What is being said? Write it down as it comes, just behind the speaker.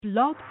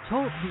Blog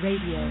Talk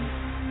Radio.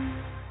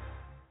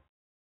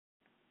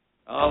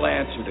 I'll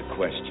answer the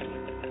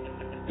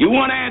question. You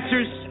want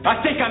answers?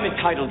 I think I'm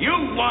entitled. You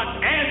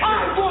want answers?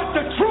 I want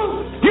the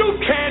truth! You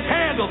can't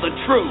handle the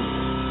truth.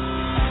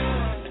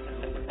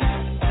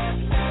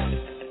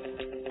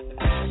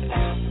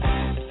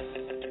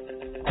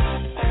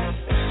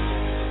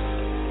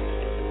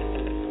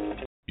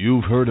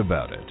 You've heard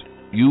about it.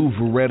 You've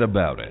read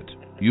about it.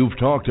 You've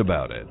talked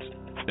about it.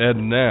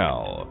 And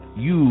now,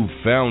 you've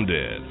found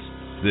it.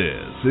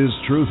 This is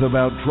Truth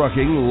About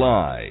Trucking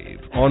Live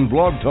on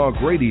Blog Talk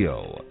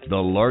Radio, the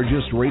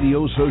largest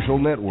radio social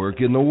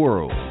network in the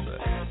world,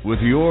 with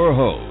your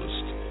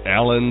host,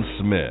 Alan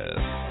Smith.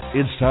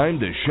 It's time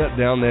to shut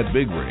down that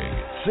big rig,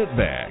 sit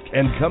back,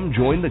 and come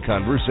join the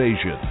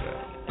conversation.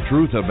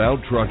 Truth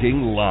About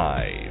Trucking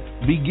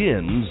Live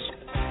begins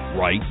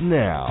right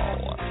now.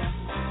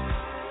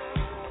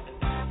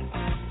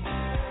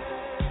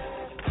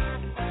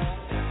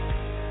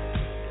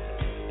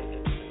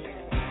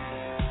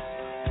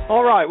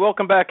 All right,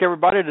 welcome back,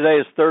 everybody. Today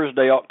is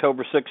Thursday,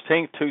 October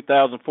 16th,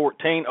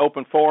 2014.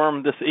 Open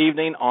forum this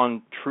evening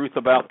on Truth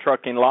About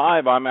Trucking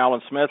Live. I'm Alan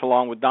Smith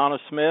along with Donna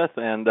Smith,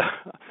 and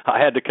I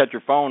had to cut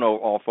your phone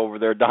off over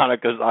there, Donna,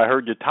 because I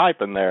heard you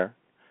typing there.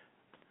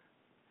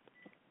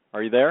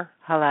 Are you there?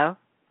 Hello?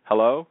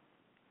 Hello?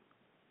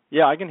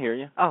 Yeah, I can hear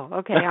you. Oh,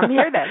 okay. I'm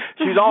here then.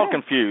 She's all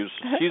confused.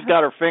 She's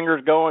got her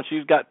fingers going.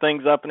 She's got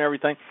things up and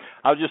everything.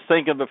 I was just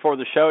thinking before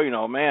the show,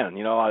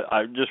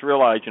 I just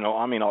realized,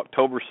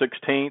 October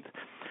 16th,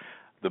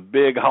 the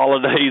big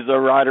holidays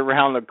are right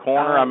around the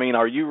corner.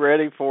 Are you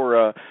ready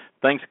for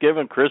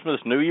Thanksgiving,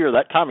 Christmas, New Year,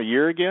 that time of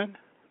year again?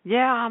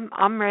 Yeah,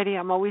 I'm ready.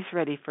 I'm always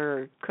ready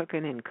for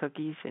cooking and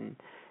cookies and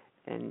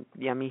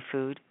yummy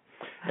food.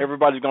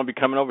 Everybody's going to be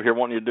coming over here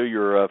wanting you to do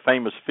your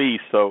famous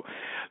feast, so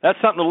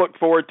that's something to look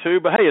forward to.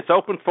 But, hey, it's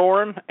open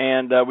forum,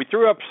 and we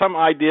threw up some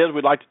ideas.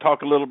 We'd like to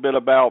talk a little bit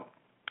about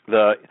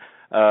the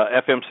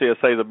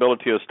FMCSA, the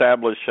ability to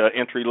establish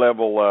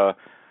entry-level,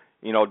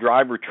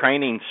 driver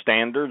training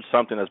standards,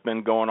 something that's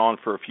been going on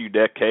for a few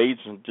decades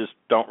and just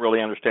don't really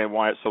understand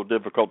why it's so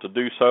difficult to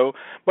do so.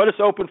 But it's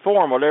open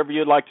forum. Whatever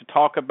you'd like to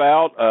talk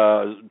about,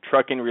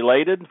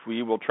 trucking-related,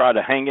 we will try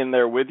to hang in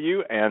there with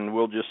you, and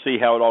we'll just see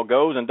how it all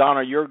goes. And,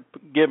 Donna, you're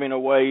giving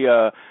away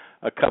a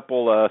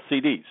couple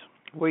CDs.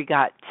 We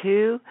got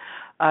two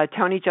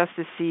Tony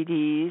Justice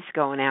CDs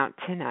going out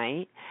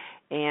tonight,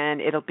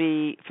 and it'll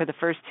be for the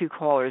first two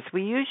callers.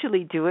 We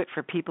usually do it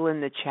for people in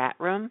the chat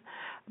room,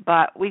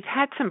 but we've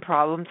had some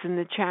problems in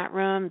the chat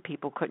room.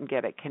 People couldn't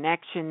get a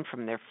connection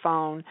from their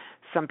phone.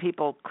 Some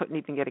people couldn't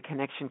even get a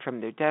connection from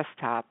their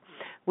desktop.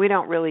 We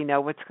don't really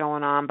know what's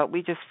going on, but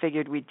we just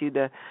figured we'd do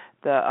the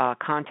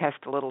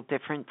contest a little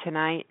different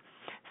tonight.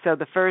 So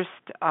the first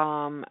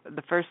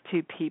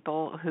two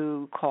people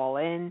who call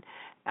in,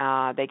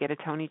 they get a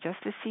Tony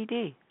Justice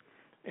CD.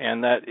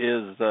 And that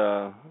is,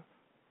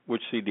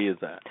 which CD is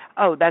that?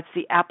 Oh, that's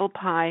the Apple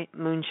Pie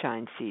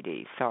Moonshine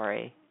CD.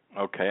 Sorry.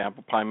 Okay,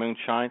 Apple Pie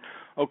Moonshine.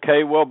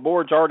 Okay, well,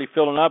 board's already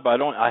filling up.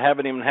 I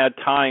haven't even had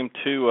time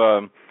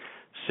to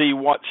see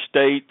what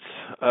states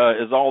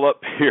is all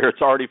up here.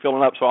 It's already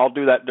filling up, so I'll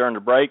do that during the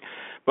break.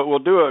 But we'll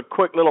do a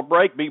quick little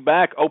break. Be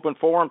back. Open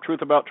forum,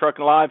 Truth About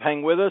Trucking Live.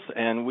 Hang with us,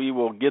 and we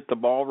will get the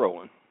ball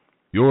rolling.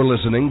 You're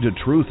listening to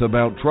Truth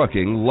About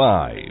Trucking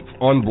Live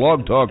on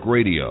Blog Talk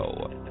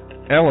Radio.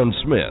 Alan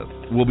Smith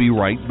will be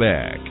right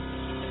back.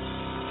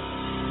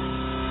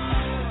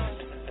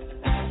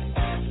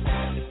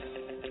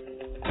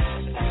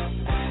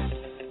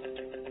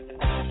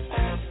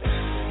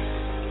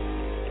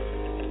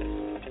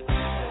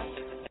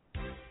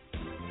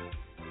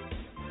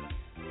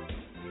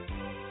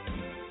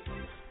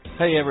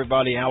 Hey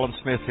everybody, Alan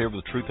Smith here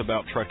with Truth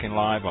About Trucking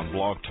Live on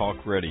Blog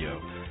Talk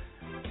Radio.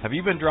 Have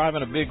you been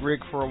driving a big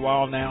rig for a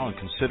while now and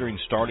considering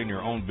starting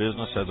your own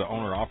business as an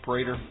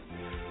owner-operator?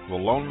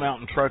 Well, Lone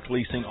Mountain Truck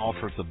Leasing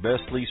offers the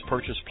best lease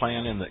purchase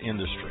plan in the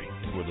industry.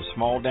 With a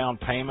small down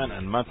payment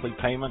and monthly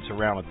payments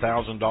around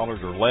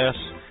 $1,000 or less,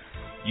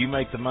 you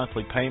make the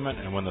monthly payment,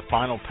 and when the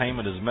final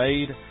payment is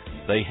made,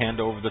 they hand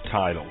over the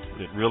title.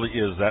 It really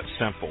is that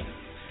simple.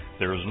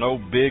 There is no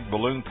big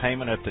balloon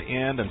payment at the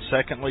end, and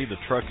secondly, the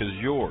truck is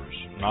yours,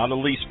 not a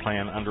lease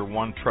plan under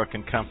one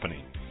trucking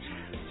company.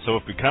 So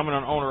if becoming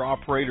an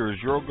owner-operator is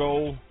your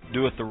goal,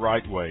 do it the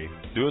right way.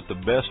 Do it the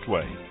best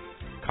way.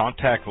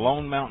 Contact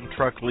Lone Mountain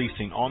Truck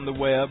Leasing on the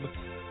web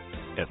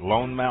at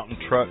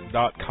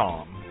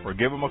lonemountaintruck.com or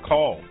give them a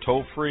call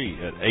toll-free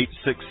at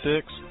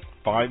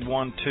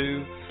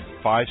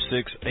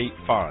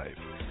 866-512-5685.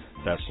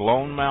 That's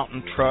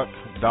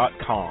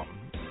lonemountaintruck.com.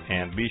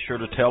 And be sure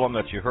to tell them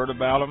that you heard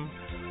about them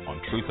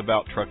on Truth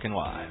About Trucking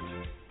Live.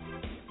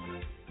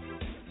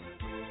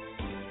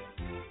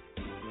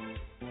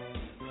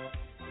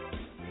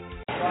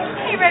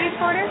 Hey, ready,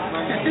 Porter?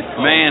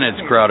 Man,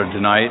 it's crowded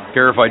tonight.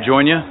 Care if I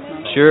join you?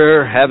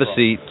 Sure, have a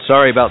seat.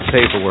 Sorry about the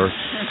paperwork.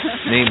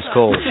 Name's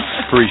Cole.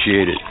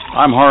 Appreciate it.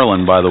 I'm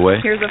Harlan, by the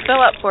way. Here's a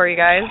fill-up for you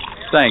guys.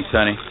 Thanks,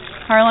 honey.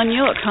 Harlan,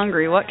 you look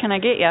hungry. What can I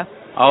get you?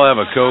 I'll have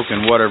a Coke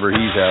and whatever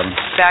he's having.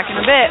 Back in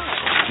a bit.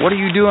 What are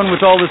you doing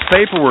with all this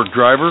paperwork,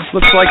 driver?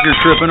 Looks like you're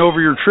tripping over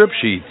your trip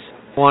sheets.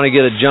 Want to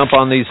get a jump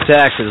on these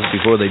taxes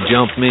before they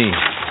jump me.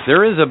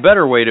 There is a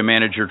better way to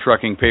manage your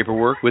trucking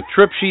paperwork. With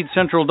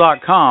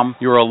TripSheetCentral.com,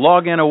 you're a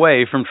login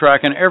away from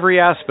tracking every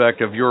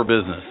aspect of your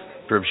business.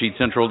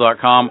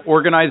 TripSheetCentral.com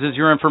organizes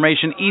your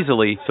information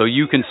easily so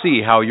you can see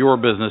how your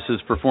business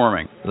is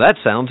performing. That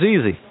sounds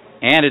easy.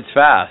 And it's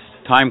fast.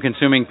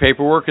 Time-consuming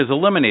paperwork is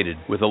eliminated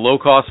with a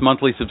low-cost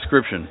monthly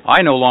subscription.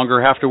 I no longer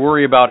have to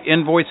worry about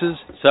invoices,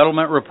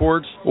 settlement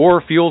reports,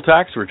 or fuel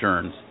tax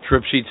returns.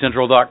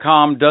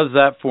 TripSheetCentral.com does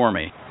that for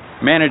me.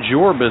 Manage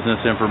your business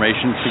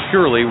information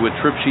securely with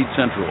TripSheet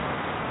Central.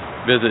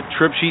 Visit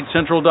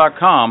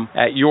TripSheetCentral.com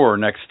at your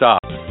next stop.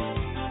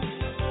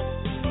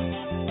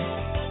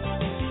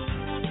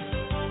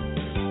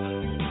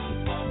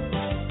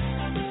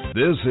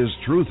 This is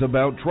Truth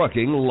About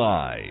Trucking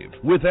Live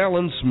with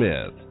Alan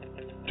Smith.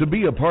 To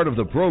be a part of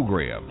the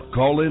program,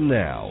 call in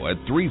now at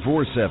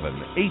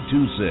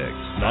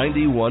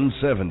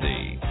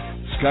 347-826-9170.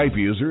 Skype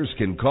users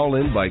can call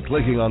in by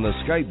clicking on the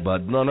Skype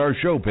button on our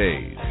show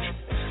page.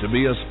 To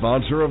be a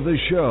sponsor of the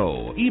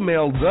show,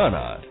 email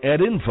Donna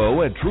at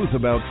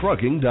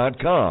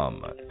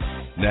info@truthabouttrucking.com.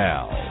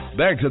 Now,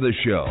 back to the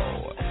show.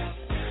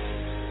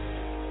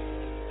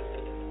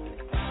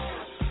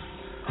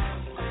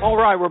 All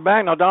right, we're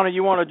back. Now, Donna,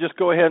 you want to just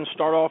go ahead and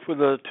start off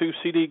with a 2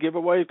 CD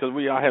giveaway? Because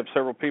I have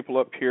several people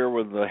up here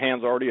with the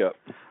hands already up.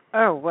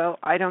 Oh, well,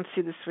 I don't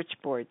see the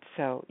switchboard,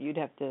 so you'd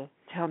have to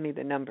tell me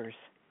the numbers.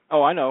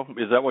 Oh, I know.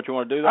 Is that what you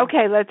want to do, then?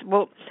 Okay,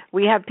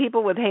 we have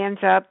people with hands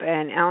up,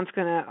 and Alan's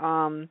going to,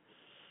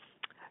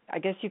 I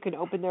guess you can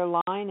open their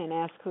line and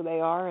ask who they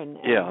are, and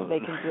they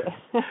can do it.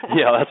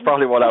 Yeah, that's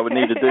probably what I would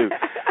need to do.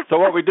 So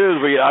what we do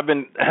is I've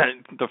been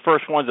the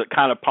first ones that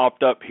kind of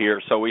popped up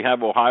here. So we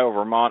have Ohio,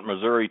 Vermont,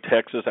 Missouri,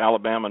 Texas,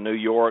 Alabama, New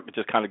York. It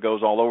just kind of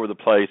goes all over the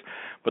place.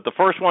 But the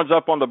first ones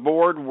up on the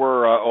board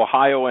were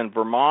Ohio and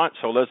Vermont.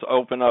 So let's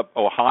open up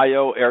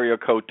Ohio, area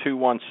code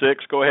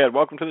 216. Go ahead.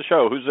 Welcome to the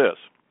show. Who's this?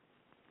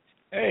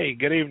 Hey,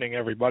 good evening,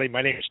 everybody.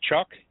 My name is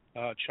Chuck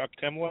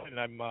Temla, and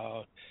I'm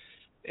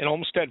in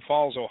Olmsted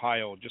Falls,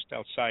 Ohio, just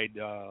outside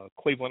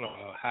Cleveland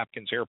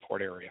Hopkins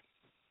Airport area.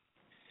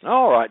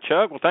 All right,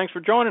 Chuck. Well, thanks for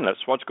joining us.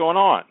 What's going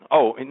on?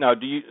 Oh, now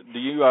do you?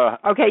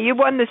 Okay, you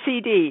won the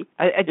CD.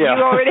 Yeah.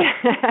 You already.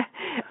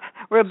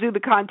 We'll do the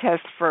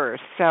contest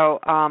first. So,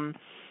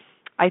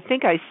 I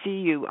think I see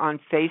you on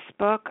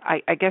Facebook.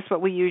 I guess what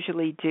we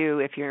usually do,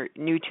 if you're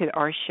new to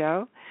our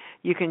show,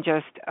 you can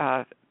just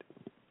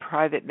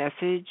private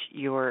message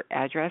your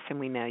address, and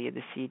we mail you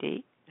the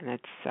CD. And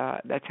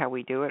that's how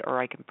we do it. Or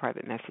I can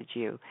private message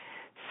you.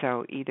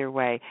 So either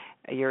way,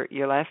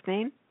 your last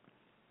name?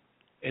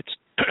 It's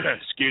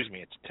excuse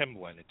me. It's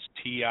Timblin. It's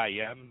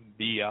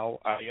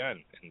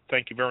Timblin. And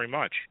thank you very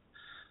much.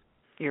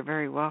 You're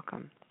very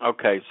welcome.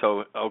 Okay,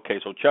 so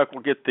Chuck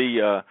will get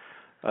the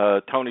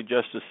Tony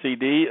Justice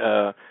CD.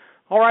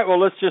 All right, well,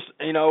 let's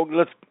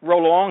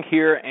roll along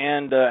here,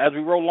 and as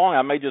we roll along,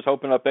 I may just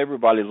open up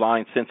everybody's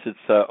line since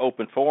it's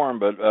open forum.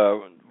 But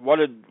what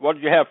did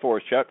you have for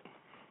us, Chuck?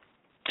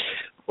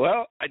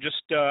 Well, I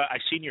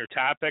seen your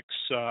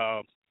topics,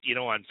 on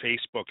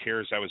Facebook here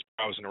as I was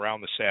browsing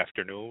around this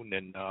afternoon,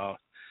 and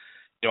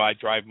I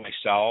drive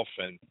myself,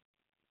 and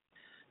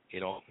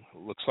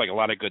looks like a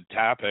lot of good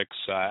topics.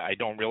 I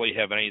don't really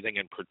have anything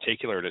in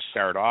particular to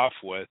start off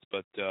with,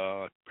 but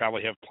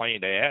probably have plenty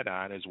to add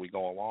on as we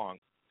go along.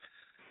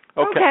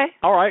 Okay.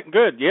 All right,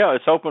 good. Yeah,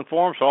 it's open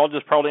forum, so I'll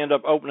just probably end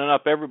up opening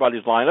up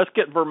everybody's line. Let's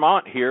get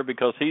Vermont here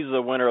because he's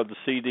the winner of the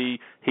CD.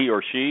 He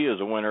or she is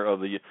a winner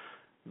of the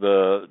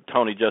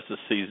Tony Justice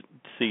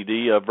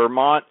CD.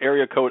 Vermont,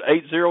 area code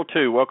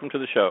 802. Welcome to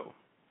the show.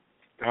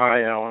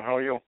 Hi, Alan. How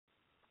are you?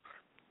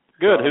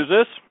 Good. Who's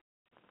this?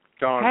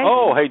 John. Hey.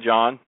 Oh, hey,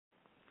 John.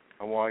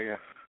 How are you?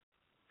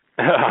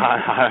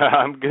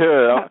 I'm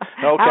good. Okay.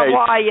 How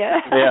are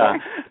you? Yeah.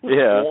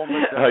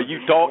 You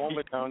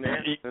down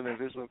there.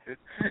 It's okay.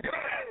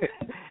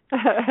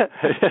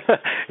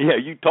 Yeah,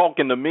 you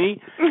talking to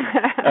me?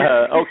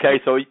 Okay,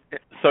 so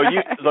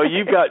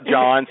you've got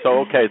John.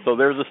 So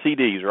there's the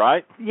CDs,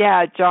 right?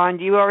 Yeah, John.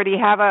 Do you already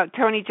have a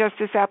Tony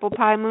Justice Apple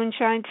Pie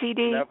Moonshine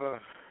CD? Never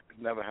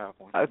have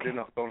one. Okay.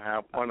 I don't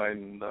have one,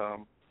 and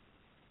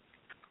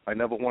I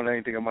never won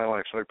anything in my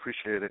life, so I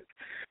appreciate it.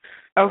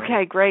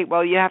 Okay, great. Well,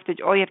 all you have to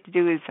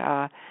do is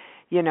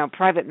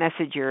private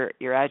message your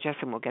address,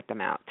 and we'll get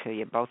them out to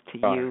you, both to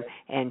you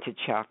and to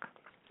Chuck.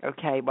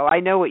 Okay. Well, I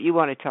know what you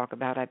want to talk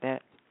about, I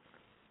bet.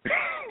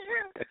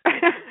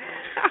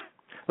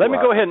 Let me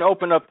go ahead and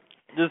open up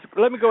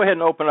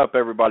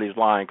everybody's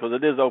line because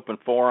it is open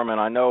forum,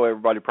 and I know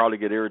everybody probably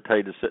get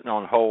irritated sitting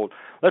on hold.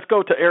 Let's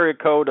go to area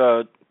code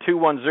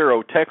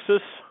 210,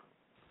 Texas.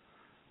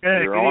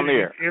 Hey, you're on the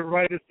air.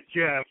 Everybody, this is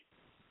Jeff.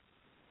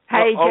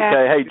 Hey, Jeff.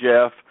 Okay, hey,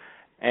 Jeff.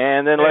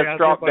 And then let's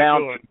drop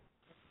down. Doing?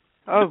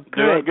 Oh, good.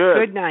 Doing good.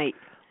 Good night.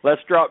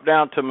 Let's drop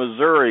down to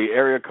Missouri,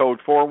 area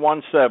code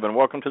 417.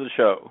 Welcome to the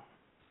show.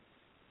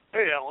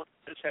 Hey, Alan.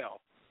 It's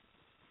Hal.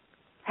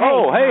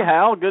 Hey,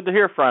 Hal. Good to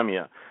hear from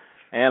you.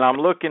 And I'm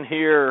looking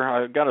here.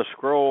 I've got to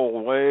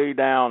scroll way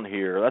down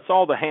here. That's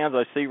all the hands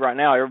I see right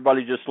now.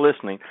 Everybody just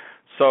listening.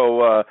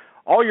 So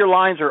all your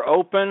lines are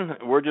open.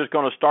 We're just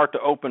going to start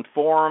the open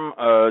forum.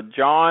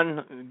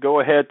 John, go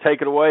ahead,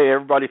 take it away.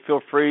 Everybody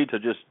feel free to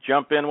just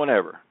jump in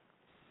whenever.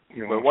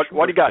 What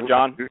do you got,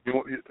 John?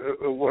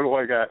 What do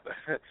I got?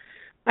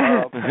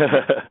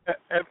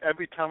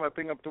 Every time I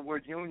bring up the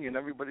word union,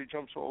 everybody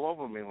jumps all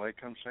over me like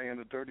I'm saying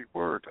a dirty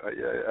word.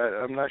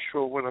 I'm not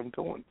sure what I'm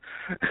doing.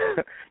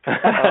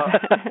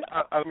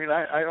 I mean,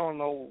 I don't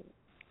know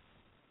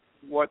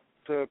what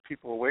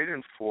people are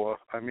waiting for.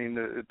 I mean,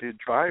 the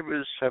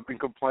drivers have been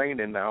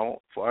complaining now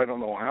for I don't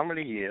know how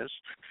many years.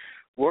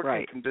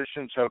 Working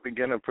conditions have been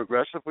getting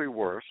progressively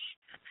worse.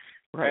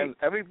 Right. And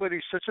everybody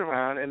sits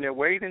around and they're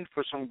waiting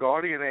for some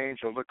guardian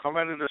angel to come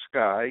out of the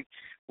sky,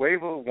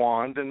 wave a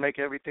wand, and make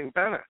everything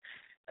better.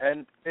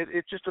 And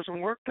it just doesn't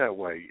work that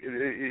way.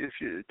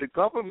 The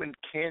government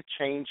can't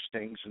change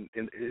things, and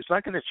it's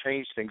not going to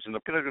change things. And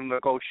they're going to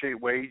negotiate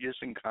wages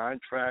and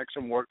contracts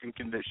and working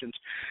conditions.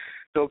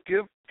 They'll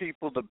give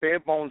people the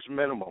bare bones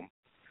minimum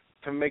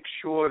to make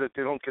sure that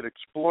they don't get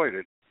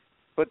exploited.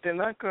 But they're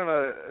not going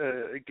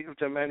to give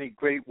them any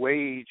great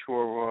wage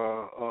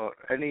or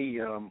any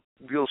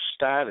real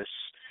status.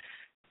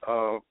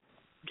 They're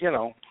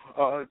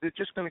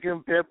just going to give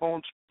them bare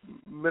bones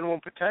minimum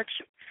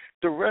protection.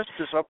 The rest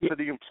is up to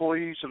the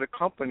employees of the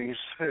companies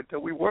that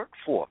we work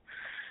for.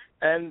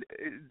 And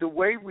the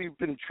way we've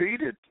been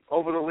treated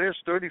over the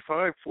last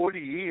 35, 40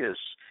 years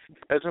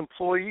as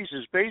employees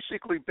has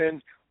basically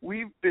been,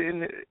 we've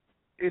been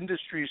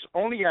industry's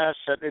only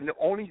asset and the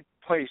only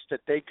place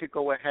that they could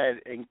go ahead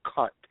and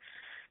cut.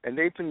 And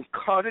they've been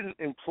cutting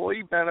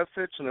employee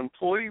benefits and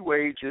employee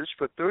wages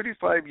for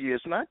 35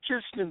 years, not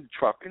just in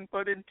trucking,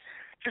 but in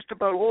just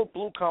about all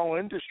blue-collar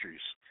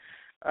industries.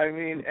 I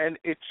mean, and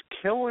it's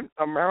killing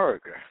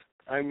America.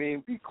 I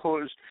mean,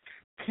 because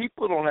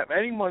people don't have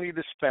any money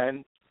to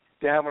spend.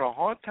 They're having a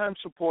hard time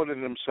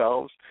supporting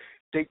themselves.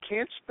 They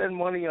can't spend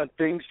money on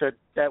things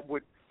that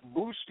would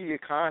boost the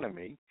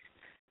economy.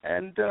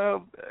 And,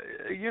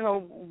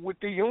 with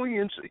the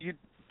unions,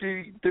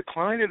 the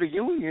decline of the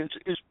unions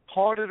is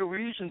part of the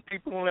reason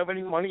people don't have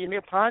any money in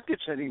their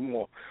pockets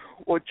anymore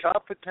or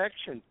job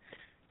protection.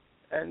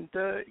 And,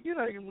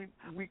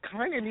 we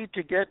kind of need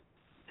to get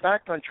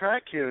back on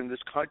track here in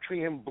this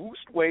country and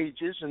boost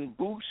wages and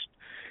boost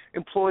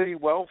employee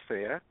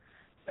welfare.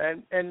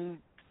 And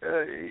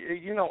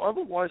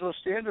otherwise our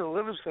standard of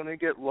living is going to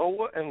get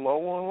lower and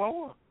lower and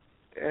lower.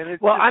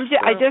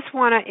 I just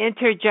want to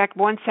interject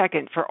 1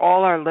 second for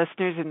all our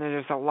listeners, and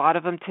there's a lot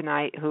of them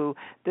tonight who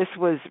this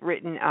was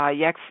written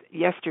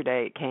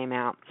yesterday. It came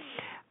out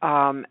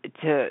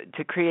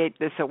to create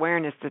this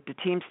awareness that the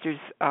Teamsters.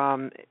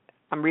 I'm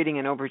reading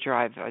an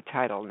Overdrive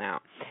title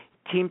now.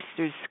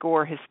 Teamsters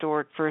score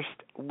historic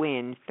first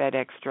win.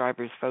 FedEx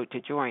drivers vote to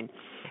join.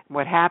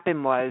 What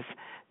happened was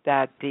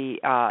that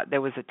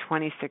there was a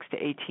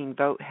 26-18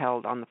 vote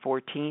held on the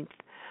 14th.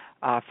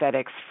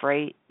 FedEx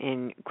Freight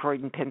in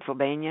Croydon,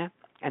 Pennsylvania,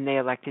 and they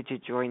elected to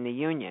join the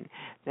union.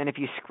 Then if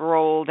you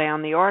scroll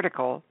down the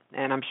article,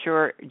 and I'm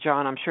sure,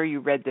 John, you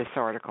read this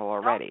article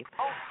already.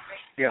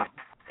 Yeah.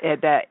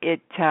 That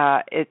it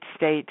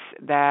states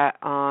that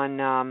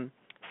on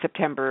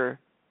September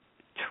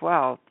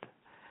 12th,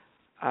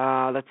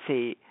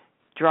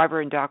 driver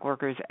and dock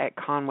workers at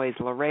Conway's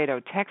Laredo,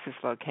 Texas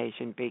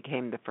location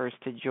became the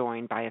first to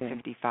join by a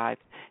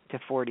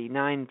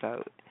 55-49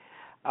 vote.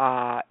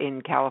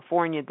 In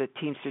California, the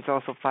Teamsters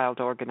also filed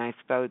organized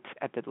votes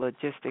at the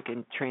logistic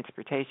and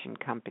transportation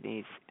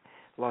companies,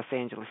 Los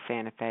Angeles,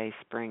 Santa Fe,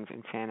 Springs,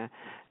 and San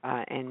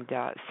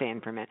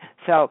Fernando.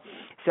 So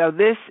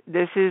this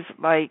is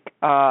like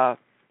a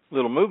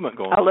little movement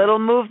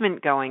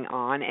going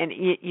on, and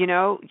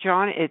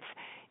John,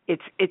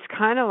 it's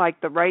kind of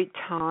like the right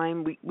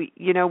time.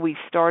 We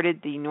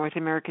started the North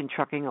American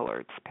Trucking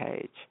Alerts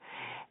page,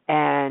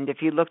 and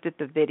if you looked at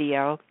the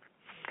video.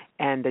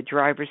 And the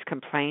drivers'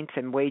 complaints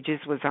and wages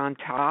was on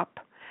top,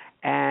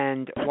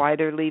 and why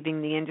they're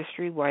leaving the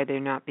industry, why they're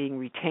not being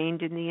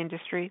retained in the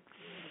industry,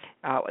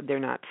 they're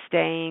not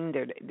staying.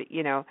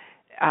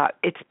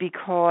 It's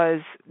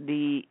because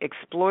the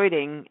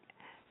exploiting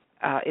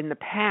in the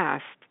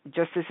past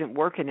just isn't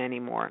working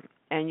anymore.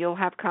 And you'll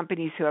have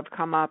companies who have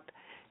come up,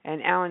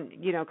 and Alan,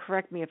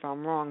 correct me if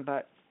I'm wrong,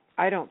 but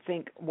I don't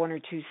think 1 or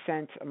 2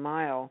 cents a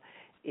mile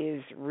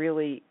is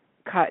really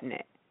cutting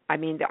it. I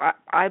mean,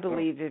 I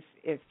believe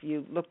if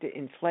you looked at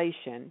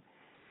inflation,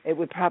 it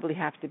would probably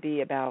have to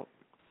be about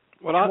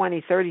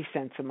 20, 30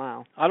 cents a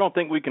mile. I don't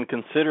think we can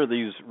consider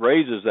these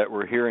raises that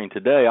we're hearing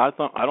today. I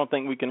don't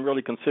think we can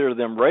really consider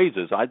them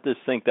raises. I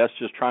just think that's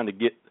just trying to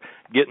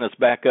getting us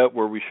back up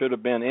where we should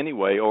have been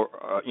anyway, or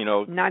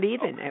Not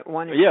even at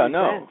 1 or 2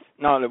 cents.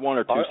 Not at 1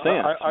 or 2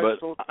 cents.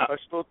 I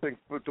still think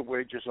that the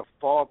wages are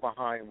far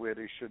behind where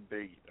they should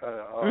be. They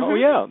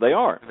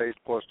are. Today's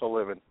cost of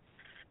living.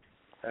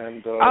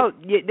 And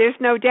there's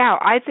no doubt.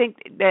 I think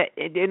that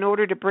in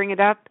order to bring it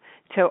up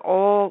to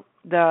all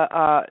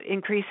the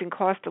increase in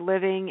cost of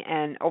living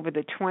and over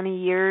the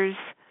 20 years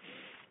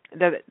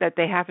that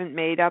they haven't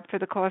made up for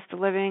the cost of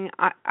living.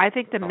 I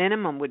think the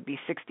minimum would be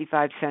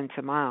 65 cents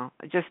a mile.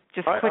 Just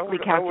quickly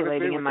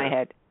calculating in my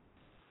head.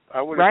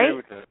 I would agree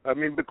with that. I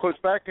mean, because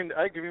I can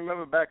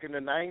remember back in the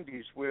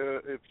 90s where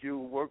if you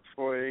worked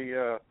for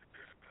a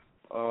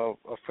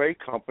freight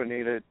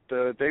company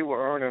that they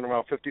were earning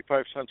around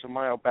 55 cents a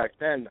mile back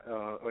then,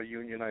 a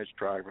unionized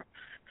driver.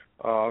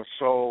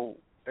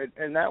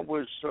 And that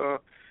was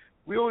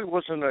really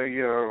wasn't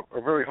a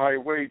very high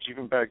wage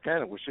even back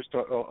then. It was just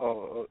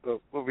a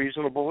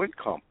reasonable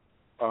income,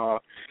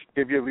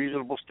 give you a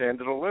reasonable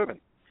standard of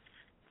living.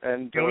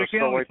 And we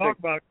can't only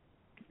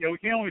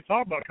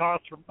talk about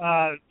cost for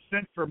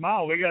cents per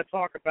mile. We got to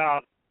talk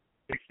about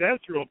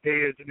accessory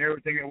pays and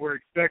everything that we're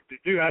expected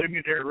to do. I didn't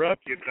mean to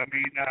interrupt you, but I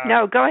mean.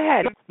 No, go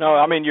ahead. No,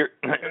 I mean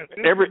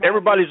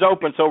everybody's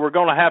open, so we're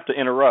going to have to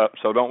interrupt.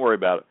 So don't worry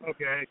about it.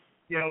 Okay.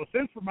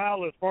 Cents per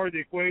mile is part of the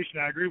equation.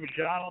 I agree with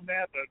John on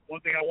that, but one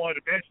thing I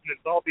wanted to mention is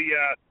all the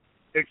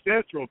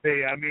accessory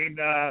pay. I mean,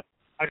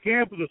 I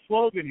came up with a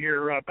slogan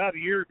here about a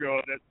year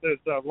ago that says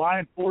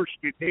line 4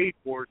 should be paid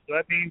for. So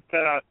that means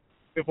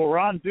if we're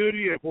on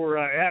duty, if we're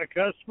at a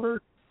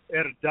customer,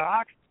 at a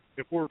dock,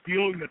 if we're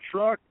fueling the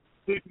truck,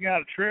 sleeping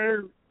out a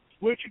trailer,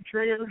 switching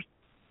trailers,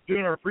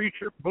 doing our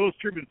pre-trip,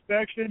 post-trip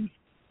inspections,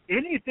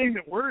 anything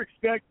that we're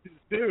expected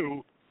to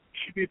do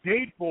should be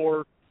paid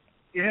for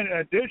in an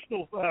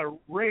additional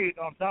rate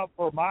on top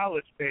of our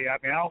mileage pay. I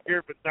mean, I don't care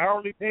if it's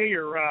hourly pay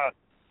or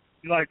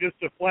like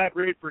just a flat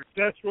rate for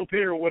accessory pay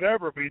or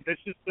whatever. I mean,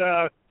 that's just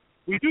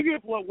we do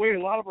give away a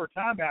lot of our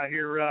time out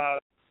here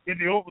in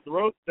the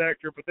over-the-road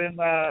sector. But then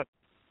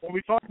when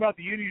we talk about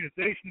the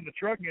unionization in the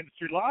trucking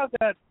industry, a lot of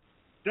that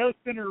does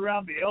center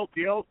around the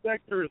LTL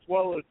sector as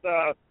well as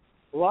a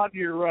lot of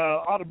your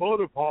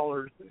automotive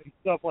haulers and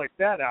stuff like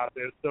that out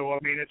there. So, I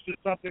mean, it's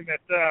just something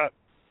that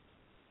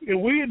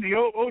we in the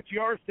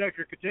OTR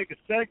sector could take a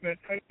segment,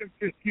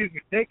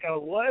 take a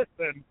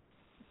lesson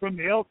from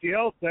the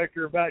LTL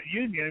sector about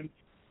unions,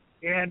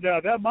 and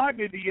that might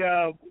be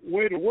the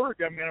way to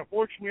work. I mean,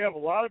 unfortunately, we have a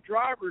lot of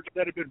drivers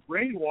that have been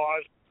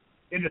brainwashed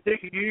into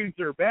thinking unions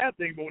are a bad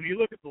thing, but when you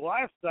look at the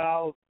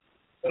lifestyle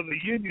of the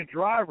union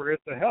driver,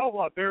 it's a hell of a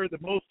lot better than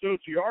most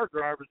OTR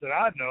drivers that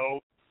I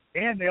know,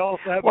 and they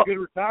also have a good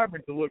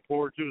retirement to look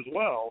forward to as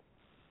well.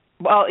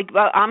 Well,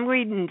 I'm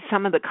reading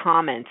some of the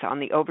comments on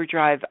the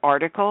Overdrive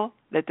article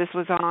that this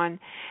was on,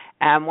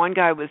 and one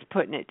guy was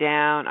putting it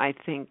down. I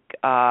think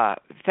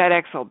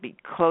FedEx will be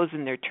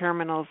closing their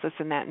terminals, this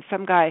and that, and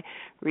some guy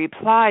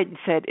replied and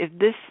said, if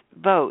this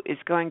vote is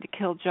going to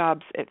kill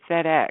jobs at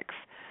FedEx,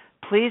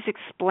 please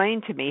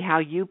explain to me how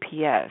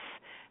UPS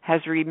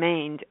has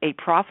remained a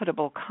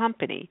profitable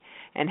company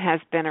and has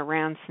been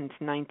around since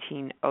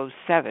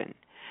 1907.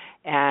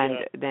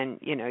 And then,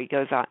 he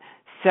goes on.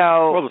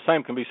 So, well, the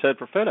same can be said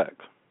for FedEx.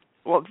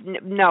 Well,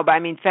 no, but I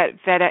mean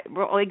FedEx.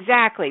 Well,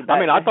 exactly. But, I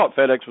mean, I thought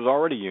FedEx was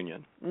already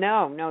union.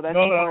 No, that's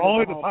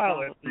only the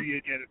pilots are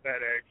union at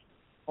FedEx.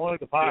 Only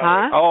the pilots.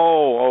 Huh?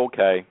 Oh,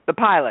 okay. The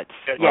pilots.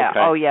 Yeah. Okay.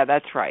 Oh, yeah,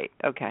 that's right.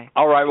 Okay.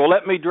 All right. Well,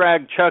 let me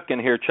drag Chuck in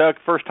here. Chuck,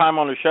 first time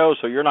on the show,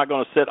 so you're not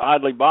going to sit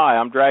idly by.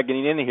 I'm dragging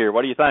you in here.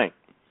 What do you think?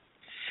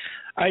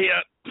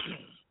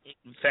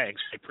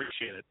 Thanks. I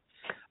appreciate it.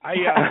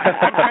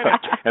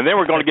 And then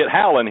we're going to get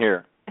Hal in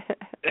here.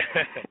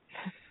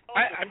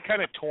 I'm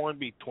kind of torn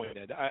between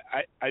it.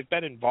 I've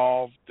been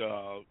involved.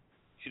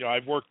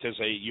 I've worked as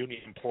a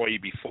union employee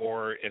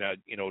before in a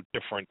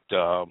different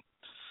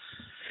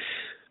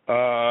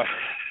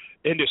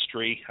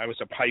industry. I was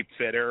a pipe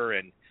fitter,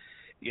 and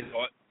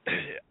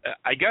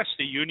I guess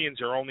the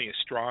unions are only as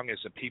strong as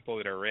the people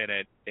that are in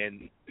it.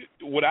 And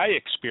what I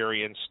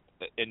experienced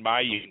in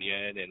my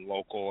union and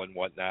local and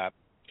whatnot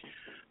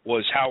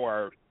was how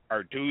our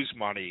dues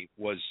money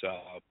was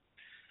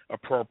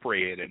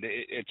appropriated.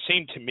 It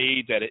seemed to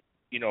me that it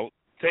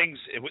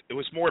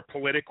was more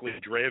politically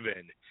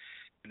driven,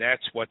 and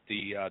that's what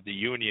the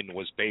union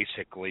was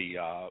basically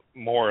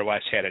more or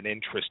less had an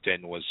interest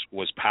in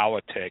was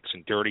politics,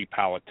 and dirty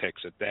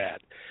politics at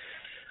that.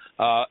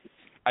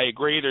 I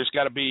agree. There's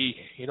got to be,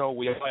 we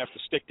all have to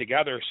stick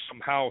together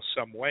somehow,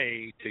 some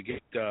way to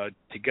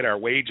get our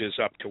wages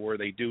up to where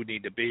they do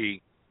need to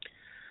be.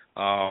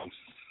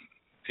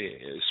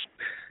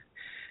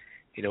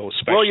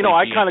 Especially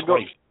I kind of go.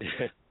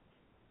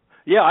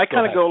 Yeah, I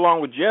kind of go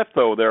along with Jeff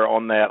though there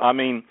on that. I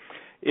mean,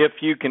 if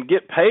you can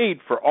get paid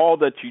for all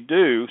that you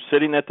do,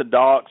 sitting at the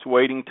docks,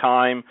 waiting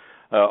time,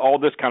 all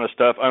this kind of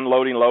stuff,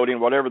 unloading, loading,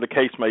 whatever the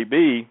case may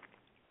be,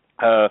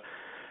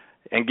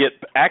 and get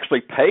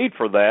actually paid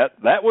for that,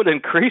 that would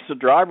increase the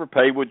driver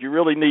pay. Would you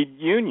really need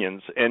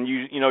unions? And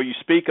you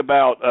speak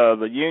about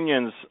the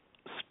unions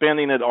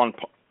spending it on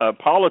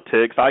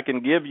politics. I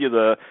can give you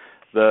the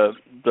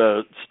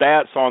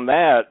stats on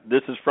that.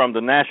 This is from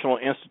the National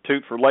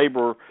Institute for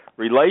Labor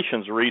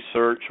Relations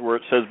research, where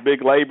it says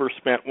big labor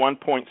spent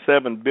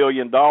 $1.7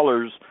 billion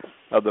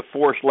of the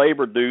forced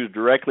labor dues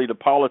directly to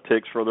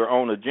politics for their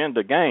own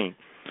agenda gain.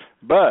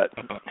 But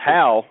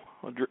Hal,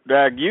 I'll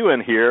drag you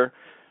in here.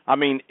 I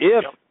mean,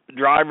 if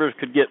drivers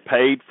could get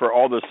paid for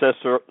all the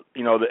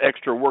the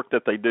extra work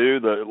that they do,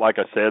 like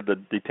I said, the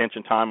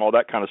detention time, all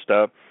that kind of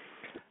stuff,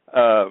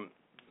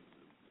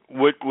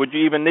 would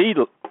you even need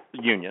a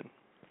union?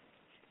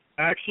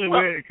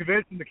 Actually,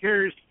 convincing the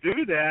carriers to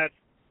do that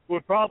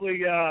would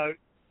probably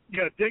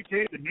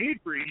dictate the need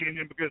for a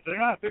union, because they're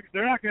not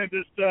going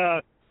to just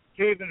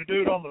cave in and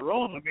do it on their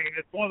own. I mean,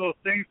 it's one of those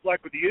things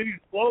like with the union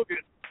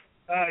slogan,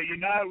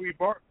 unite we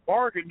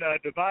bargain,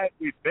 divide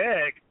we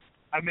beg.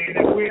 I mean,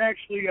 if we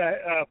actually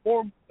get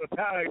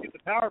the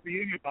power of a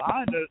union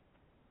behind us,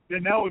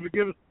 then that would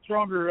give us a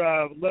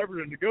stronger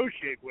lever to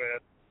negotiate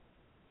with.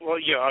 Well,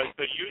 yeah,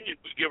 the union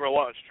would give a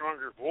lot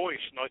stronger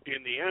voice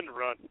in the end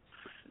run.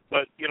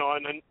 But,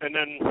 and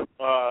then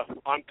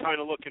I'm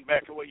kind of looking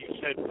back at what you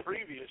said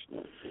previous.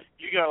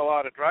 You got a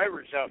lot of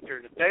drivers out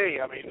there today.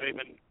 I mean, they've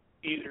been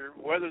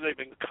whether they've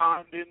been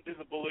conned into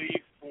the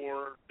belief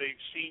or they've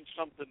seen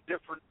something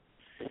different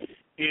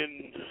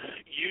in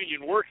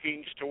union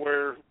workings to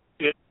where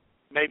it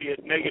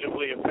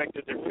negatively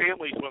affected their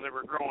families when they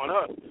were growing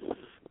up.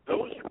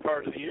 Those are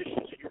part of the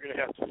issues that you're going to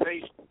have to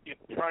face in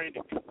trying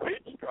to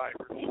convince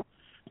drivers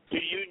to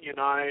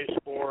unionize,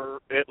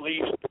 or at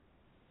least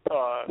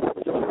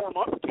form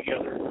up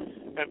together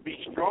and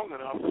be strong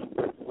enough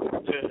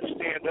to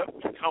stand up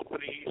to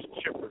companies,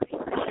 shippers,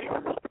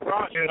 receivers.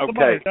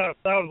 Okay. That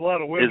was a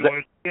lot of wind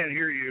noise. I can't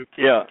hear you.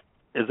 Yeah.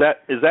 Is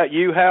that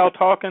you, Hal,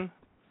 talking?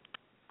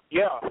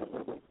 Yeah.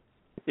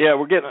 Yeah,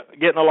 we're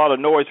getting a lot of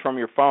noise from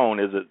your phone.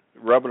 Is it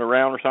rubbing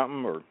around or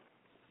something, or?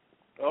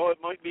 Oh, it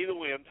might be the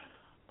wind.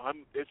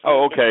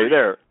 Okay.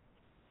 There.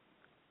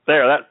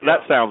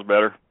 That sounds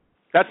better.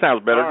 That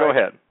sounds better. Go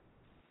ahead.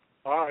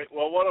 All right.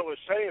 Well, what I was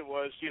saying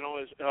was,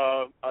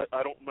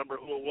 I don't remember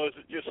who it was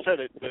that just said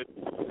it, but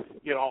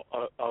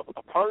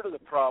a part of the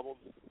problem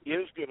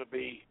is going to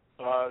be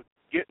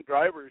getting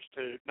drivers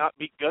to not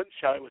be gun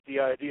shy with the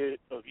idea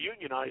of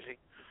unionizing,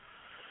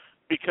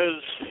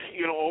 because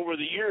over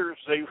the years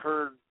they've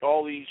heard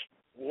all these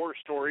war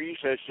stories,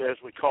 as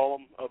we call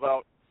them,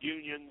 about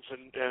unions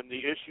and the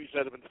issues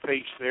that have been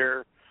faced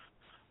there,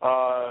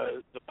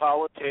 the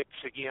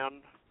politics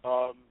again.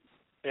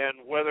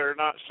 And whether or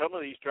not some of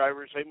these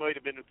drivers, they might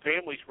have been in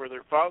families where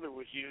their father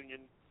was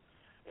union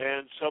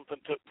and something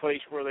took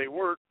place where they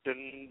worked,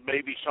 and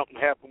maybe something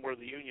happened where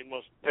the union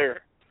wasn't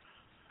there.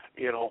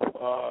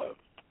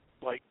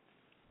 Like,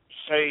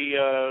 say,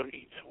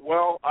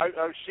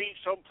 I've seen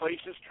some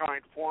places try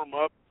and form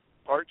up,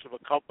 parts of a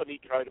company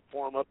try to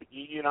form up and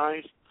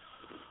unionize,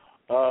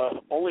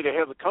 only to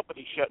have the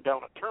company shut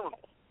down a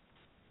terminal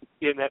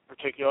in that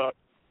particular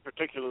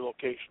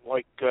location.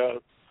 Like,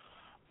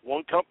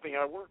 one company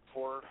I worked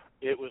for,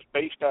 it was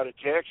based out of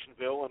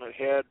Jacksonville, and it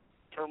had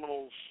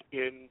terminals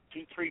in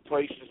 2-3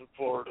 places in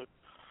Florida,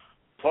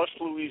 plus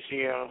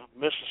Louisiana,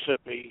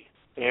 Mississippi,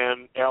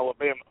 and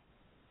Alabama.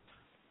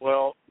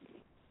 Well,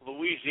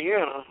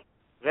 Louisiana,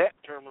 that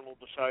terminal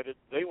decided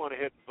they went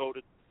ahead and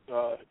voted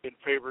in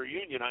favor of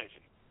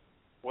unionizing.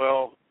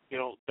 Well,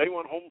 they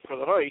went home for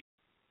the night,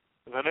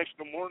 and the next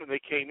morning they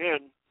came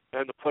in,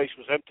 and the place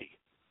was empty.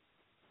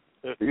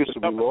 There used to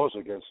be laws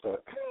against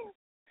that.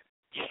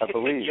 I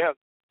believe.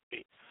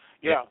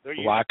 Yeah, there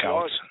used blackouts. to be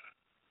laws.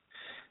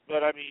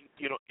 But I mean,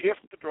 if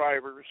the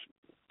drivers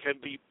can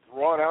be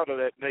brought out of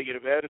that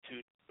negative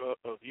attitude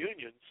of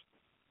unions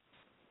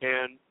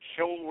and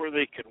shown where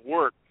they can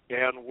work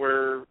and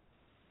where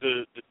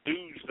the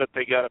dues that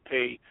they got to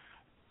pay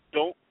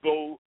don't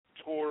go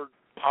toward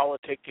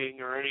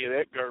politicking or any of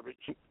that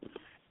garbage,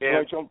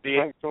 and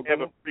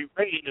have a free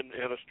rein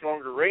and a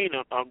stronger rein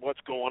on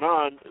what's going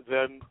on,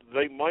 then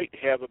they might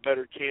have a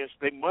better chance.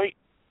 They might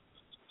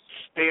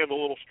stand a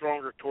little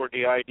stronger toward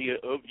the idea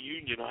of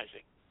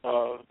unionizing.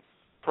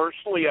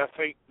 Personally, I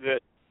think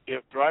that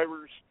if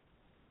drivers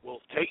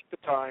will take the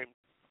time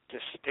to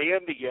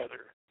stand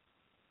together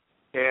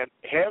and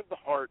have the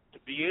heart to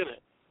be in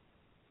it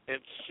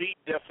and see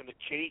definite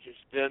changes,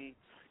 then,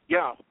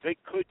 yeah, they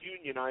could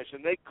unionize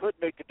and they could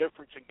make a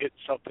difference in getting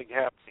something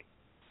happening.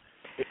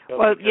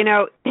 Well,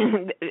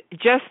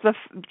 just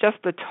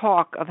the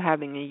talk of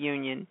having a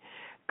union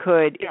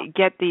could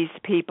get these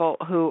people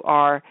who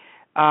are,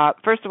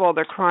 first of all,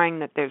 they're crying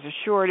that there's a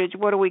shortage.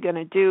 What are we going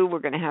to do? We're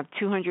going to have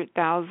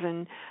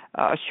 200,000,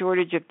 a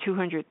shortage of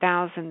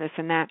 200,000, this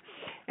and that.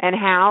 And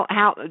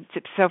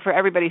so for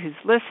everybody who's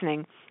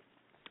listening,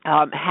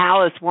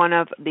 Hal is one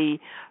of the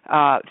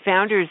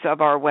founders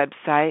of our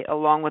website,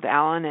 along with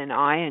Alan and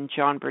I and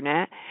John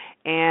Burnett,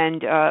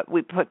 and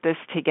we put this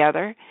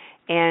together.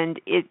 And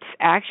it's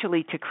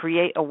actually to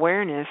create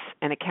awareness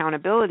and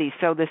accountability.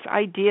 So this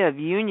idea of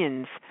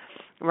unions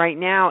right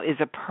now is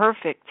a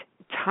perfect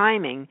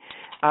timing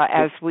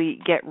as we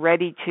get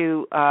ready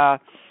to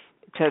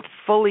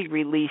fully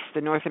release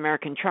the North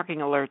American Trucking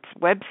Alerts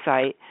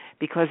website,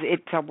 because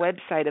it's a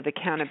website of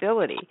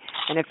accountability.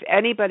 And if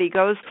anybody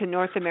goes to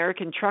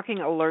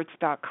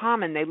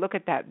NorthAmericanTruckingAlerts.com and they look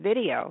at that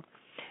video,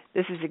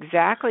 this is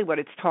exactly what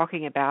it's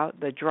talking about,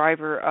 the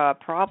driver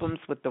problems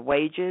with the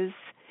wages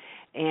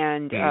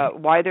and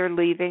why they're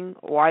leaving,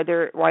 why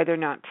they're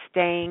not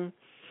staying.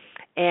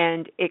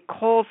 and it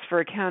calls for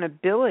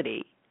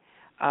accountability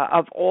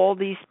of all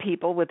these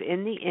people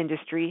within the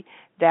industry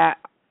that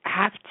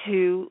have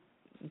to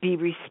be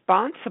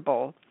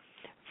responsible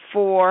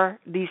for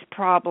these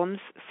problems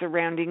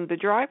surrounding the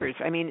drivers.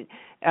 I mean,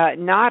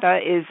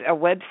 NADA is a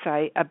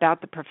website about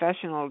the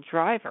professional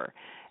driver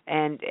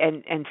and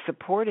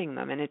supporting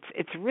them, and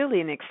it's really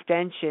an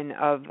extension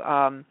of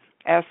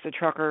Ask the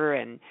Trucker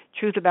and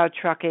Truth About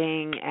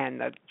Trucking and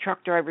the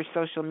Truck Drivers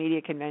Social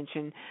Media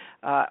Convention,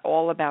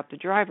 all about the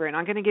driver. And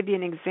I'm going to give you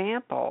an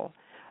example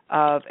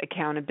of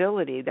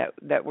accountability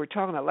that we're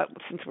talking about,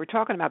 since we're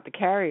talking about the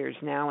carriers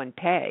now and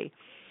pay.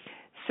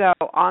 So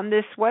on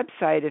this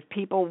website, if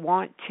people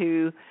want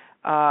to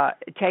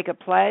take a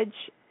pledge,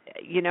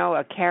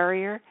 a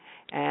carrier,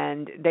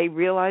 and they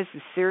realize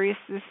the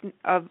seriousness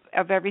of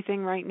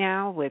everything right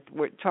now, we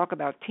talk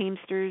about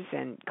Teamsters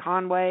and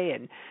Conway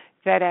and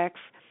FedEx,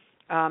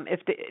 if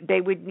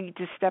they would need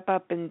to step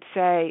up and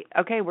say,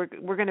 okay, we're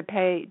going to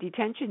pay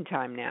detention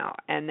time now,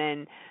 and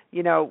then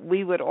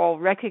we would all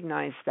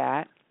recognize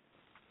that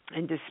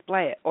and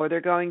display it, or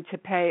they're going to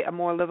pay a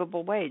more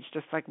livable wage,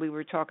 just like we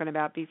were talking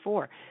about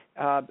before,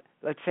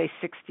 let's say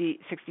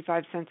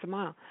 65 cents a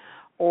mile,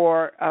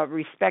 or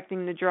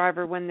respecting the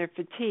driver when they're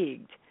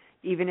fatigued,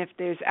 even if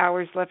there's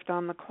hours left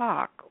on the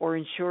clock, or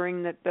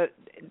ensuring that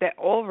that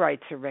all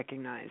rights are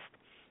recognized,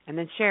 and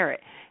then share it.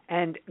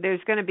 And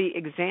there's going to be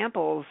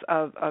examples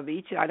of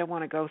each. I don't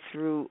want to go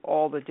through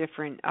all the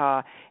different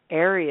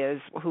areas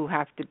who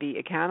have to be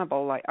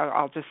accountable. Like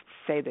I'll just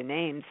say the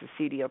names: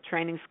 the CDL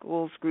training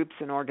schools, groups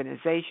and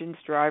organizations,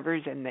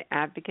 drivers, and the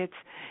advocates.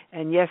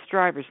 And yes,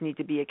 drivers need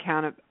to be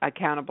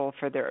accountable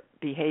for their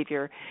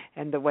behavior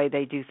and the way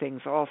they do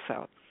things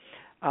also.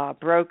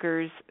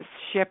 Brokers,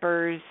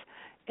 shippers,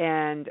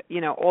 and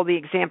all the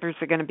examples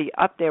are going to be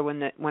up there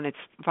when it's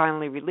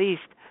finally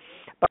released.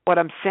 But what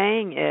I'm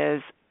saying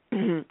is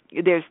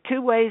there's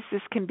two ways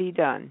this can be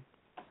done,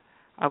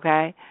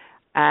 okay?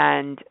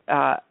 And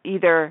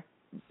either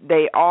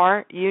they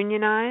are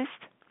unionized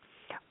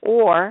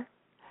or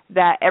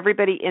that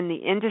everybody in the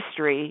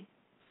industry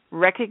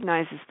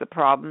recognizes the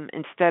problem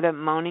instead of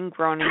moaning,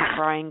 groaning,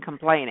 crying,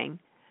 complaining,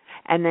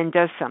 and then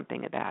does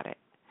something about it.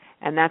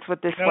 And that's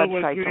what this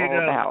website's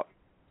all about.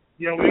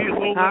 Yeah, we need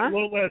a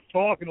little less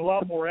talk and a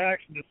lot more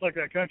action, just like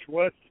that Country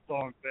West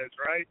song says,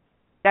 right?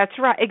 That's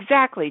right.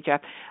 Exactly, Jeff.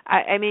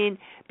 I mean,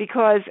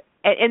 because,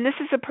 and this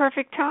is a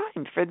perfect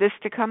time for this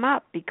to come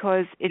up,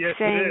 because it's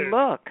saying,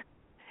 look,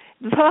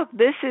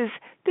 this is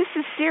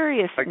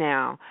serious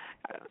now.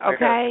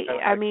 Okay?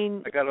 I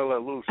mean, I got to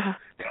let loose.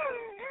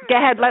 Go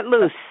ahead, let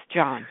loose,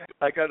 John.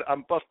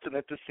 I'm busting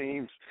at the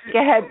seams. Go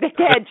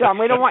ahead, John.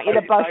 We don't want you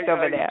to bust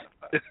over there.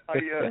 I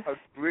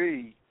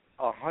agree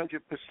 100%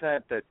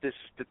 that this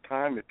is the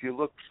time. If you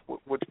look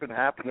what's been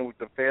happening with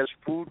the fast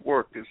food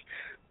workers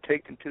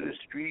taken to the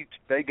streets,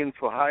 begging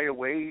for higher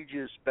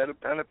wages, better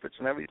benefits,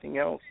 and everything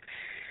else,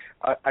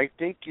 I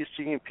think you're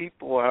seeing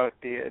people out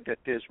there that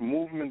there's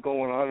movement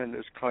going on in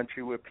this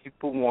country where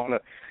people want to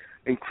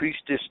increase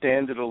their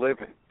standard of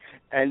living,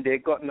 and they're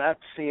not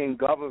seeing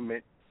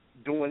government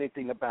do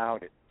anything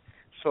about it.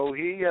 So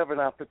here you have an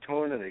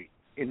opportunity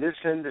in this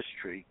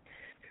industry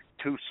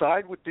to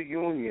side with the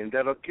union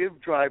that'll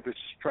give drivers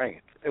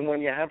strength. And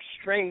when you have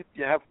strength,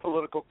 you have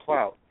political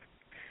clout.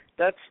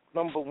 That's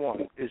number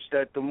one, is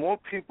that the more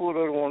people that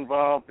are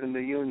involved in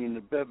the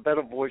union, the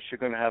better voice you're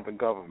going to have in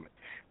government.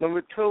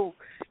 Number two,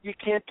 you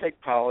can't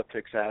take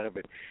politics out of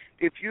it.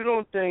 If you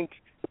don't think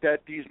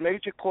that these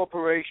major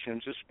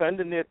corporations are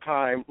spending their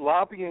time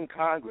lobbying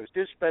Congress,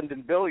 they're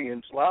spending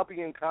billions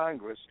lobbying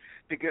Congress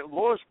to get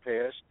laws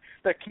passed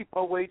that keep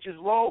our wages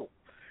low.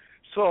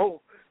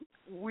 So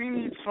we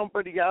need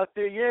somebody out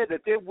there,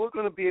 we're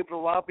going to be able to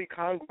lobby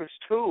Congress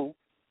too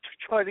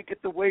to try to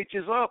get the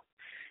wages up,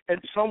 and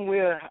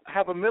somewhere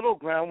have a middle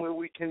ground where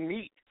we can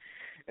meet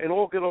and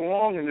all get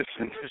along in this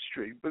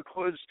industry,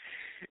 because,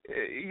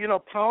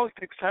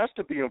 politics has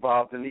to be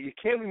involved in it. You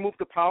can't remove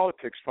the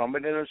politics from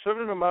it, and a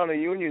certain amount of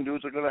union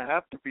dues are going to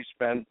have to be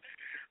spent,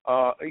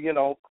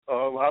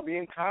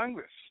 lobbying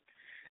Congress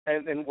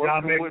and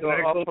working with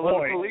our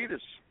political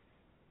leaders.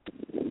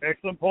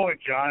 Excellent point,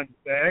 John.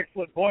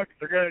 Excellent point, because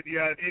they're going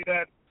to need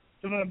that.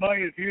 Some of the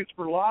money is used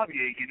for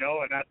lobbying,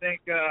 and I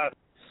think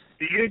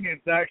the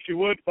unions actually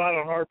would fight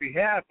on our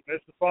behalf.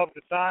 This is probably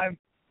the time.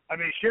 I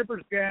mean,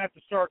 shippers are going to have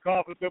to start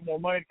coughing a bit more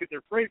money to get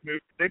their freight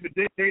moved. They've been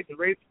dictating the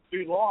rates for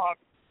too long.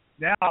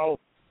 Now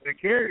the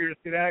carriers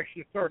can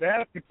actually start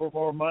asking for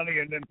more money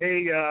and then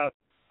pay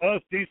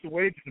us decent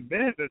wages and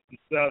benefits and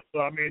stuff.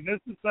 So, I mean,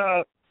 this is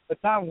a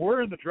time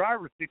we're in the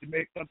driver's seat to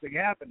make something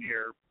happen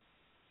here.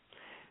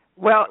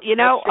 Well,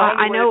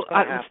 I know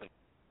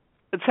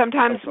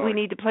sometimes we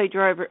need to play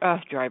driver's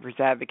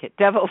advocate,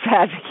 devil's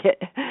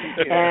advocate.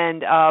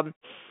 And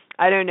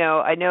I don't know.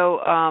 I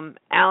know,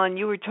 Alan,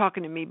 you were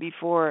talking to me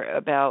before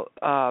about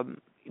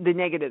the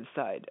negative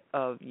side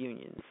of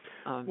unions.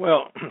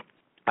 Well,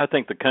 I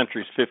think the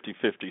country's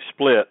 50-50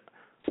 split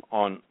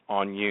on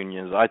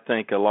unions. I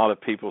think a lot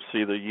of people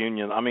see the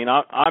union. I mean,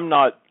 I'm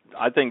not.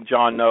 I think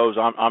John knows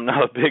I'm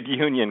not a big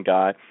union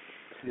guy,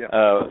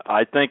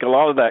 I think a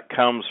lot of that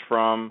comes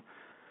from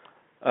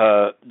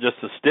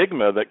just the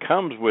stigma that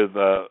comes with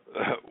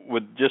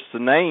just the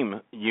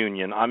name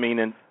union. I mean,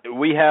 and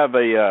we have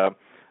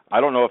I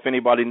don't know if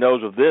anybody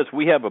knows of this,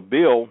 we have a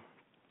bill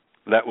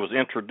that was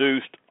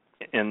introduced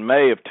in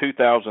May of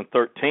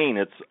 2013.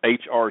 It's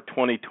H.R.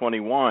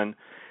 2021.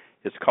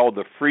 It's called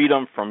the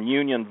Freedom from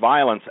Union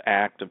Violence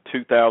Act of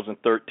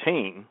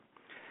 2013.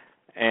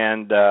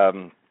 And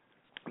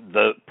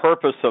the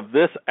purpose of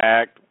this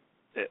act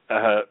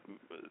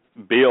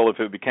bill, if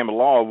it became a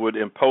law, would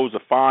impose a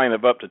fine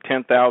of up to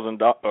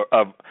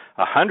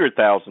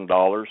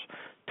 $100,000,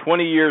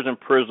 20 years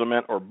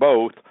imprisonment, or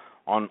both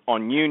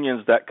on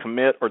unions that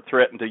commit or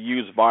threaten to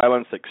use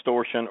violence,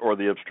 extortion, or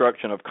the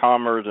obstruction of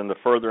commerce in the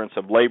furtherance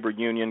of labor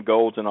union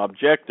goals and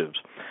objectives.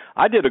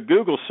 I did a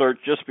Google search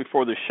just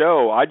before the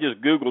show. I just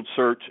Googled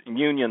search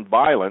union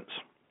violence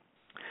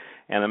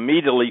and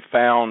immediately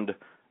found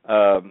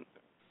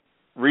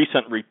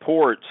recent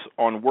reports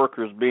on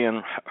workers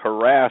being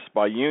harassed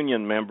by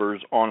union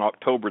members on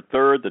October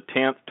 3rd, the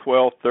 10th,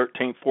 12th,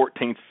 13th,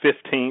 14th,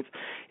 15th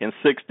in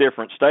 6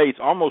 different states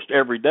almost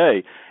every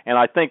day. And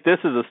I think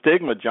this is a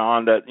stigma,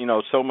 John, that,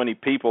 so many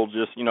people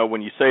just,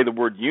 when you say the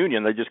word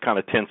union, they just kind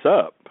of tense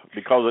up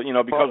because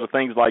of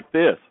things like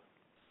this.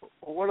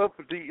 What up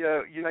with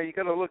the, you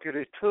got to look at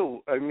it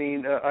too. I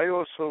mean, I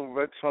also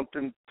read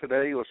something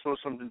today or saw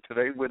something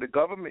today where the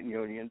government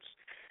unions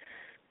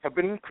have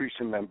been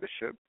increasing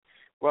membership,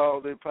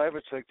 while the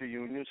private sector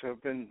unions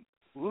have been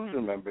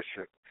losing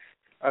membership.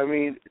 I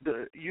mean,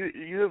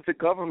 you have the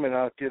government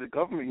out there, the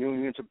government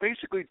unions are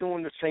basically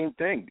doing the same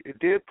thing.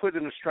 They're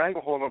putting a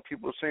stranglehold on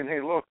people saying, hey,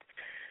 look,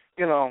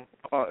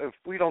 if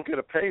we don't get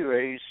a pay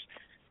raise,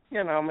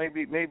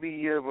 maybe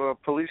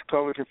police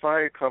coverage and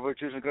fire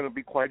coverage isn't going to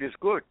be quite as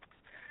good.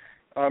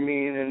 I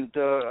mean,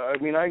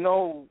 I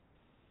know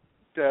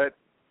that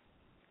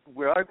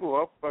where I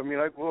grew up, I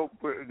grew up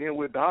near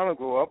where Donna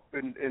grew up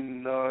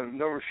in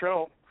New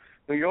Rochelle,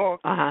 New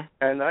York,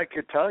 and I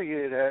could tell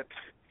you that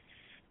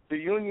the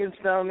unions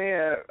down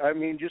there,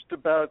 just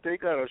about they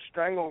got a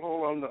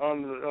stranglehold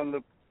on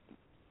the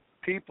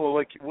people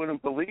like you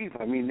wouldn't believe.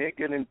 They're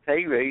getting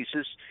pay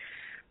raises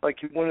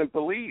like you wouldn't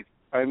believe.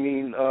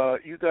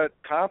 You got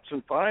cops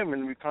and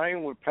firemen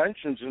retiring with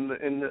pensions in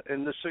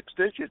the 6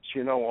 digits,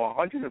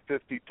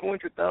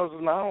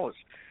 $150,000,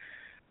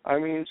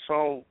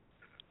 $200,000.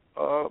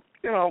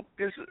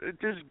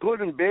 There's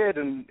good and bad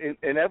in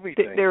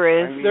everything. There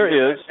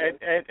is.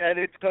 And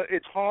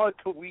it's hard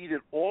to weed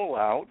it all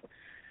out.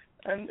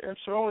 And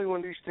certainly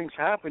when these things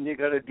happen, you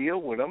got to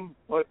deal with them.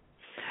 But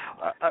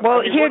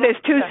there's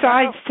 2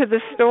 sides to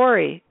the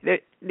story.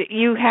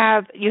 You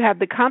have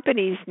the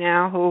companies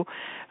now who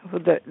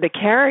the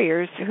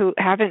carriers who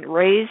haven't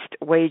raised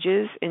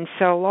wages in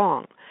so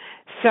long.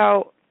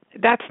 So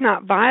that's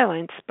not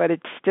violence, but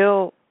it's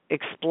still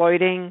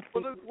exploiting,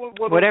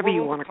 whatever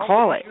you want to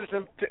call it.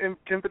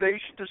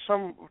 Intimidation to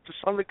some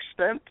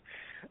extent.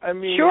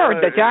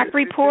 Sure, the Jack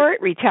report,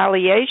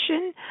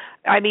 retaliation.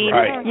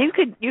 Right. You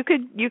could use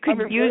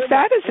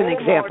that as an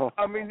example.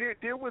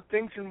 There were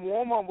things in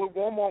Walmart where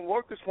Walmart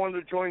workers wanted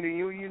to join the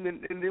union,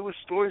 and there were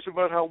stories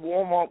about how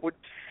Walmart would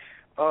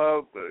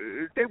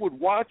they would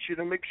watch it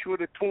and make sure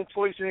that 2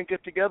 employees didn't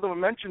get together and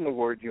mention the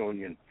word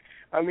union.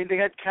 They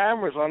had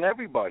cameras on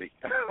everybody.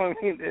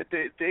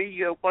 They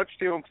watched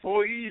their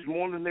employees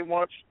more than they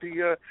watched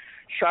the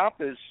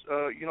shoppers,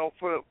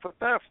 for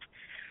theft.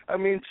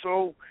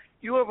 So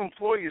you have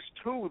employers,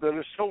 too, that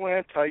are so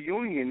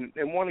anti-union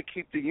and want to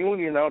keep the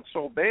union out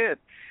so bad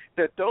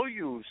that they'll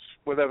use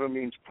whatever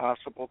means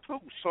possible, too.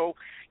 So,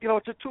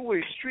 it's a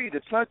two-way street.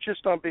 It's not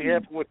just on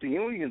behalf of what the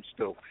unions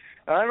do.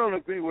 And I don't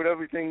agree with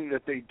everything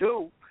that they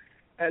do,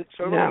 and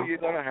certainly you're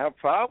going to have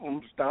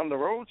problems down the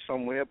road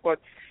somewhere, but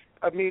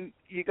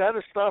you got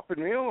to stop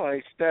and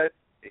realize that,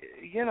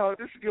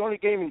 this is the only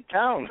game in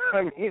town.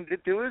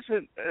 There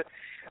isn't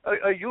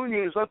a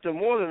union is nothing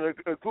more than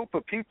a group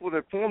of people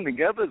that form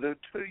together to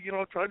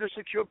try to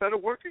secure better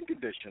working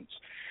conditions.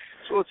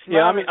 So it's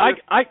not.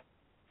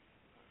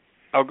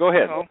 Oh, go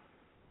ahead. What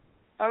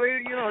are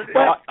you going to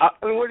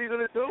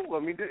do?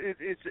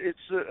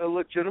 It's a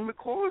legitimate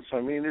cause.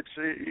 It's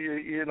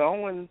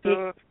and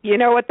you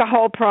know what the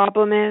whole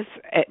problem is?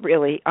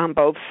 Really, on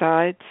both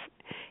sides,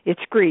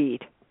 it's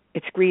greed.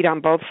 It's greed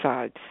on both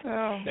sides.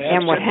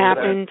 And what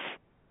happens?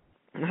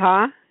 Go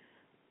ahead.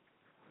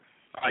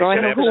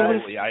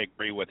 Absolutely, I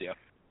agree with you.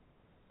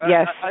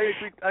 Yes, I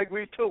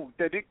agree too.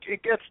 That it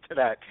gets to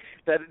that.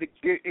 That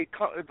it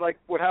like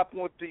what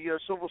happened with the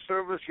civil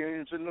service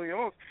unions in New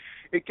York.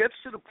 It gets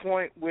to the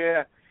point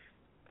where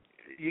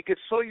you get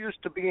so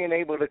used to being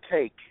able to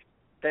take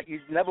that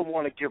you never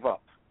want to give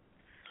up.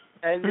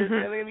 And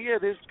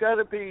there's got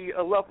to be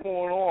a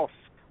leveling off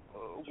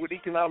with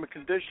economic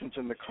conditions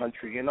in the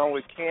country. You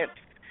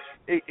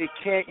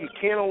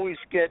can't always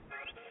get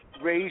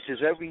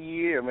raises every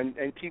year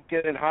and keep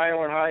getting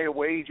higher and higher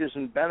wages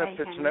and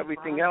benefits and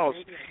everything else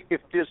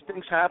if there's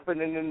things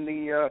happening in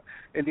the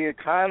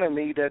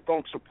economy that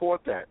don't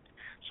support that.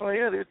 So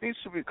there needs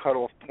to be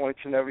cutoff points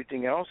and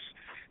everything else.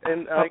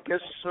 And I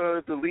guess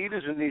the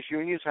leaders in these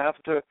unions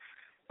have to,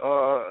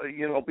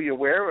 be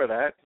aware of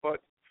that. But,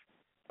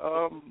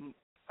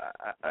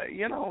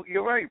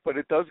 you're right. But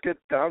it does get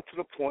down to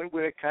the point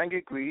where it can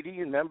get greedy,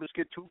 and members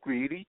get too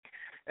greedy,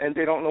 and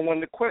they don't know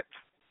when to quit.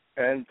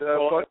 And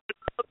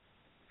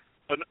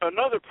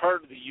another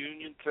part of the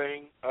union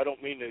thing, I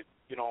don't mean to,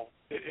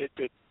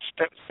 it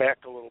steps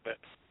back a little bit.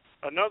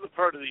 Another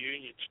part of the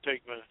union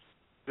stigma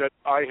that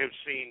I have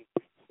seen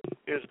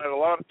is that a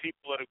lot of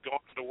people that have gone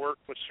to work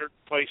with certain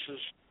places,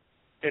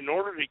 in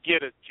order to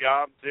get a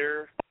job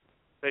there,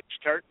 they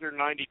start their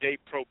 90-day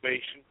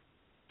probation,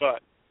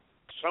 but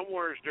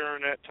somewhere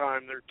during that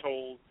time they're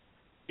told,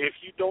 if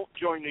you don't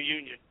join the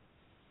union,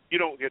 you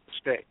don't get to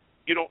stay.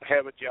 You don't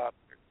have a job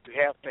there. You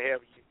have to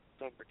have a union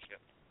membership,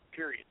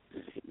 period.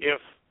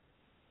 If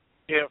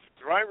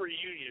driver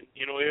union,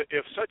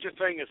 if such a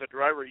thing as a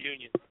driver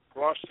union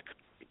across the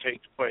country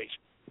takes place,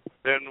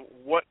 then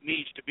what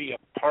needs to be a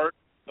part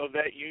of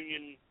that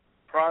union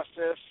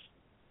process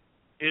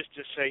is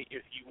to say,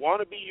 if you want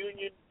to be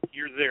union,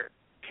 you're there,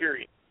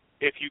 period.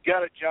 If you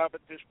got a job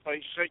at this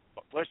place, say,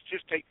 let's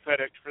just take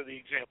FedEx for the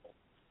example.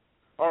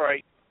 All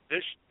right,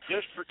 this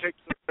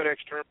particular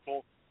FedEx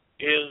terminal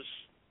is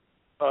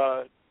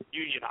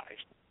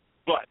unionized,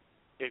 but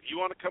if you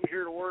want to come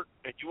here to work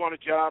and you want a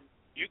job,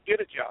 you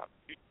get a job.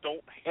 You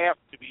don't have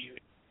to be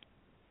union.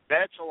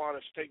 That's a lot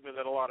of stigma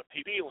that a lot of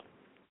people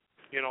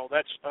feel.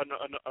 That's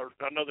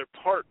another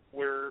part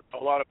where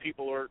a lot of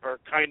people are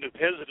kind of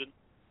hesitant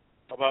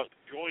about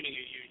joining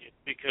a union,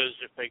 because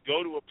if they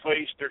go to a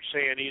place, they're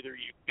saying either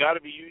you've got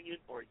to be union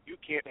or you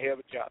can't have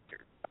a job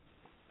here.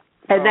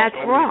 And that's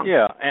wrong.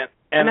 Yeah,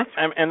 and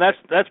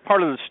that's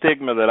part of the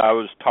stigma that I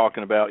was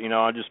talking about.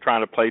 I'm just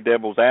trying to play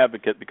devil's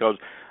advocate because,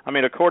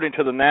 according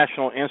to the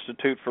National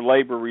Institute for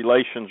Labor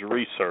Relations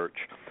Research,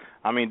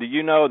 do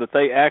you know that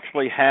they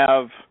actually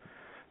have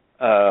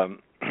an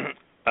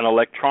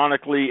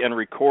electronically and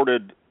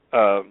recorded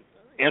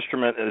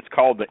instrument that's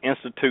called the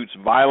Institute's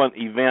Violent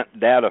Event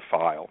Data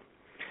File?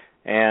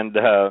 And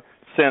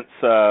since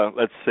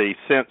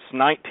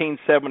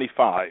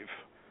 1975,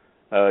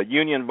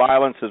 union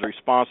violence is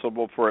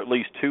responsible for at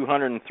least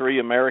 203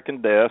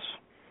 American deaths,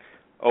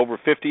 over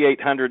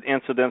 5,800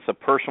 incidents of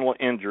personal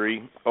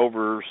injury,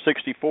 over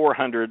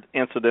 6,400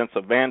 incidents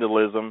of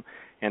vandalism,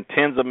 and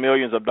tens of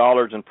millions of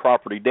dollars in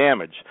property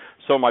damage.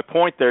 So my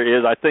point there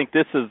is, I think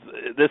this is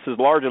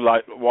largely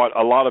like what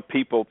a lot of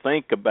people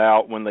think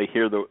about when they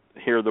hear the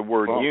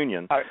word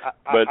union.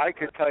 I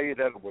could tell you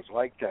that it was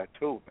like that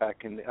too. I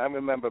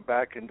remember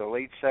back in the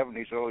late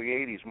 70s, early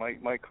 80s,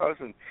 my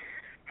cousin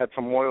had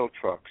some oil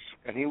trucks,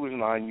 and he was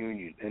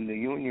non-union, and the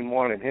union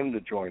wanted him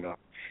to join up.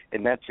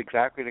 And that's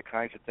exactly the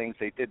kinds of things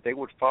they did. They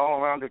would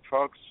follow around the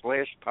trucks,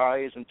 slash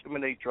tires,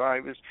 intimidate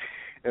drivers,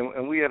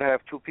 and we had to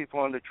have two people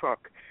on the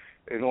truck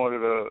in order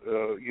to,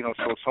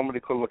 so somebody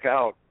could look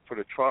out for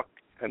the truck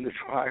and the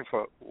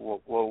driver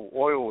while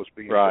oil was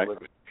being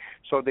delivered.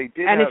 So they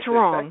did, and have it's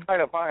wrong. That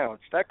kind of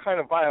violence. That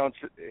kind of violence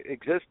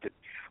existed.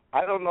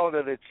 I don't know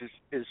that it's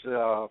as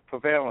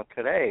prevalent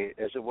today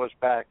as it was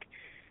back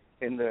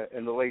in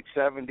the late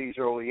 70s,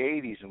 early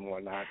 80s, and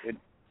whatnot.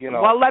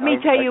 Well, let me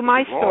tell you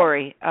my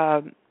story.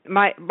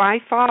 My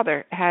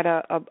father had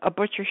a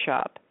butcher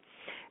shop,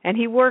 and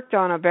he worked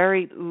on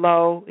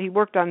he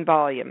worked on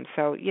volume,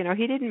 so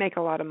he didn't make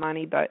a lot of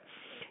money, but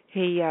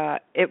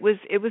it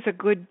was a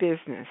good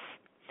business,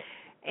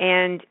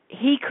 and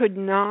he could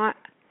not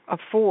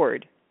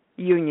afford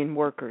union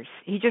workers.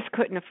 He just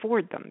couldn't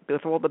afford them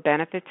with all the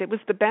benefits. It was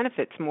the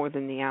benefits more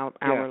than the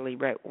hourly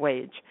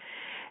wage,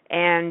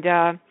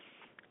 and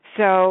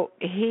so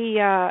he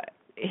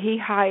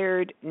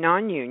hired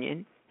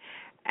non-union,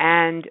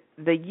 and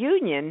the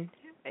union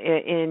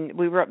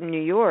we were up in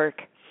New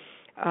York.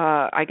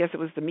 I guess it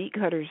was the meat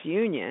cutters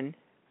union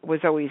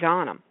was always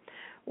on him.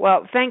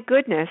 Well, thank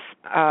goodness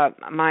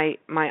my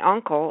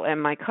uncle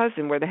and my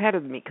cousin were the head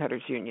of the meat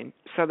cutters union,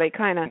 so they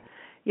kind of,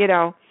 they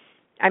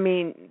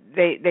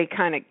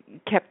kind of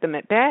kept them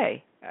at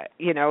bay.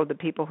 The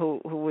people who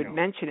would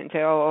mention it and say,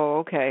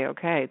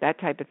 okay, that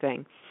type of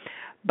thing.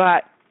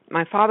 But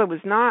my father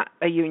was not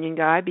a union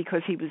guy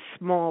because he was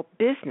small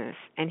business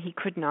and he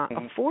could not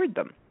afford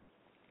them.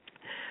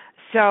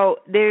 So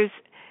there's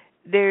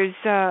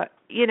the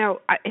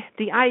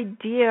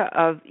idea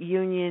of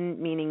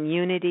union meaning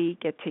unity,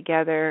 get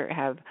together,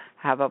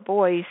 have a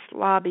voice,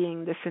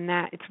 lobbying, this and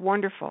that. It's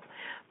wonderful.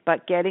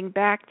 But getting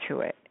back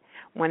to it,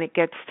 when it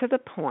gets to the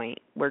point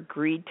where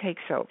greed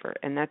takes over,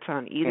 and that's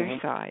on either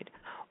side,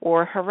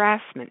 or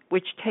harassment,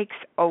 which takes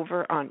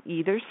over on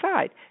either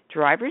side.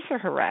 Drivers are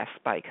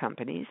harassed by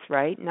companies,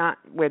 right? Not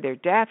where they're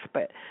death,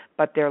 but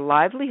their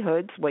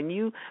livelihoods. When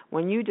you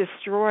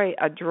destroy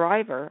a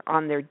driver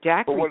on their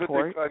DAC report. But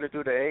what did they try to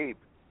do to Abe?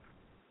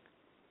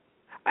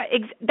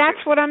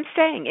 That's what I'm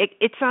saying.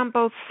 It's on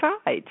both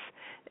sides,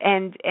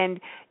 and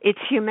it's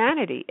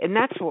humanity, and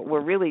that's what we're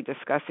really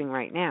discussing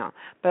right now.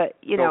 But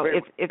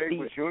if Abe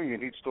was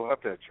union, he'd still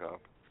have that job.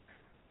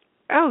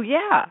 Oh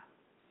yeah.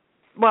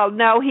 Well,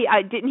 no,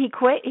 didn't he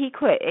quit? He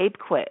quit. Abe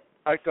quit.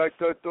 I thought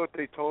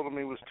they told him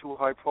he was too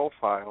high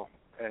profile.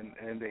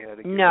 and they had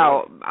to.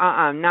 No,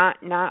 not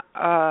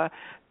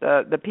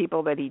the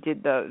people that he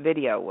did the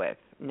video with.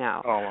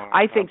 No,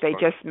 I think they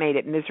just made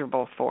it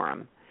miserable for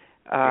him.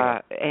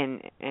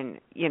 And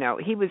you know,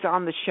 he was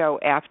on the show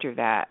after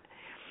that,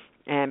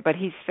 but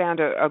he's found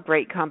a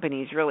great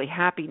company. He's really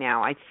happy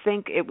now. I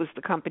think it was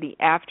the company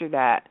after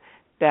that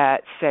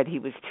said he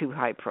was too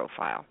high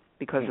profile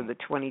because of the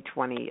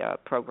 2020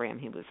 program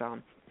he was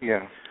on.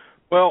 Yeah.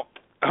 Well,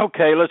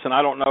 okay. Listen,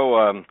 I don't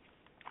know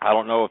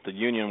if the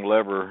union will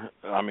ever.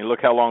 I mean, look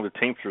how long the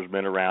Teamsters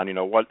been around. You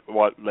know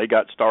what they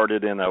got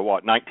started in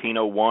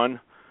 1901,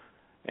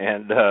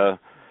 and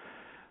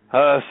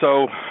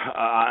so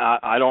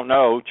I don't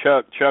know.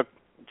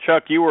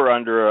 Chuck, you were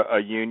under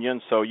a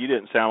union, so you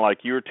didn't sound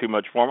like you were too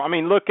much for them. I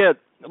mean, look at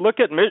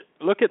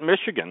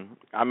Michigan.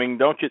 I mean,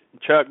 don't you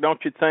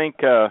think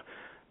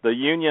the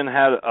union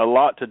had a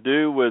lot to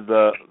do with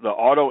the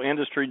auto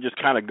industry just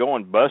kind of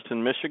going bust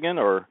in Michigan?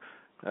 Or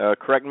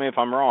correct me if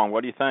I'm wrong.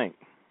 What do you think?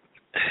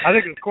 I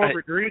think it was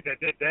corporate greed that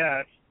did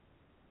that.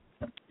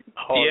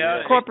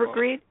 Corporate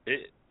greed?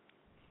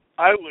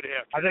 I would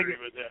have to agree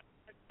with that.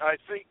 I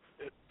think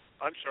that,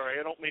 I'm sorry,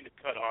 I don't mean to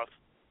cut off.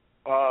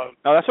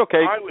 No, that's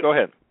okay. Go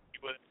ahead.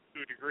 To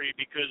a degree,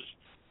 because,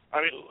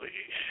 I mean,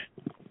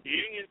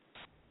 union,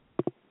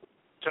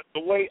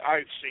 the way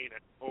I've seen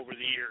it over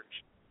the years,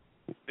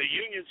 the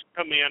unions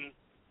come in,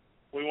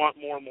 we want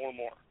more,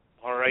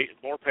 all right?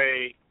 More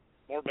pay,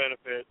 more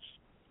benefits,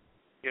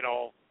 you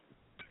know,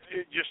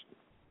 just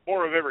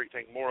more of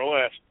everything, more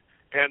or less.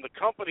 And the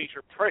companies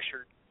are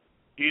pressured,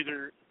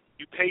 either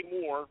you pay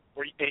more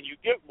and you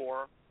give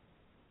more,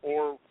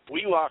 or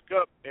we lock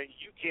up and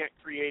you can't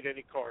create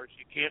any cars.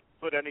 You can't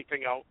put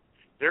anything out.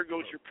 There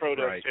goes your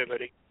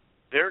productivity.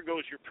 Right. There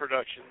goes your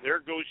production. There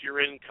goes your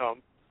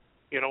income.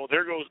 You know,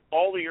 there goes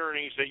all the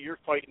earnings that you're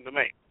fighting to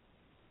make.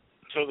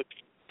 So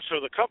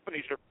the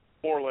companies are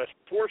more or less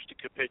forced to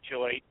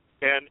capitulate,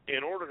 and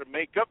in order to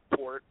make up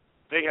for it,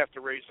 they have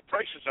to raise the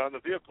prices on the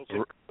vehicles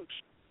they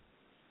produce.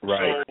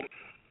 Right. So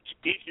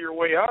the easier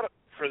way out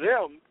for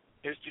them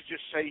is to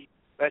just say,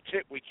 that's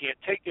it, we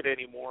can't take it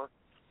anymore.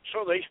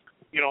 So they,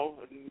 you know,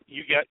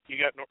 you got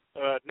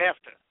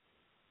NAFTA.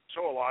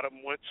 So a lot of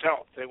them went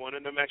south. They went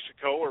into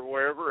Mexico or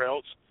wherever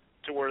else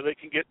to where they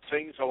can get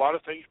a lot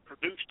of things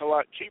produced a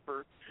lot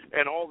cheaper,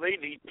 and all they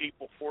need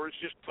people for is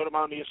just put them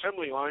on the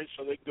assembly line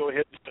so they can go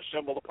ahead and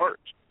assemble the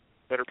parts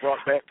that are brought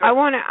back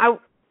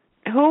up.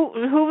 Who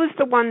was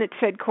the one that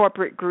said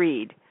corporate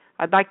greed?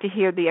 I'd like to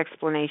hear the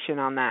explanation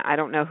on that. I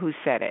don't know who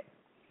said it.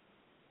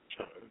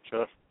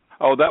 Jeff.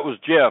 Oh, that was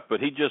Jeff,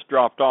 but he just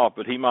dropped off.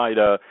 But he might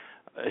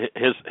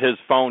his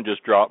phone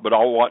just dropped. But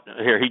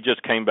here he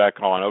just came back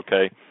on.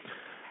 Okay.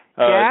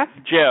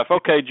 Jeff.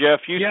 Okay,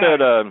 Jeff.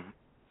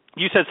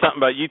 You said something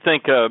about you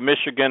think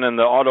Michigan and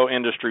the auto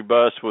industry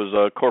bust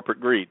was corporate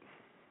greed.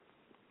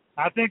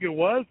 I think it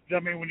was. I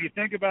mean, when you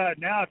think about it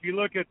now, if you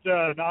look at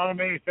an auto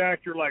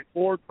manufacturer like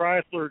Ford,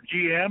 Chrysler,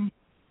 GM,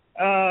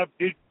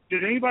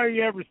 did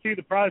anybody ever see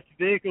the price of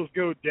vehicles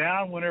go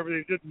down whenever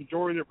they did the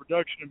majority of their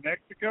production in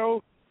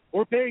Mexico?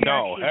 We're paying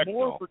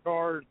more for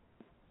cars.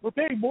 We're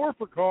paying more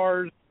for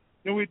cars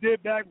than we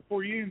did back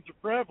before unions were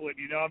prevalent.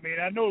 You know, I mean,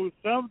 I know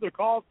some of the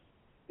cost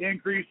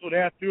increase would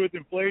have to do with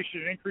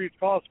inflation and increased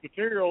cost of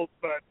materials,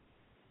 but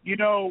you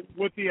know,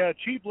 with the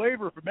cheap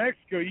labor from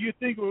Mexico, you'd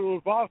think it would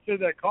have offset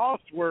that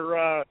cost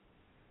where,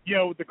 you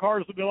know, the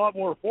cars would be a lot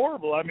more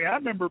affordable. I mean, I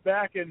remember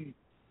back in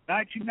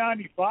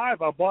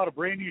 1995, I bought a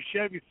brand new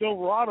Chevy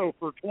Silverado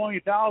for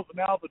 $20,000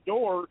 out the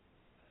door.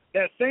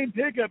 That same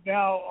pickup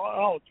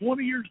now,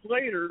 20 years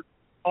later,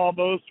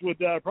 almost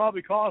would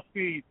probably cost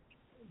me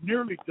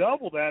nearly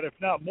double that, if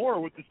not more,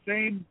 with the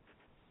same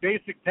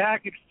basic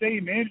package,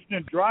 same engine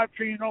and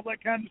drivetrain and all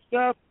that kind of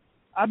stuff.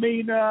 I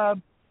mean,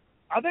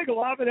 I think a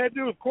lot of it had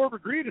to do with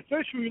corporate greed,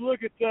 especially when you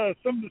look at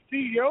some of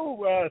the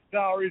CEO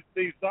salaries of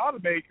these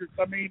automakers.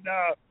 I mean,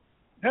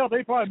 hell,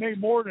 they probably make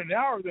more than an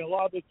hour than a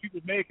lot of those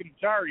people make an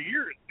entire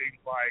year, it seems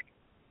like.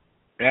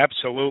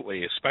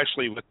 Absolutely,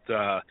 especially with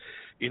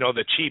you know,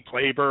 the cheap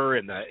labor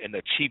and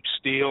the cheap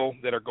steel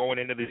that are going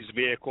into these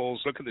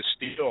vehicles. Look at the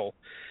steel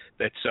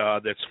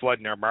that's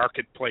flooding our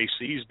marketplace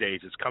these days.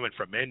 It's coming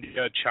from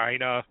India,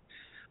 China.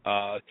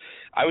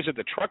 I was at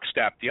the truck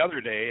stop the other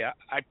day.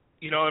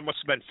 You know, there must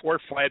have been 4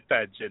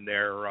 flatbeds in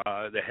there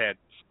that had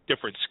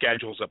different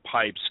schedules of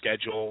pipe,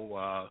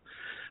 schedule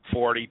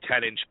 40,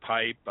 10-inch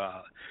pipe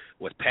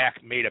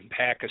made in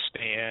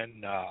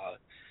Pakistan,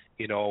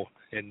 you know,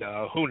 and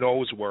who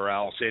knows where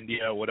else,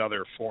 India, what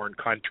other foreign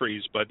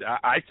countries. But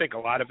I think a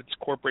lot of it's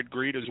corporate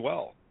greed as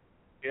well.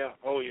 Yeah,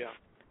 oh yeah.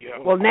 Yeah.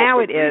 Well, now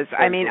it is.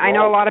 I mean, I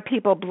know a lot of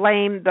people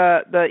blame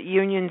the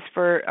unions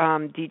for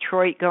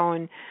Detroit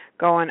going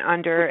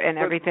under and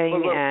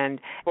everything.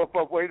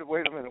 But wait a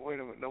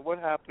minute. Now, what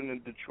happened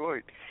in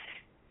Detroit?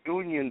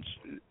 Unions'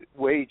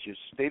 wages,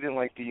 they didn't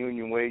like the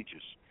union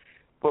wages.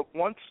 But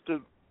once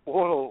the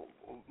oil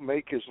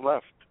makers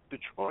left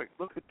Detroit,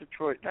 look at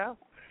Detroit now.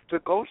 It's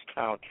a ghost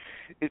town.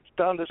 It's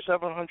down to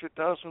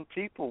 700,000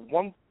 people.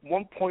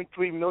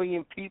 1.3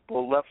 million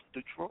people left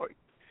Detroit.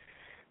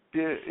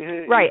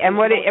 Right, and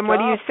what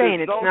are you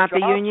saying? It's not the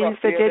unions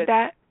that did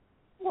that?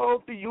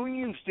 Well, the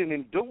unions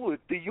didn't do it.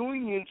 The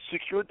unions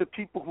secured the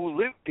people who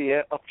lived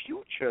there a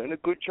future and a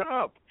good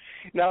job.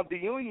 Now, the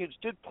unions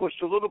did push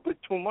a little bit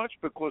too much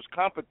because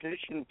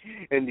competition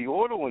in the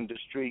auto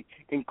industry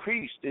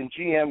increased, and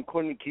GM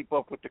couldn't keep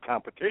up with the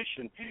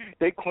competition.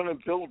 They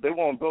couldn't build. They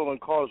weren't building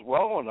cars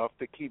well enough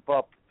to keep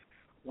up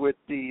with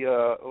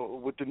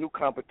the new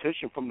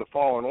competition from the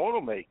foreign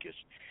automakers,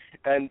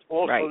 and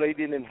also they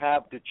didn't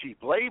have the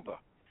cheap labor.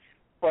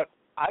 But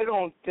I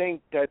don't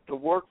think that the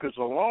workers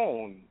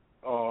alone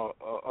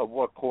are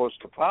what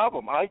caused the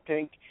problem. I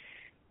think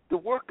the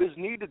workers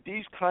needed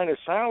these kind of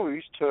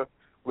salaries to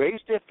raise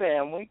their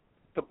family,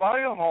 to buy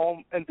a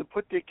home, and to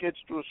put their kids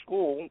through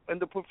school, and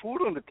to put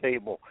food on the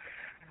table.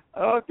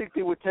 I don't think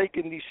they were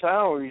taking these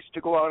salaries to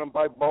go out and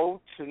buy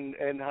boats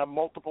and have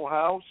multiple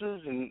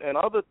houses and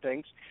other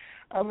things.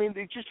 I mean,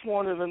 they just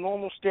wanted a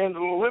normal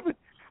standard of living.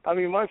 I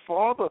mean, my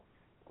father,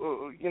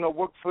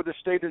 worked for the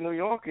state of New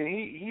York, and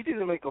he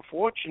didn't make a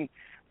fortune.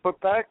 But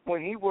back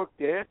when he worked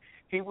there,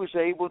 he was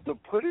able to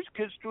put his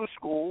kids through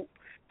school,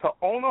 to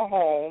own a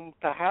home,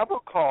 to have a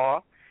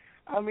car.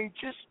 I mean,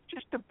 just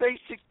the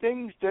basic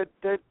things that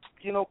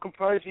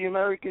comprise the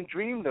American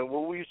dream. That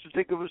what we used to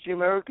think of as the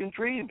American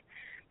dream.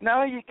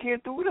 Now you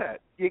can't do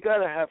that. You got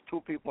to have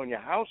two people in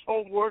your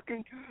household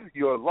working.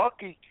 You're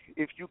lucky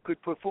if you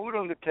could put food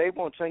on the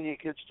table and send your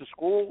kids to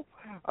school.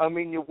 I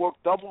mean, you work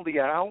double the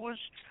hours.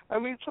 I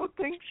mean, so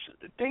things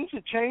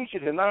have changed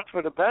and not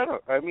for the better.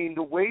 I mean,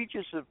 the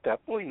wages have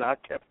definitely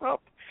not kept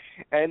up.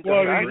 And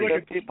the fact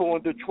that people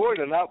in Detroit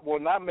were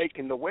not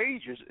making the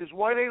wages is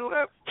why they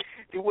left.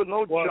 There were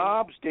no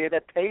jobs there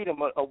that paid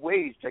them a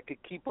wage that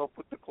could keep up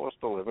with the cost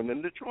of living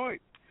in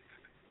Detroit.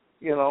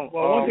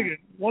 One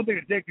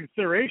thing to take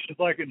consideration is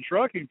like in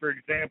trucking, for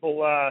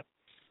example,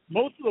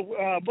 most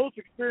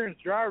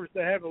experienced drivers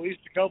that have at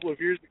least a couple of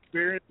years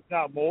experience, if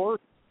not more,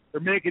 are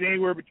making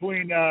anywhere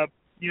between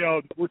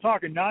we're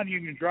talking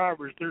non-union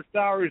drivers. Their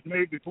salaries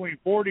made between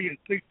 $40,000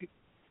 and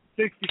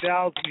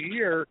 $60,000 a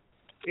year.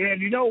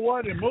 And you know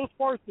what? In most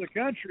parts of the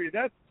country,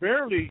 that's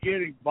barely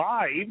getting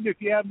by. Even if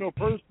you have no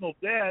personal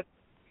debt,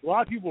 a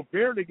lot of people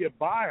barely get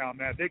by on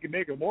that. They can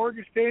make a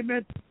mortgage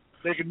payment.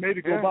 They can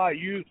maybe go buy a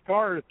used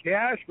car with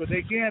cash, but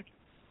they can't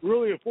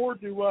really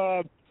afford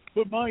to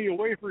put money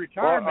away for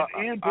retirement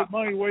and put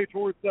money away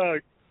towards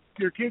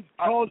your kids'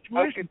 college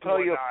tuition. I can tell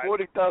you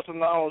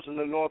 $40,000 in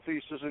the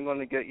Northeast isn't going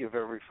to get you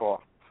very far.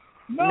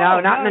 No,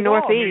 not in the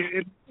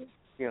Northeast.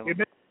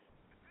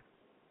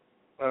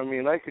 I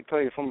mean, I could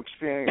tell you from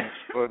experience,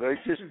 but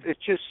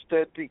it's just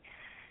that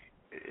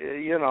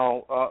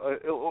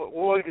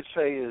all I could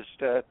say is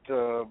that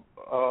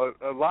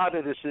a lot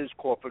of this is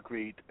corporate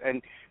greed,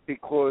 and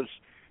because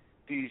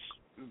these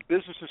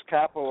businesses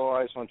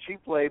capitalize on cheap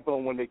labor,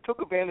 and when they took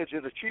advantage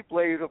of the cheap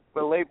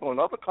labor in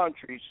other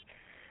countries,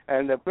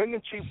 and they're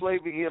bringing cheap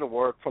labor here to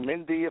work from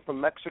India, from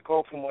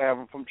Mexico, from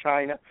wherever, from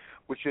China,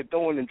 which they're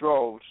doing in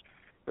droves,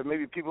 that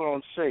maybe people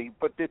don't see,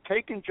 but they're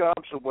taking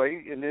jobs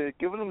away and they're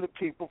giving them to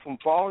people from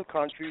foreign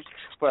countries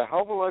for a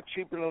hell of a lot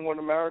cheaper than what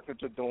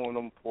Americans are doing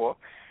them for.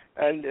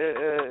 And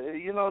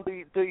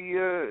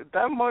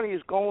that money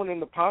is going in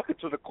the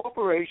pockets of the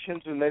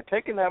corporations, and they're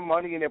taking that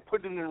money and they're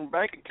putting it in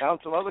bank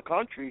accounts in other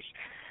countries,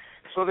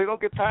 so they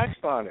don't get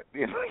taxed on it.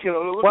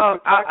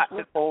 Well,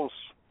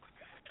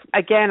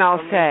 again,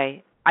 I'll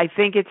say I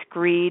think it's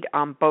greed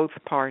on both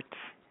parts,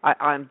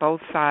 on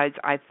both sides.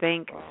 I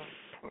think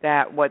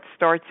that what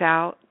starts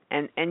out,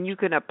 and you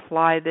can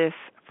apply this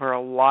for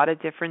a lot of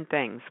different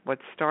things. What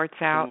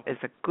starts out as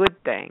a good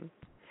thing,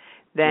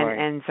 then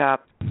ends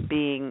up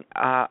being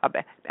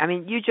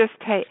you just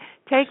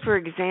take for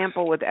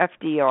example with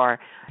FDR.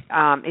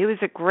 He was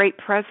a great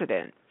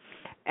president,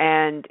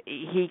 and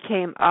he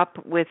came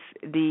up with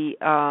the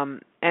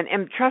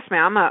and trust me,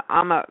 I'm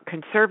a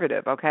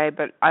conservative, okay,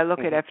 but I look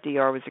at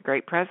FDR was a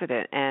great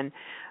president, and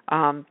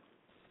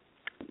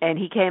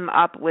he came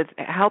up with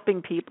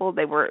helping people.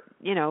 They were,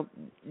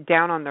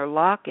 down on their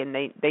luck, and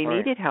they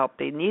needed help.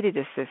 They needed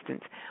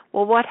assistance.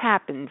 Well, what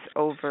happens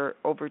over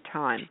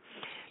time?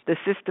 The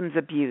system's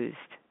abused.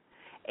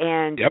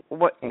 And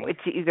it's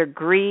either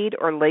greed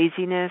or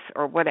laziness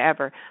or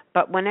whatever.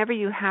 But whenever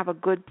you have a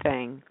good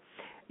thing,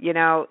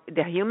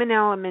 the human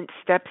element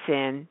steps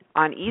in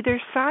on either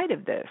side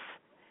of this,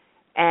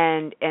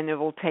 and it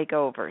will take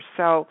over.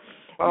 So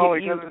how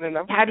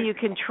do you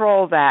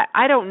control that?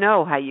 I don't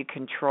know how you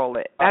control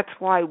it. That's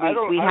why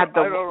we have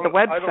the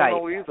website. I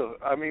don't know either.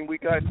 I mean,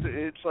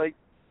 it's like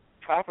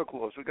traffic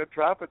laws. We got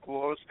traffic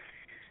laws,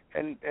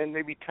 and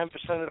maybe 10%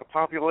 of the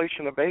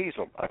population obeys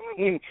them. I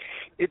mean,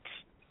 it's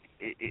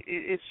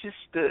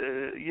just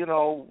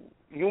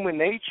human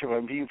nature. I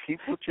mean,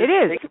 people just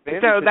take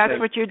advantage so of that's things.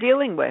 what you're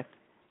dealing with.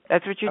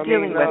 That's what you're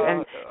dealing with,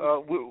 and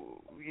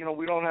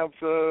we don't have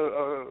a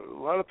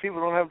lot of people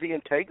don't have the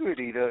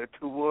integrity to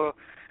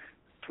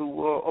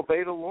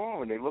obey the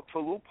law, and they look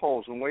for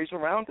loopholes and ways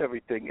around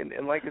everything.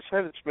 And like I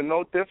said, it's been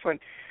no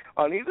different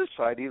on either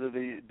side, either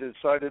the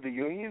side of the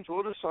unions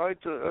or the side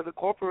of the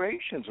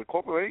corporations. The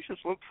corporations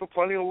look for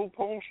plenty of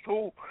loopholes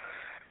too.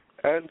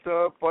 And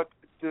but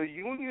the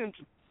unions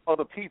are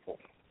the people,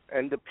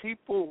 and the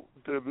people,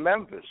 the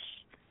members,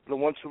 the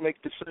ones who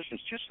make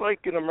decisions. Just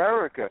like in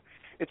America,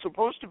 it's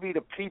supposed to be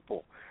the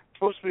people. It's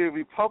supposed to be a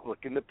republic,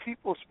 and the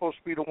people are supposed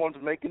to be the ones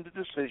making the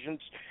decisions,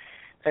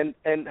 and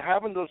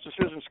having those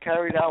decisions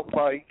carried out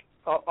by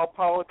our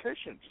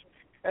politicians.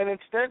 And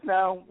instead,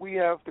 now we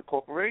have the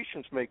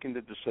corporations making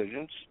the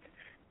decisions,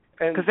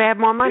 because they have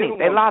more money,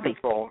 they lobby.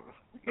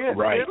 Yeah,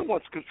 right. They're the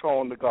ones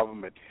controlling the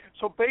government.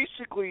 So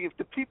basically, if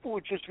the people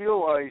would just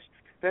realize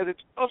that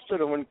it's us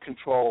that are in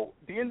control,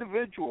 the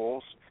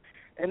individuals,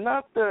 and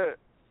not the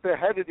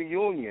head of the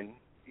union,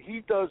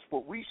 he does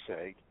what we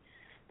say.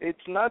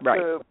 It's not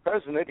the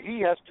president. He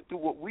has to do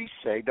what we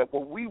say,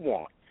 what we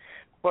want.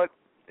 But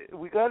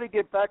we got to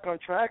get back on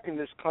track in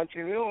this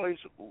country and realize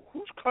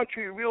whose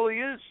country it really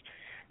is,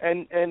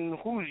 and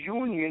whose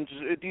unions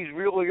these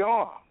really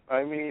are.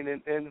 I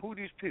mean, and who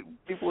these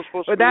people are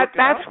supposed to be looking that's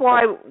out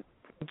why, for.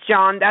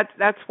 John.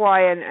 That's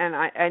why, and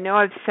I know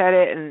I've said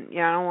it, and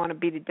I don't want to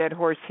beat a dead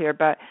horse here,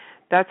 but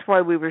that's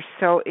why we were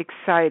so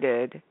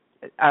excited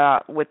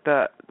with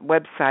the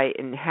website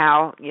and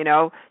how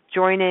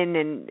join in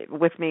and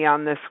with me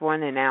on this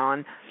one, and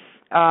Alan.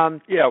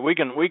 Yeah, we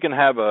can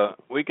have a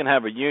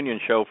union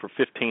show for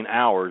 15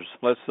 hours.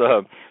 Let's.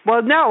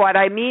 Well, no, what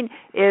I mean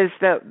is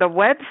the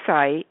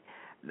website.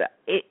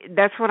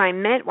 That's what I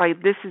meant. Why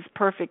this is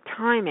perfect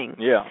timing.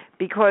 Yeah.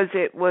 Because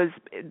it was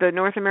the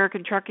North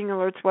American Trucking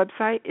Alerts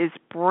website is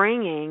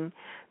bringing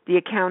the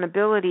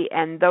accountability,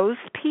 and those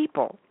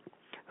people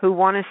who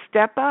want to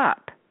step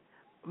up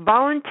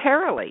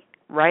voluntarily,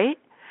 right,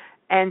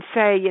 and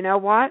say, you know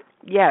what?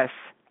 Yes,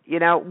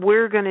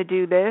 we're going to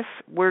do this.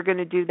 We're going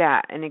to do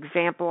that. An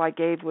example I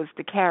gave was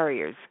the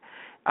carriers.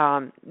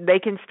 They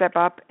can step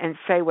up and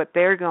say what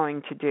they're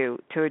going to do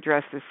to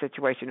address this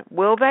situation.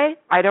 Will they?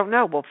 I don't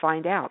know. We'll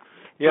find out.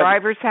 Yeah.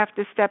 Drivers have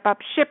to step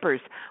up.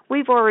 Shippers.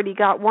 We've already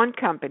got one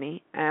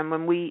company, and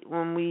when we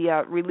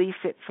release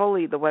it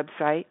fully, the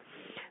website,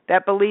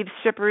 that believes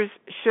shippers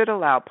should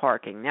allow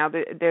parking. Now,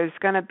 there's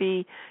going to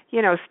be,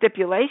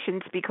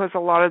 stipulations because a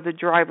lot of the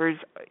drivers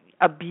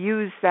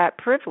abuse that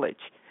privilege,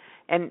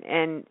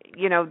 and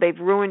they've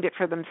ruined it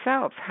for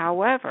themselves.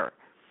 However,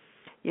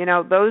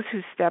 those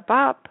who step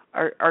up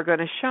are going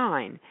to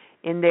shine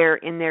in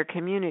their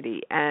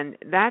community, and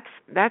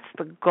that's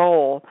the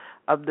goal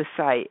of the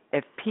site.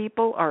 If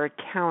people are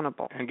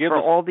accountable for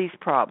all these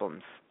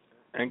problems,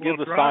 and give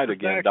the site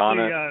again,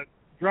 Donna.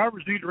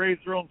 Drivers need to raise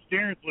their own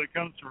standards when it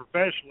comes to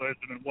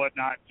professionalism and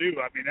whatnot too.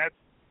 I mean,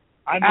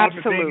 I know I've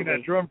been banging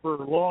that drum for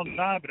a long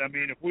time, but I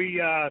mean, if we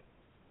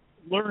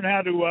learn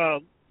how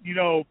to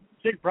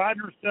take pride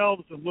in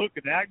ourselves and look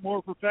and act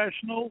more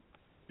professional,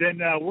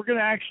 then we're going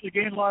to actually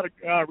gain a lot of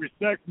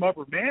respect from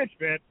upper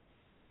management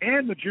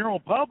and the general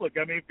public.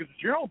 I mean, because the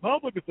general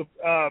public is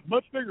a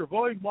much bigger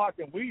voting bloc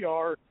than we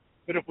are,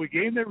 but if we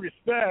gain their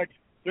respect,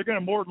 they're going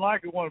to more than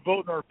likely want to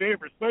vote in our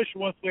favor, especially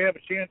once we have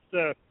a chance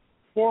to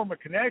form a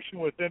connection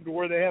with them to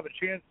where they have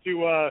a chance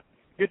to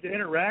get to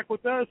interact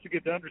with us, to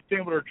get to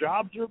understand what our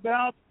jobs are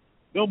about.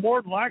 They'll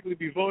more than likely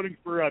be voting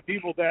for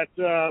people that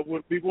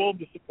would be willing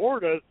to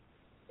support us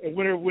and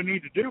whatever we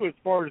need to do as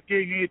far as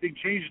getting anything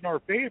changed in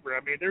our favor. I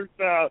mean, there's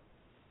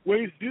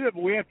ways to do that,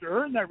 but we have to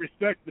earn that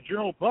respect of the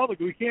general public.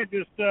 We can't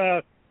just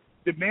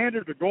demand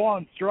it to go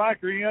on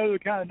strike or any other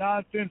kind of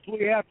nonsense.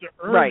 We have to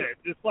earn it,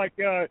 just like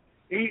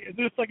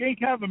any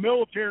kind of a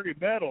military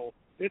medal.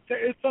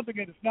 It's something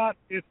that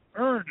it's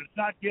earned, it's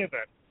not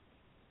given.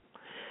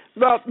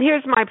 Well,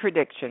 here's my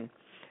prediction.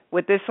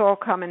 With this all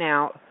coming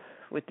out,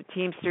 with the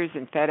Teamsters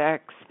and FedEx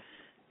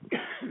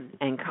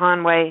and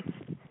Conway,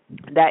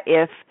 that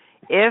if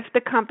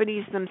the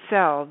companies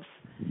themselves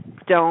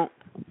don't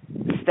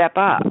step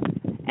up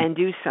and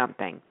do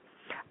something,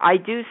 I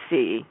do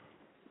see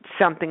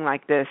something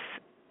like this,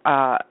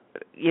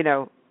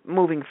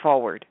 moving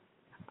forward.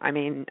 I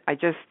mean, I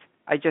just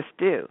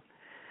do.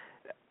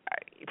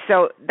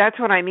 So that's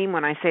what I mean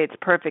when I say it's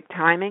perfect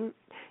timing.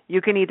 You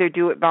can either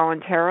do it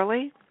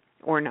voluntarily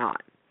or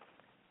not.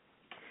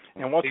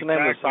 And what's the name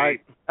of the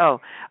site?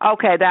 Oh,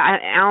 okay.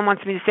 Alan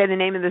wants me to say the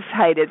name of the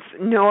site. It's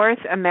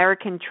North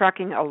American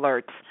Trucking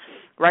Alerts.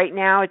 Right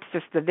now, it's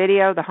just the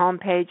video, the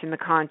homepage, and the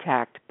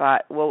contact.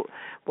 But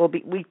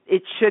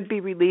it should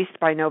be released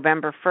by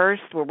November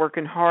 1st. We're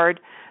working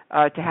hard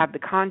to have the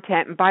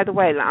content. And by the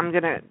way, I'm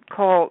going to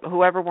call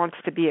whoever wants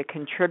to be a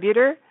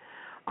contributor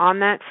on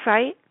that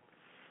site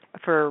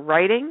for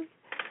writing.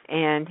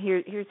 And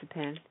here's a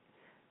pen.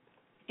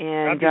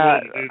 And I'd be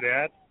willing to do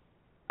that.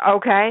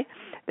 Okay.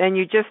 Then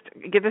you just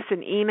give us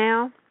an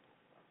email.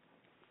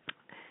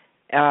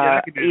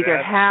 I can do either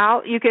that.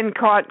 Hal, you can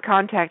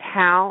contact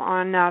Hal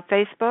on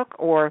Facebook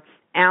or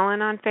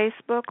Alan on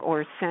Facebook,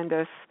 or send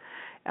us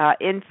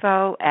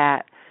info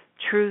at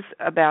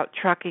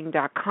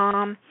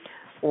truthabouttrucking.com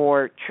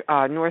or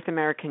North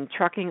American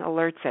Trucking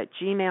Alerts at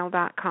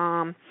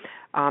gmail.com.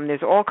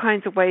 There's all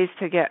kinds of ways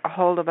to get a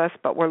hold of us,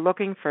 but we're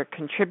looking for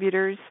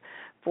contributors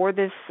for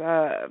this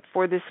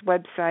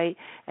website,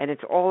 and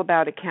it's all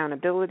about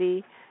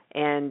accountability.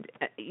 And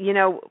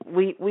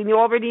we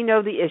already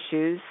know the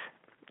issues.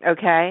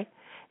 Okay?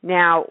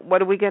 Now,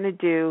 what are we going to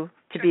do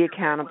to be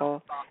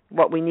accountable?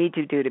 What we need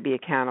to do to be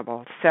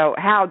accountable. So,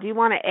 Hal, do you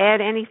want to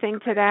add anything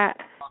to that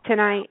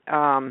tonight?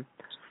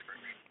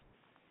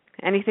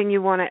 Anything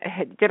you want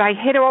to? Did I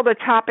hit all the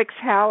topics,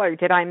 Hal, or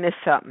did I miss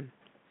something?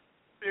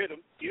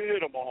 You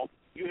hit them all.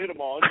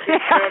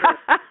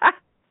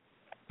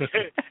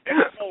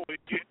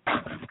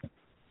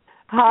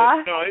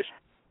 Huh? No,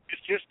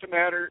 it's just a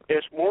matter.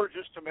 It's more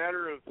just a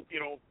matter of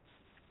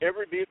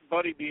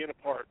everybody being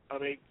a part. I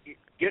mean,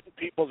 getting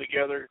people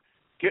together,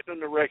 getting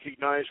them to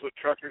recognize what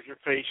truckers are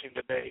facing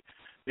today,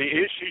 the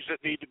issues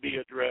that need to be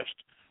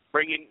addressed,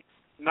 bringing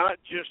not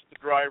just the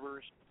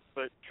drivers,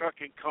 but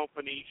trucking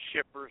companies,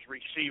 shippers,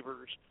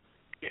 receivers,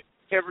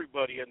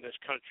 everybody in this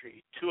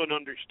country to an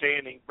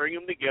understanding, bring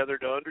them together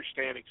to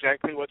understand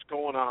exactly what's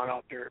going on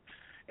out there.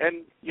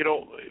 And,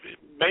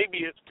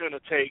 maybe it's going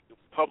to take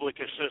public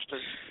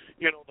assistance,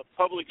 the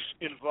public's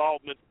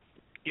involvement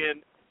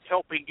in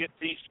helping get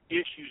these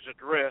issues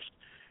addressed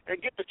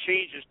and get the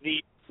changes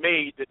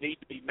that need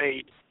to be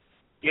made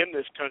in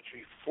this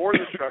country for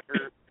the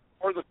trucker,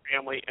 for the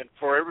family, and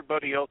for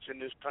everybody else in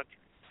this country.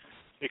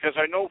 Because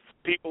I know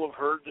people have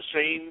heard the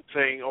same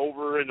thing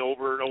over and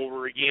over and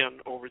over again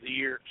over the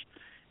years.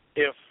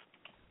 If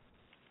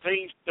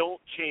things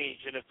don't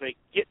change and if they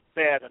get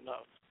bad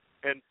enough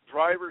and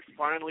drivers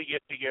finally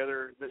get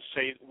together that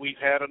say, we've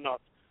had enough,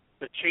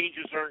 the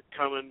changes aren't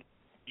coming,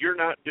 you're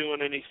not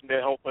doing anything to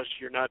help us,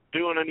 you're not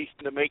doing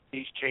anything to make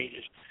these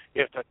changes.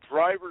 If the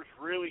drivers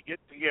really get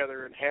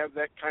together and have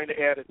that kind of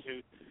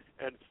attitude,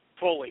 and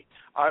fully,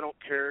 I don't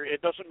care,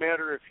 it doesn't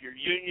matter if you're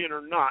union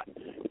or not,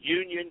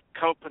 union,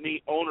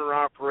 company,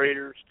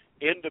 owner-operators,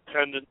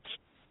 independents,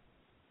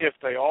 if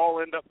they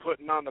all end up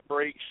putting on the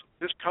brakes,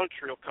 this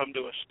country will come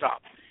to a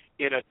stop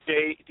in a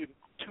day,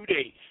 2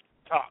 days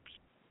tops.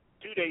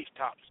 2 days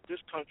tops, this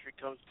country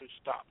comes to a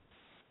stop.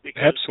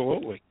 Because,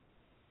 absolutely.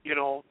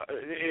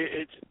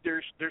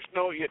 There's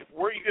no,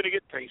 where are you going to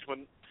get things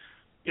when,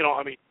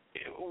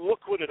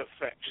 look what it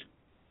affects.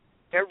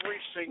 Every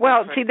single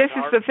well, thing. see, this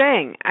is the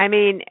thing. I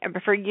mean,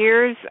 for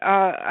years,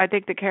 I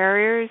think the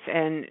carriers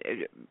and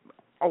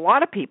a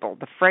lot of people,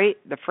 the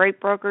freight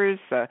brokers,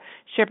 the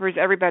shippers,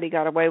 everybody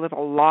got away with a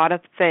lot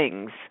of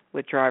things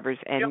with drivers.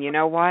 And you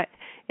know what?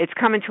 It's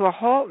coming to a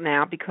halt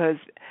now because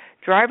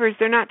drivers,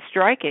 they're not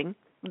striking.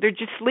 They're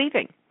just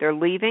leaving. They're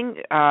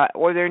leaving,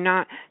 or they're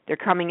not. They're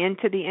coming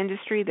into the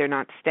industry. They're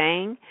not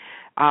staying.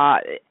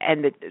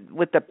 And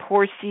with the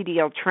poor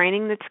CDL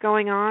training that's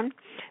going on,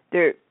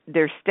 they're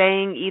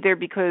staying either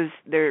because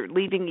they're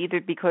leaving either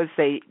because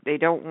they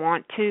don't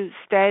want to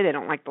stay, they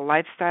don't like the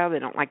lifestyle, they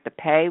don't like the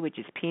pay, which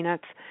is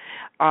peanuts,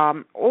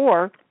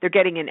 or they're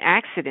getting in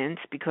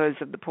accidents because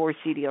of the poor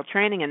CDL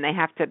training and they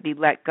have to be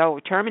let go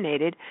or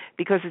terminated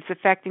because it's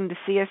affecting the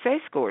CSA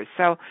scores.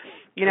 So,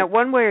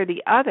 one way or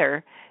the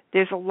other,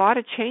 there's a lot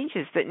of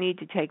changes that need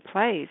to take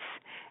place.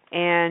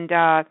 And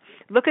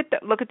look at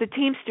the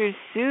Teamsters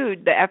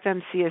sued the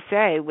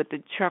FMCSA with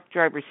the truck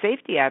driver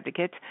safety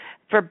advocates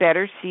for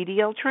better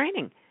CDL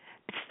training.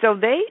 So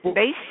they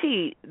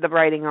see the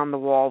writing on the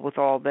wall with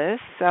all this.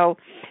 So,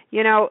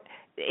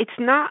 it's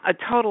not a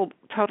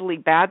totally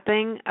bad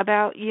thing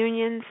about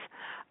unions.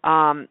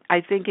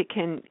 I think it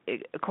can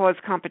cause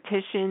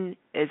competition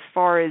as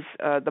far as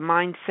the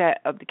mindset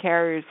of the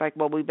carriers, like,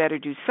 well, we better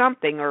do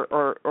something,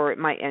 or it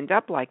might end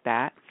up like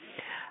that.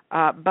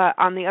 But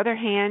on the other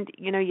hand,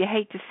 you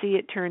hate to see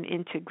it turn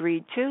into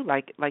greed too,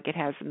 like it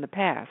has in the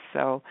past.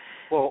 So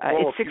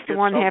it's 6 to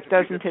 1, half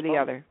dozen to the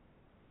other.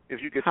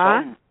 If you get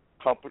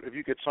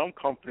some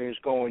companies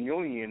going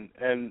union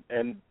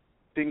and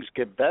things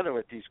get better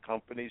at these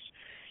companies,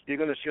 you're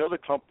going to see other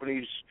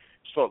companies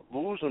start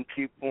losing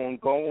people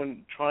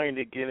and trying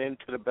to get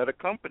into the better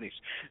companies.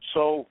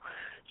 So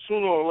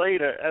sooner or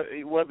later,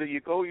 whether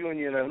you go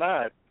union or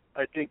not,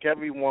 I think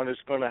everyone is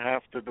going to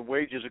have to, the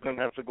wages are going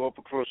to have to go up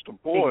across the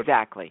board.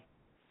 Exactly.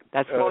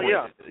 That's the point.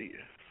 Yeah.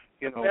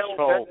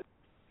 So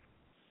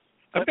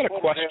I've got a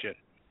question.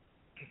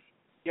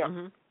 Yeah.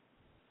 Mm-hmm.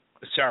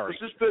 Sorry.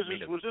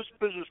 Was this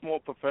business more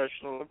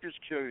professional? I'm just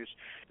curious.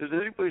 Does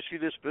anybody see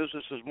this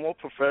business as more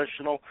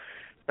professional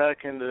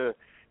back in the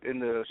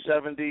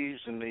 70s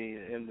and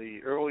in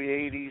the early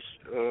 80s,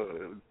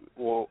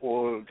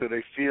 or do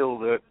they feel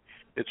that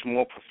it's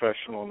more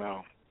professional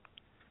now?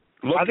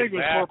 I think it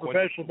was more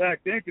professional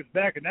back then because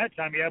back in that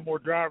time you had more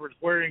drivers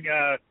wearing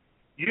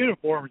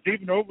uniforms.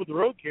 Even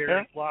over-the-road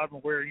carriers, a lot of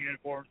them wearing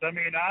uniforms. I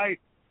mean,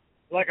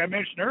 like I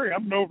mentioned earlier,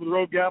 I'm an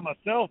over-the-road guy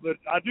myself, but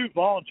I do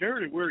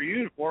voluntarily wear a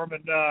uniform,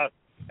 and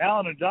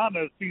Alan and John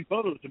have seen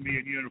photos of me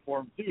in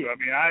uniform too. I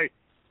mean,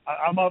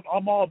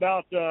 I'm all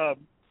about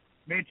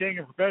maintaining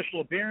a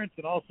professional appearance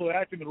and also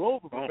acting the role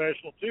of a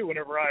professional too.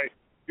 Whenever I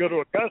go to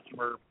a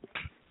customer,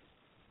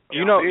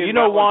 you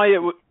know why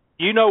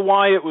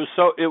it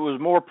was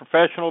more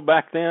professional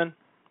back then?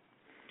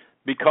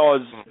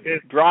 Because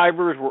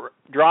drivers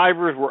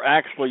were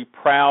actually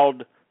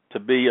proud to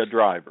be a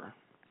driver.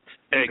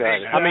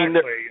 Exactly.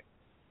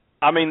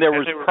 I mean there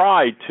was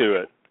pride to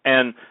it,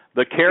 and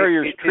the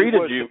carriers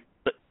treated you.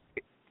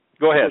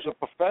 Go ahead. It's a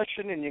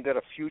profession, and you got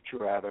a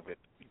future out of it.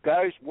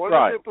 Guys, what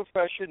right. is their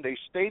profession? They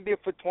stayed there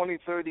for 20,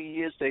 30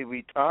 years. They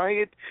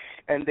retired,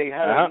 and they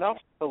had enough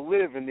to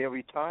live in their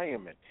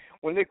retirement.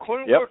 When they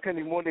couldn't work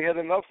anymore, they had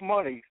enough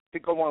money to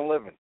go on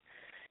living.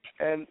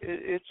 And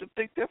it's a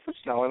big difference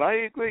now. And I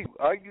agree.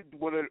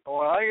 What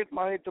I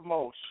admired the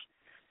most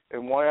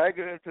and why I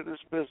got into this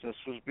business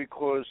was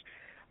because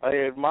I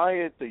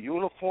admired the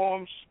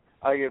uniforms.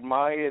 I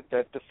admired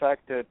the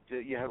fact that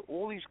you had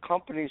all these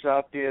companies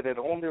out there that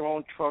own their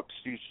own trucks,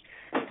 these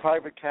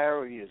private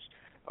carriers,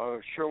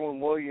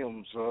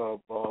 Sherwin-Williams,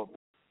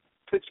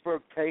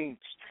 Pittsburgh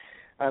Paints.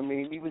 I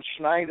mean, even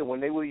Schneider, when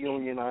they were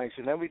unionized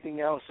and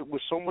everything else, it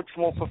was so much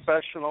more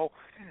professional,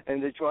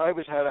 and the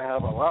drivers had to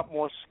have a lot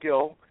more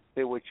skill.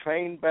 They were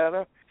trained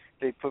better.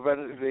 They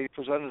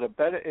presented a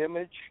better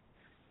image.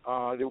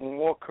 They were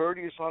more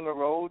courteous on the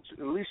roads.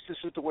 At least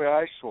this is the way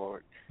I saw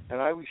it.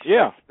 And I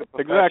respect the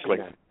profession.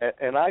 Exactly.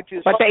 And I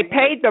just. But they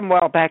paid them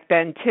well back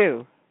then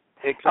too.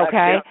 Exactly.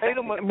 Okay. They paid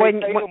them what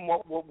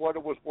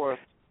it was worth.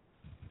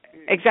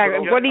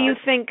 Exactly. What do you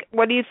think?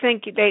 What do you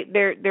think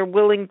they're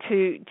willing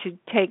to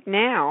take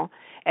now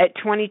at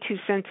 22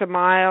 cents a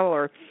mile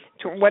or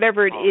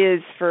whatever it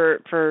is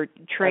for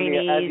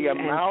trainees? And the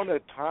amount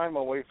of time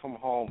away from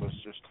home is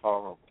just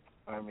horrible.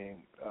 I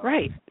mean,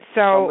 right.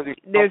 So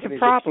there's a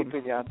problem.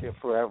 Keeping you out there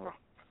forever.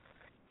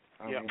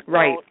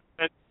 Right. Well,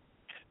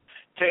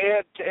 to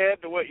add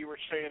to what you were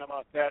saying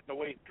about that, the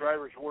way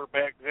drivers were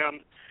back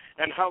then,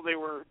 and how they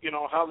were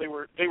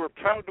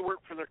proud to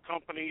work for their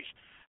companies.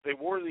 They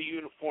wore the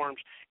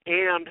uniforms,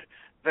 and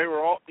I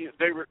already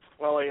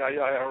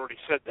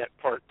said that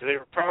part. They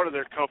were proud of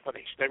their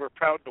companies. They were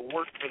proud to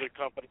work for their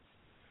company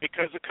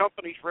because the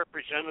companies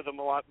represented them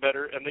a lot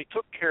better, and they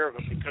took care of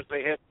them because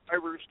they had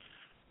drivers,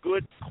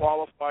 good,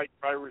 qualified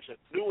drivers that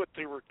knew what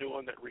they were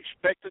doing, that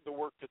respected the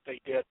work that they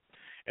did,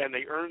 and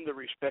they earned the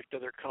respect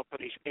of their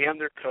companies and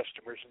their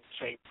customers in the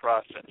same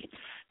process.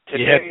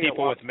 You had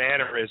people with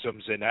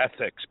mannerisms and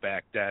ethics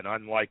back then,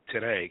 unlike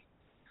today.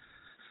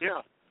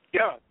 Yeah.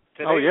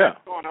 Today,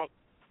 going out.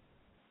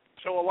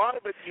 So a lot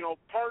of it,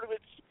 part of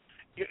it's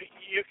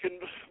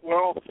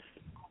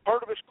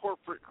part of it's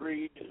corporate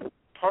greed.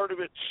 Part of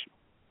it's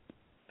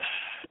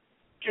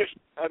just,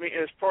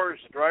 as far as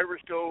the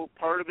drivers go,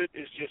 part of it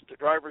is just the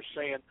drivers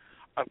saying,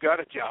 "I've got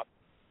a job.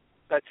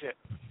 That's it."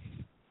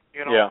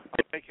 I'm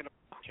making a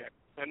check,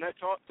 and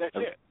that's all. That's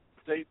it.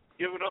 They've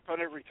given up on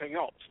everything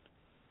else.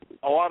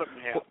 A lot of them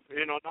have,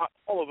 not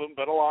all of them,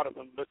 but a lot of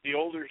them. But the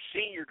older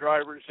senior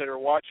drivers that are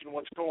watching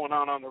what's going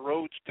on the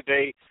roads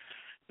today,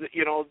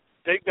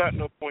 they've gotten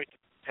to a point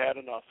that had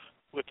enough.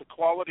 With the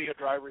quality of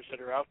drivers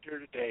that are out there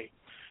today,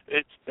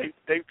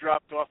 they've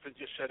dropped off and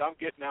just said, "I'm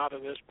getting out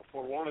of this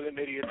before one of them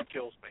idiots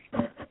kills me."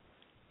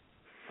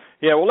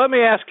 Yeah, well, let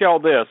me ask y'all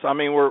this. I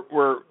mean,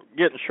 we're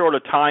getting short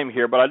of time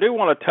here, but I do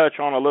want to touch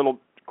on a little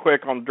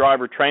quick on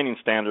driver training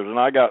standards, and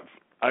I got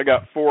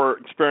 4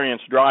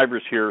 experienced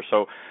drivers here,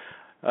 so.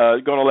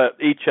 Going to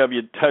let each of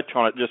you touch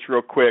on it just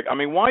real quick. I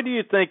mean, why do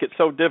you think it's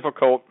so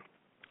difficult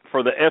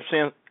for the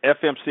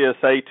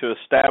FMCSA to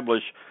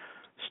establish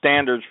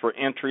standards for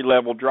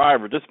entry-level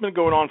drivers? It's been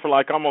going on for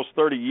like almost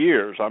 30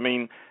 years. I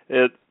mean,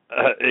 it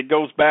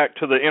goes back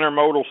to the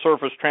Intermodal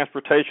Surface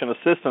Transportation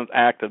Assistance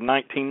Act of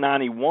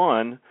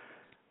 1991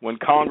 when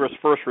Congress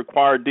first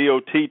required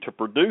DOT to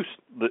produce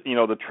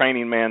the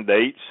training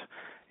mandates,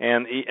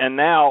 and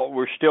now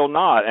we're still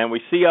not. And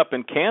we see up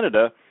in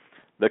Canada,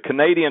 the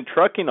Canadian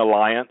Trucking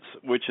Alliance,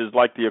 which is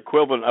like the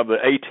equivalent of the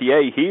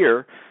ATA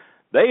here,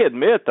 they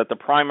admit that the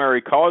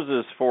primary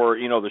causes for,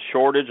 the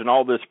shortage and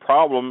all this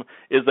problem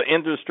is the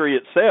industry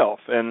itself.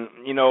 And,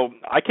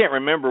 I can't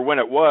remember when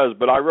it was,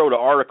 but I wrote an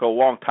article a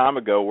long time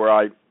ago where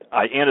I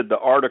ended the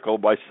article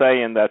by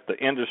saying that the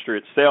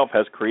industry itself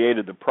has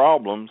created the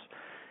problems,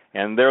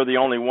 and they're the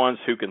only ones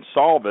who can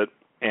solve it.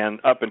 And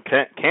up in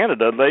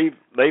Canada,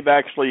 they've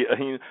actually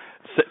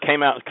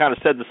came out and kind of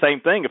said the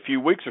same thing a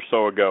few weeks or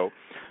so ago.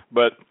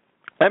 But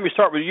let me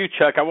start with you,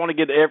 Chuck. I want to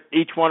get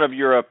each one of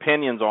your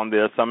opinions on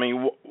this. I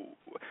mean,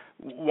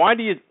 why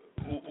do you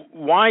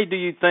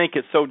think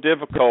it's so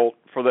difficult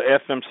for the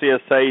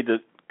FMCSA to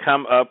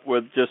come up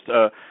with just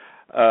a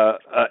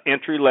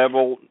entry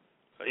level,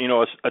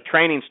 a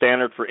training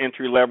standard for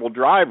entry level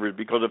drivers?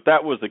 Because if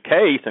that was the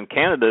case, and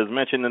Canada is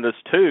mentioning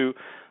this too,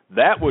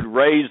 that would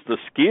raise the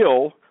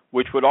skill,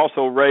 which would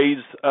also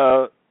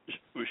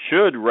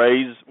should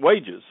raise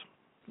wages.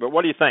 But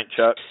what do you think,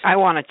 Chuck? I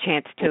want a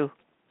chance too.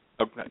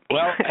 Okay.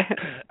 Well,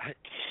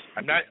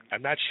 I'm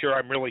not sure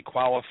I'm really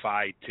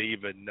qualified to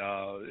even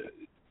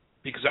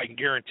because I can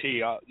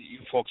guarantee you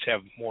folks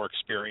have more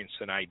experience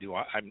than I do.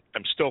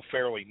 I'm still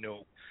fairly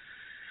new.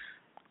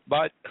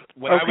 But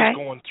when I was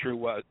going through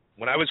well,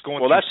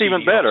 that's CDL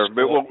even better.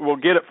 School, but we'll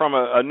get it from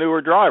a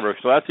newer driver,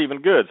 so that's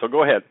even good. So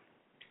go ahead.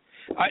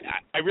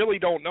 I really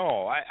don't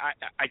know.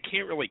 I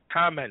can't really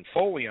comment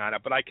fully on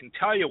it, but I can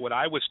tell you what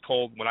I was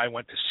told when I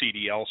went to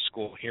CDL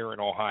school here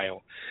in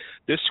Ohio.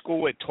 This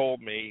school had told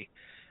me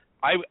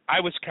I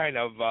was kind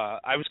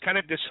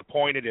of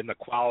disappointed in the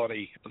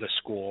quality of the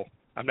school.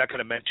 I'm not going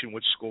to mention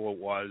which school it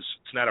was.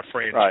 It's not a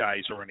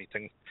franchise or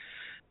anything.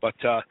 But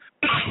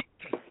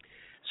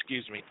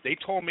excuse me, they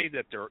told me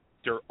that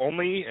their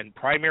only and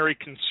primary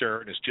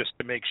concern is just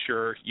to make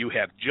sure you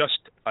have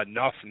just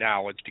enough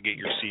knowledge to get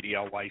your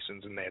CDL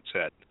license, and that's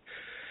it.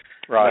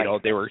 Right. You know,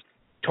 they were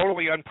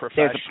totally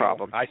unprofessional. There's a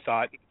problem. I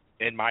thought,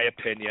 in my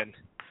opinion.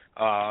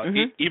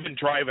 Even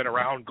driving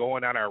around,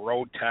 going on our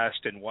road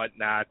test and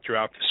whatnot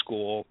throughout the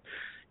school,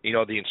 you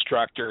know, the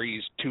instructor,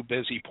 he's too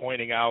busy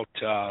pointing out,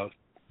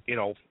 you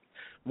know,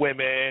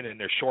 women and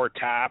their short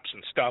tops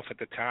and stuff at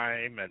the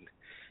time, and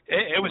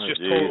it was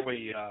just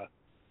totally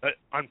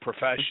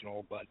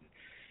unprofessional. But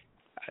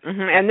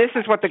and this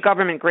is what the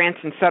government grants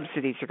and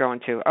subsidies are going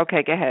to.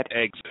 Okay, go ahead.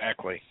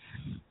 Exactly.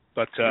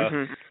 But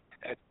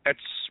that's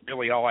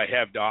really all I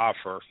have to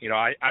offer. You know,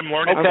 I'm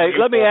learning. Okay,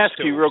 let me ask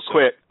you real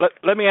quick.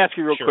 Let me ask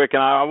you real quick,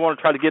 and I want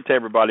to try to get to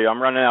everybody.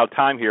 I'm running out of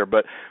time here.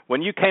 But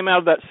when you came out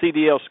of that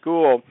CDL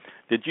school,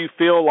 did you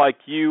feel like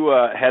you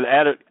had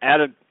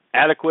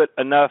adequate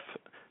enough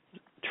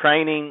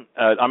training?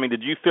 I mean,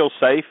 did you feel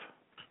safe?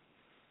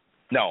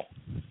 No.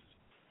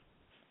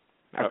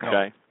 Okay.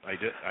 No, I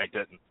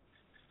didn't.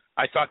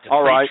 I thought the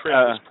pre-trip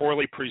was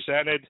poorly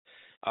presented.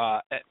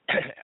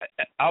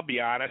 I'll be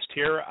honest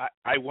here.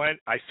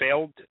 I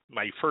failed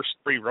my first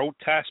 3 road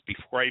tests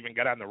before I even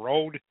got on the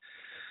road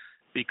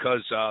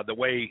because the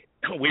way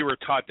we were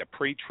taught the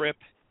pre-trip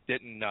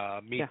didn't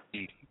meet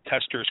the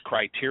tester's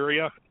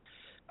criteria.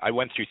 I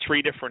went through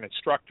 3 different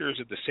instructors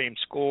at the same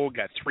school,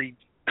 got 3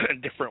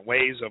 different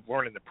ways of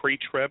learning the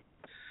pre-trip,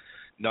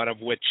 none of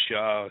which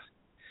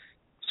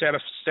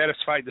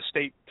satisfied the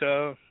state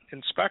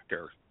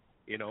inspector.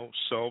 You know,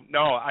 so no,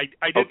 I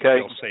didn't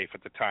feel safe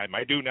at the time.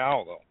 I do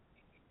now, though.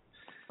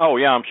 Oh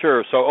yeah, I'm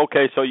sure. So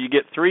so you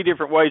get 3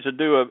 different ways to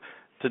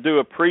do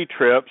a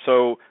pre-trip.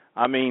 So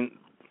I mean,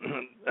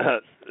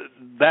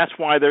 that's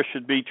why there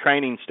should be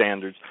training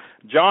standards.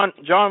 John,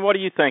 what do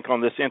you think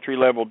on this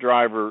entry-level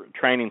driver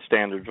training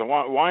standards?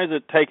 Why is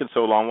it taking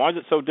so long? Why is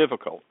it so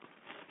difficult?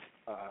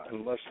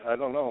 Unless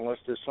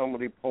there's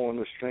somebody pulling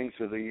the strings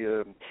of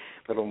the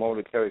Federal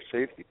Motor Carrier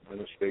Safety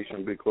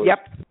Administration, because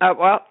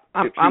well,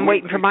 I'm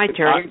waiting for my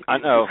turn. I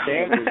know.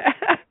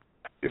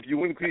 If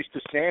you increase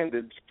the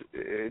standards,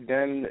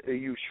 then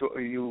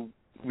you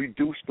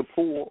reduce the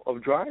pool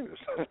of drivers,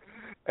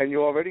 and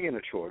you're already in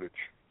a shortage.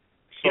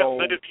 So, yeah,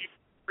 but if you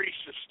increase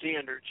the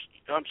standards,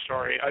 I'm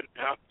sorry,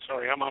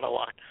 I'm out of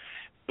line.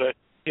 But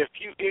if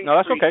you increase, no,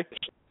 that's okay.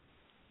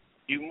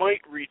 You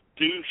might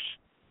reduce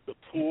the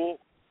pool.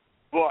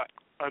 But,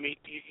 I mean,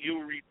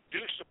 you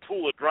reduce the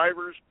pool of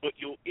drivers, but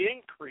you'll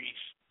increase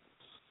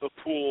the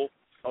pool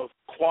of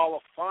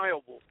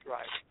qualifiable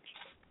drivers.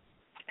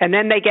 And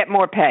then they get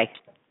more pay.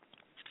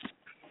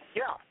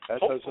 Yeah.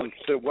 That doesn't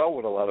sit well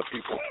with a lot of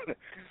people.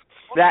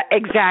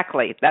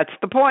 Exactly. That's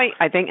the point,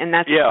 I think, and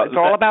it's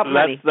all about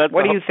money.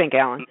 What do you think,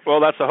 Alan?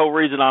 Well, that's the whole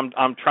reason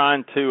I'm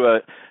trying to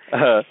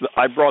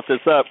I brought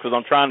this up, because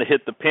I'm trying to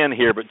hit the pin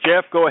here. But,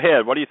 Jeff, go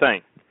ahead. What do you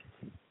think?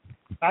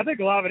 I think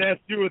a lot of it has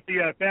to do with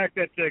the fact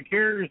that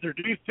carriers are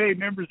dues-paid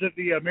members of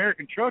the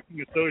American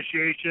Trucking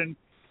Association,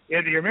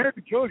 and the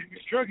American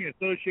Trucking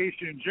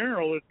Association in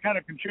general is kind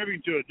of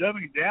contributing to a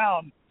dumbing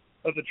down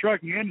of the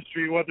trucking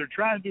industry. What they're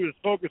trying to do is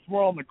focus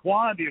more on the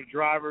quantity of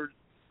drivers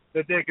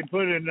that they can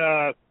put in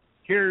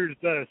carriers'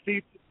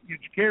 seats,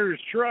 carriers'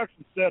 trucks,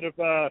 instead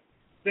of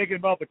thinking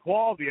about the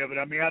quality of it.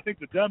 I mean, I think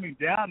the dumbing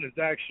down has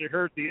actually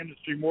hurt the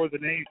industry more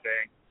than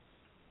anything.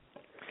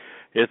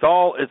 It's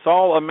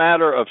all a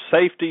matter of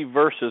safety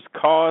versus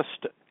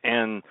cost,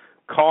 and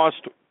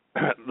cost,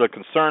 the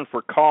concern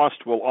for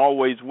cost will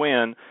always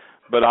win.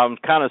 But I'm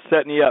kind of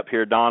setting you up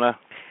here, Donna.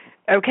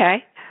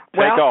 Okay.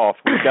 Take off.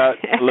 We've got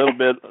a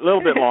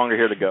little bit longer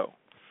here to go.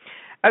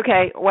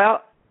 Okay.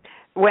 Well,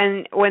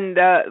 when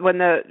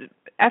the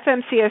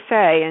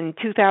FMCSA in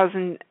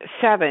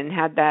 2007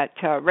 had that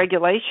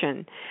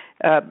regulation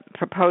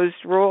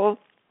proposed rule,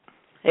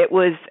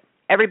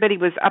 everybody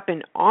was up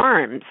in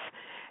arms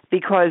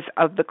because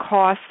of the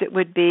cost it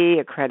would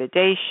be,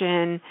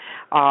 accreditation.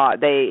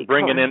 They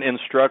bringing in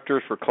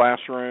instructors for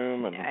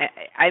classroom, and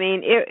I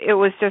mean, it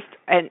was just,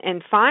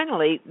 and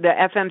finally the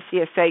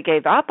FMCSA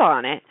gave up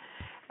on it.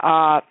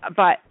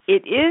 But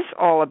it is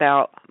all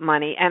about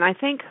money, and I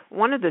think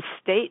one of the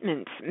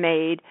statements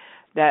made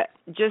that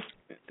just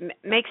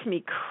makes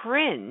me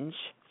cringe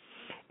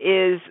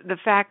is the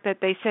fact that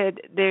they said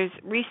there's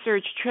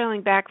research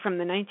trailing back from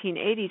the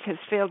 1980s has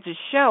failed to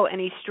show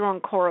any strong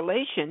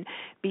correlation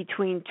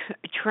between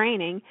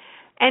training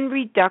and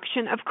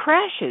reduction of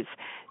crashes.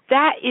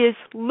 That is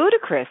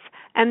ludicrous,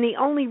 and the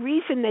only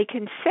reason they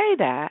can say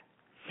that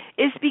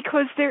is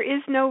because there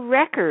is no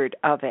record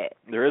of it.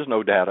 There is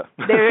no data.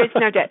 There is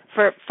no data.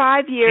 For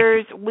 5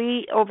 years,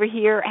 we over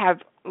here have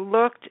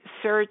looked,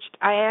 searched.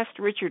 I asked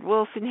Richard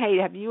Wilson, hey,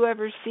 have you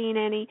ever seen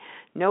any?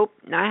 Nope,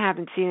 I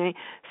haven't seen any.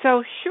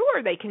 So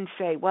sure, they can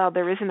say, well,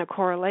 there isn't a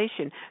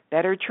correlation.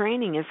 Better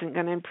training isn't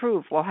going to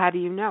improve. Well, how do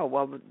you know?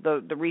 Well,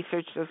 the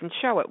research doesn't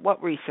show it.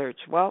 What research?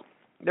 Well,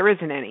 there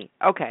isn't any.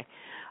 Okay.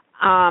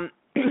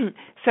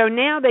 So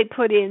now they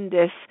put in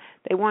this,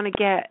 they want to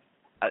get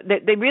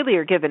they really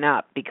are giving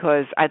up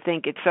because I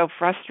think it's so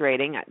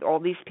frustrating. All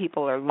these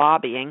people are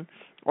lobbying.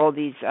 All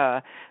these,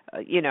 I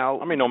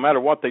mean, no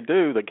matter what they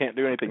do, they can't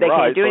do anything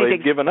right.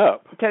 They've given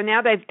up. So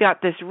now they've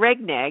got this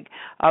RegNeg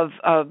of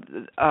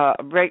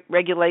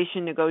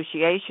regulation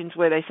negotiations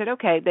where they said,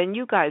 okay, then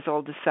you guys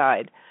all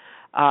decide.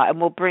 And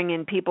we'll bring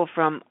in people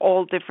from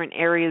all different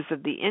areas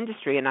of the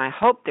industry, and I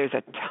hope there's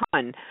a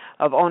ton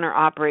of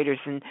owner-operators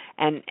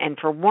and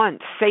for once,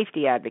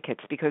 safety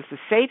advocates, because the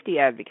safety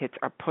advocates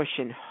are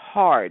pushing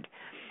hard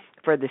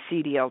for the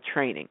CDL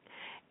training.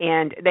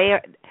 And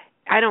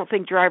I don't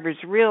think drivers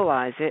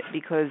realize it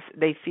because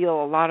they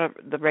feel a lot of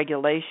the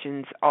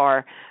regulations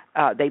are,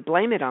 they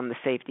blame it on the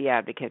safety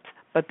advocates.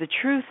 But the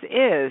truth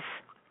is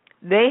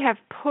they have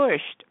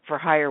pushed for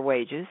higher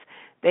wages.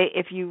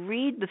 If you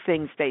read the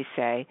things they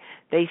say,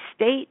 they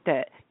state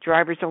that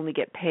drivers only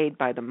get paid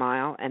by the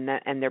mile and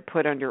they're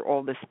put under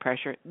all this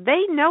pressure.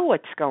 They know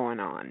what's going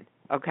on,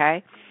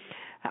 okay?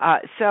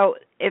 So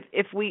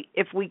if we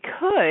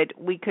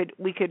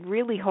could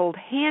really hold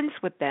hands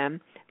with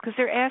them because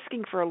they're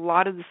asking for a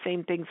lot of the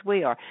same things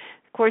we are.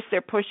 Of course,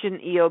 they're pushing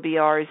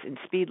EOBRs and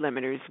speed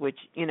limiters, which,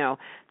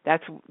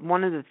 that's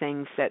one of the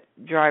things that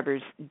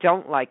drivers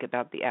don't like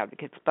about the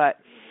advocates. But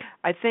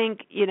I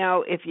think,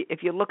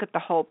 if you look at the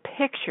whole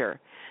picture,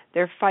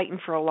 they're fighting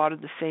for a lot of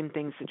the same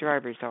things the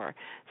drivers are.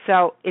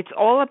 So it's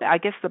all about, I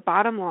guess the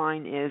bottom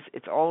line is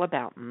it's all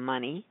about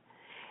money.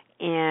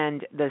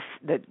 And the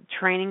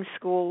training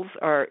schools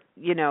are,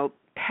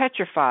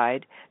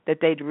 petrified that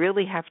they'd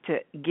really have to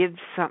give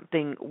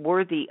something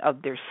worthy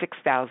of their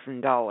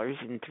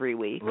 $6,000 in 3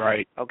 weeks.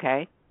 Right.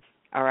 Okay.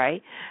 All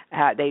right.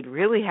 They'd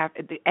really have,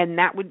 and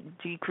that would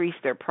decrease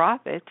their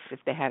profits if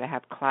they had to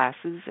have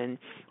classes and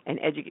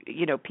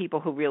people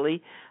who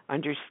really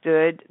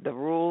understood the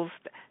rules.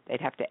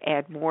 They'd have to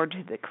add more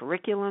to the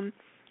curriculum.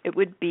 It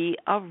would be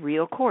a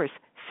real course.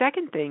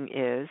 Second thing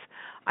is,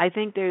 I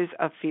think there's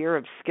a fear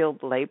of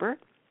skilled labor.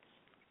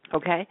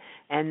 Okay,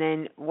 and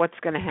then what's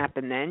going to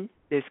happen then?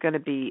 There's going to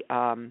be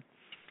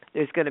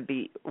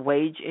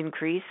wage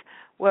increase.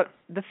 Well,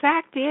 the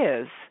fact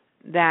is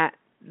that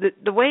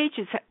the wage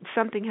is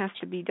something has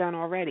to be done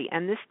already,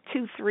 and this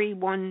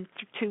 1,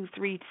 2,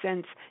 3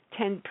 cents,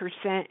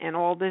 10%, and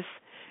all this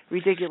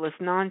ridiculous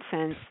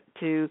nonsense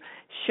to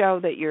show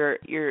that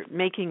you're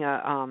making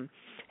a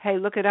hey,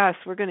 look at us,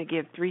 we're going to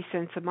give 3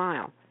 cents a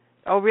mile.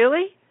 Oh,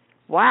 really?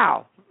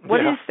 Wow.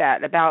 What is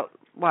that? About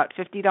what,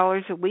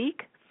 $50 a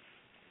week?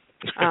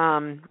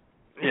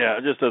 Yeah,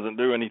 it just doesn't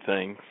do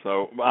anything.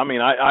 So, I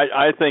mean,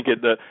 I think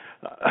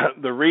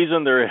the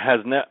reason there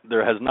has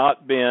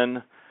not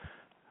been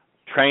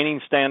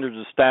training standards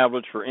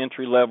established for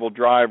entry-level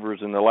drivers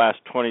in the last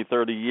 20,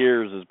 30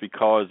 years is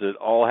because it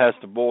all has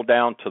to boil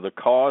down to the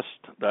cost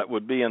that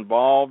would be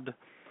involved.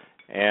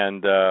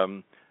 And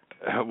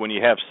when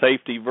you have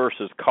safety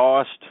versus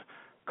cost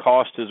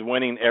is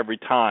winning every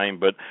time.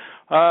 But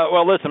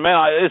well, listen,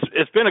 man,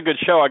 it's been a good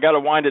show. I got to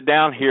wind it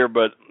down here,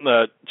 but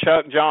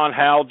Chuck, John,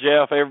 Hal,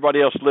 Jeff,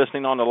 everybody else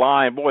listening on the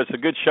line, boy, it's a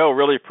good show.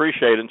 Really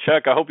appreciate it. And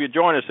Chuck, I hope you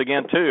join us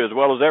again too, as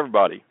well as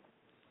everybody.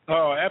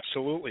 Oh,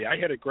 absolutely. I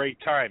had a great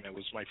time. It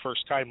was my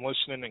first time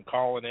listening and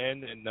calling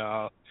in, and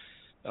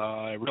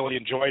I really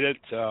enjoyed it.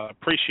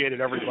 Appreciated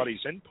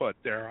everybody's input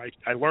there.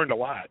 I learned a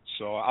lot,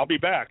 so I'll be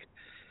back.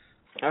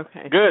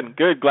 Okay.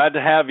 Good. Glad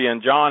to have you.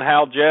 And John,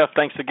 Hal, Jeff,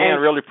 thanks again.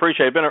 Really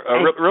appreciate it. It's been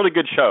a really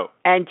good show.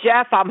 And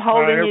Jeff, I'm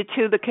holding you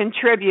to the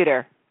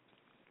contributor.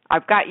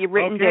 I've got you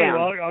written down.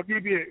 Well,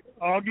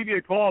 I'll give you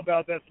a call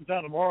about that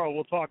sometime tomorrow.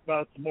 We'll talk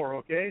about it some more,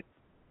 okay?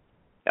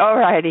 All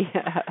righty.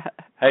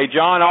 Hey,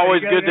 John,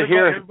 always good to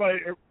hear. Everybody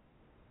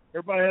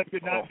have a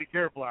good night. Be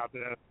careful out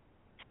there.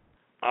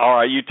 All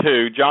right, you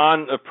too.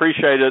 John,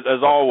 appreciate it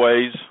as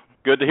always.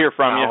 Good to hear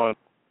from you.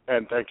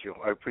 And thank you.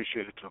 I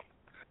appreciate it too.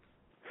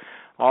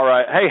 All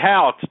right. Hey,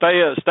 Hal,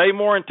 stay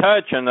more in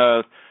touch,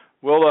 and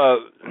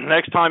we'll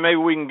next time maybe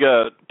we can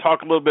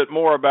talk a little bit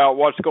more about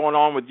what's going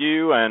on with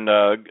you and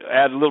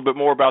add a little bit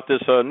more about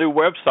this new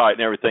website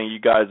and everything you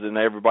guys and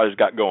everybody's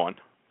got going.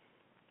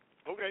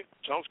 Okay,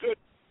 sounds good.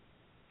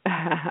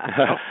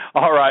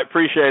 All right,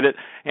 appreciate it.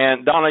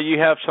 And Donna, you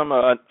have some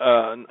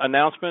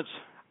announcements?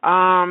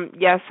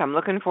 Yes, I'm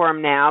looking for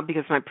them now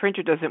because my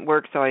printer doesn't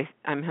work, so I'm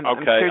searching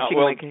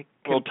my computer.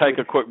 We'll take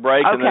a quick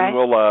break, and then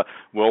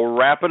we'll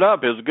wrap it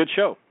up. It was a good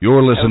show.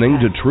 You're listening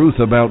to Truth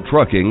About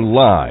Trucking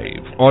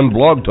live on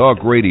Blog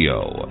Talk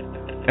Radio.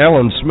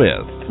 Alan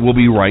Smith will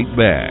be right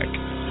back.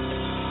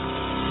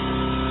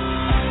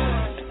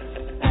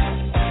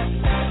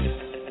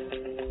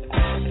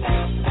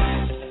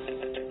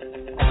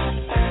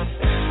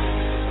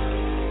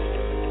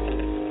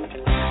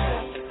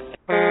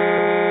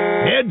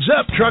 Heads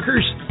up,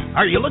 truckers.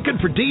 Are you looking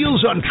for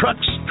deals on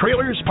trucks,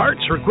 trailers,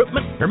 parts, or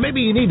equipment? Or maybe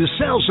you need to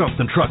sell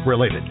something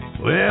truck-related?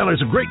 Well,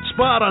 there's a great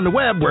spot on the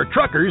web where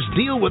truckers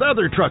deal with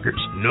other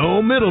truckers.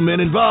 No middlemen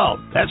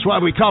involved. That's why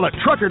we call it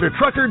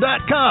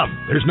trucker-to-trucker.com.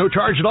 There's no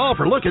charge at all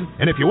for looking,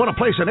 and if you want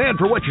to place an ad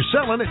for what you're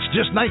selling, it's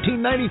just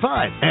 $19.95,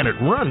 and it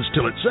runs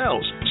till it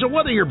sells. So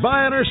whether you're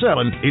buying or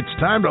selling, it's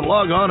time to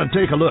log on and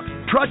take a look.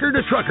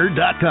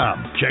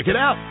 trucker-to-trucker.com. Check it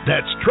out.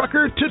 That's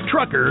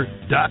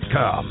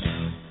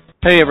trucker-to-trucker.com.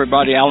 Hey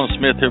everybody, Alan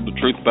Smith here with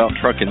Truth About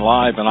Trucking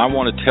Live, and I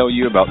want to tell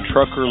you about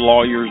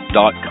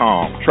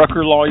truckerlawyers.com.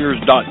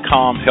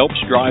 Truckerlawyers.com helps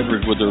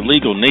drivers with their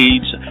legal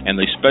needs, and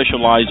they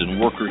specialize in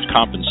workers'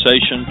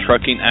 compensation,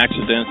 trucking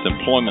accidents,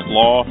 employment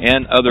law,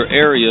 and other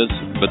areas,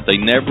 but they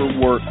never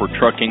work for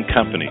trucking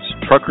companies.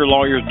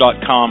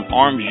 Truckerlawyers.com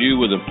arms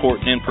you with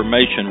important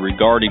information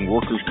regarding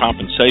workers'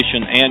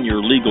 compensation and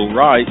your legal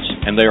rights,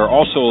 and they are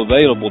also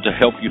available to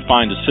help you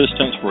find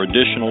assistance for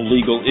additional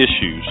legal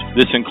issues.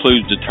 This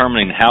includes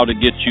determining how to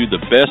get you the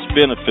best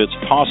benefits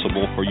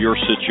possible for your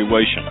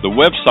situation. The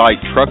website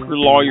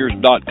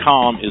truckerlawyers.com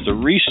is a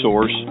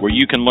resource where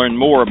you can learn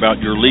more about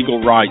your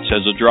legal rights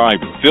as a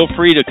driver. Feel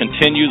free to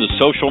continue the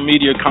social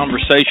media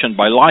conversation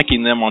by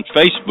liking them on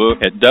Facebook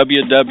at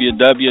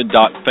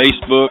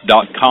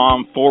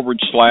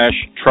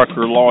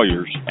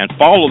www.facebook.com/truckerlawyers and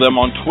follow them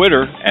on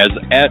Twitter as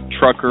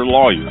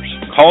 @truckerlawyers.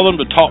 Call them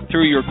to talk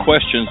through your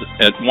questions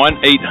at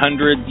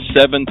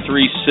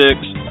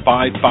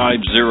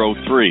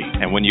 1-800-736-5503.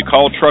 And when you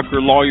call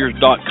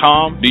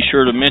truckerlawyers.com, be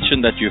sure to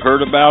mention that you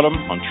heard about them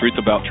on Truth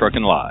About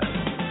Trucking Live.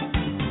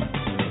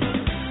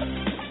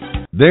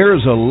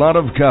 There's a lot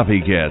of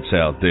copycats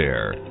out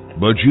there,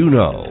 but you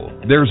know,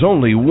 there's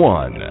only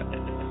one.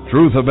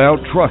 Truth About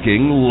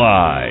Trucking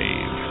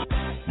Live.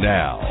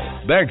 Now,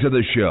 back to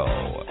the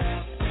show.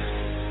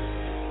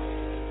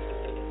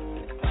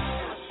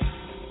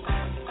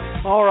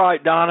 All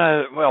right,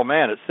 Donna. Well,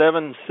 man, it's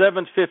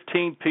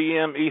 7:15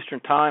 p.m. Eastern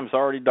Time. It's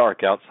already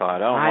dark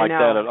outside. I don't like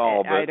that at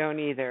all. But, I don't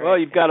either. Well,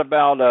 you've got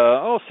about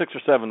 6 or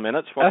 7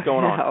 minutes. What's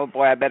going on? Oh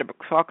boy, I better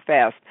talk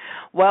fast.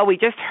 Well, we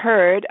just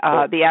heard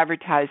the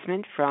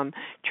advertisement from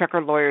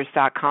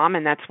truckerlawyers.com,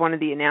 and that's one of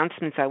the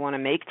announcements I want to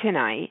make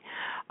tonight.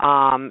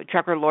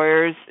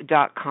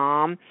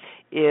 Truckerlawyers.com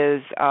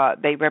is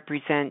they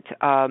represent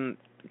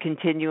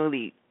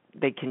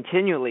They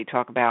continually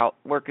talk about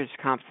workers'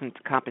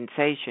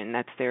 compensation.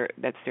 That's their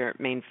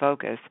main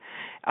focus.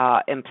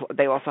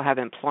 They also have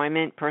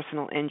employment,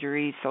 personal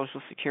injury,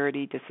 Social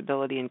Security,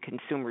 disability, and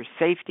consumer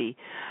safety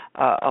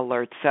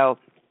alerts. So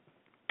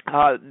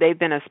they've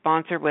been a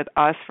sponsor with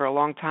us for a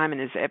long time, and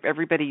as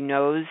everybody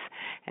knows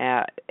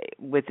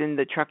within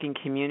the trucking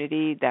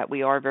community that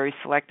we are very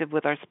selective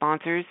with our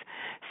sponsors.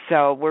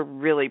 So we're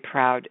really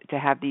proud to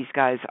have these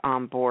guys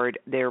on board.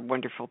 They're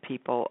wonderful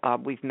people.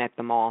 We've met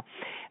them all.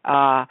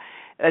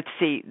 Let's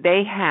see.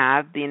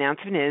 The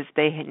announcement is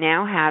they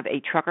now have a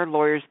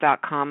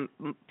truckerlawyers.com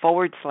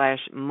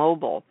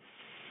 /mobile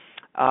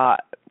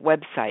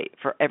website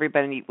for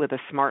everybody with a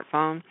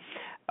smartphone.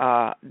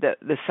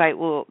 The site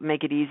will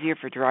make it easier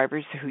for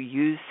drivers who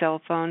use cell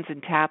phones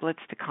and tablets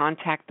to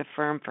contact the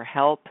firm for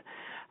help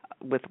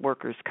with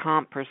workers'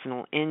 comp,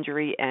 personal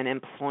injury, and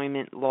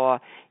employment law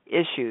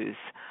issues.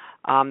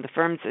 The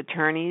firm's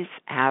attorneys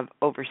have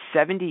over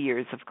 70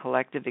 years of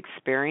collective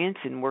experience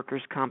in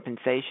workers'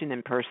 compensation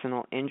and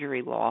personal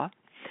injury law.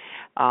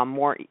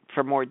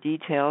 For more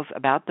details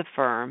about the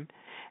firm,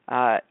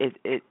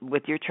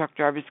 with your truck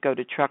drivers, go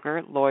to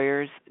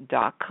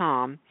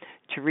truckerlawyers.com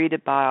to read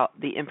about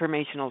the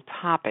informational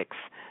topics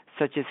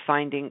such as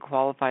finding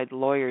qualified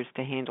lawyers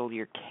to handle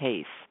your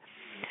case.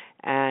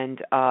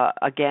 And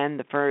again,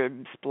 the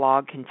firm's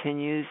blog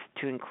continues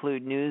to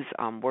include news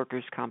on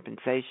workers'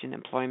 compensation,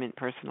 employment,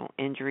 personal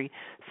injury,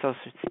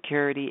 Social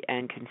Security,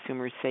 and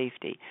consumer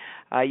safety.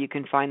 You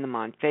can find them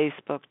on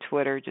Facebook,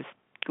 Twitter, just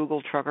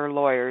Google Trucker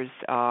Lawyers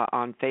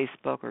on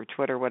Facebook or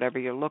Twitter, whatever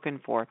you're looking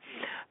for.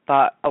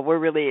 But we're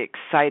really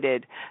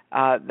excited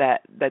that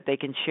they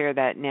can share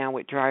that now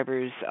with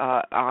drivers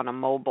on a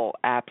mobile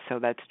app. So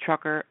that's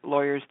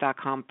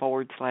truckerlawyers.com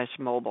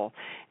 /mobile,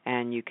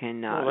 and you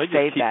can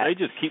save that. They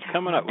just keep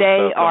coming up with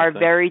They stuff. are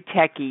very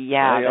techy,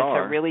 yeah. That's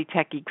are. a really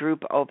techy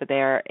group over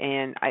there,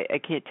 and I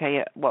can't tell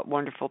you what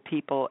wonderful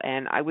people,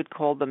 and I would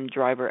call them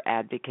driver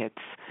advocates.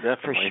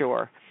 Definitely. For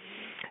sure.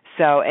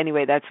 So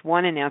anyway, that's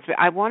one announcement.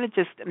 I want to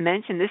just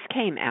mention this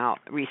came out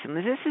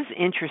recently. This is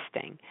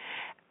interesting.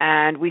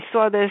 And we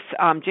saw this,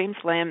 James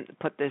Lamb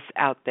put this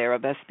out there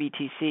of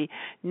SBTC.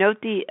 Note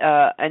the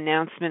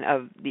announcement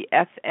of the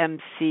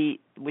FMC,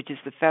 which is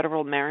the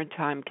Federal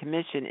Maritime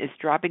Commission, is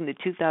dropping the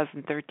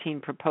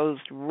 2013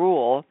 proposed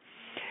rule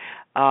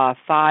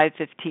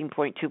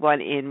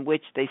 515.21, in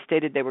which they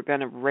stated they were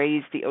going to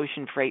raise the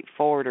ocean freight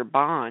forwarder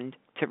bond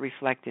to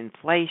reflect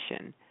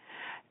inflation.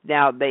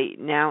 Now they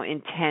now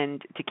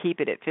intend to keep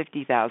it at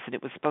 50,000.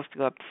 It was supposed to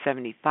go up to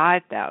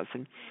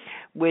 75,000,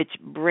 which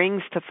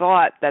brings to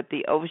thought that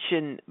the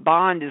Ocean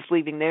Bond is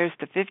leaving theirs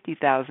to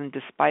 50,000,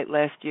 despite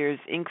last year's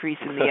increase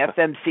in the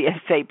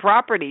FMCSA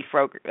property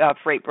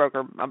freight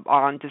broker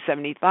bond to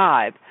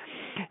 75.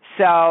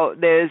 So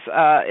there's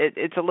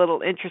it's a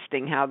little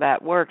interesting how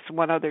that works.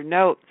 One other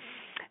note: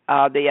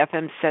 the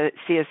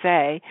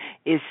FMCSA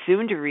is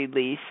soon to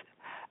release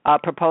a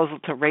proposal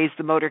to raise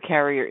the motor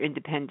carrier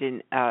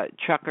independent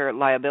trucker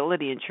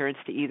liability insurance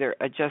to either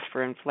adjust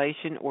for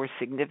inflation or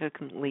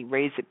significantly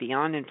raise it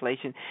beyond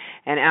inflation.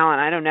 And Alan,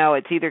 I don't know,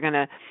 it's either going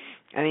to,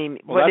 I mean,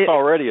 well, that's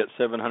already at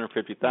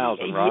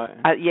 750,000, right?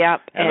 Yeah,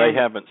 and they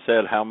haven't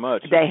said how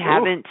much. They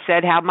haven't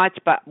said how much,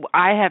 but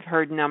I have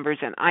heard numbers,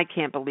 and I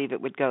can't believe it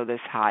would go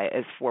this high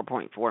as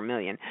 $4.4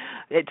 million.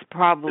 It's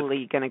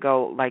probably going to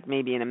go like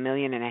maybe in $1.5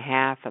 million,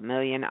 $1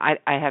 million. I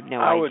have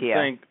no idea. I would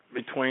think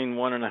between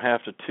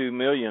 $1.5 to $2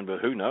 million, but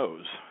who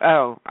knows?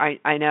 Oh,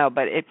 I know,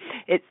 but it's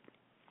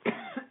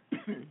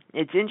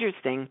it's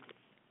interesting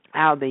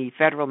how the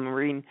Federal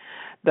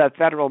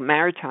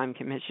Maritime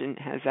Commission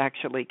has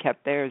actually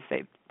kept theirs.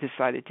 They've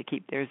decided to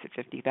keep theirs at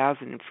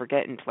 50,000 and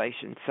forget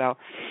inflation. So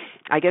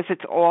I guess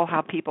it's all how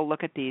people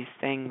look at these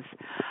things.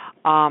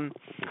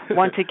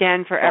 Once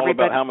again, for everybody,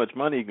 all about how much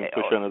money you can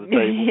push under the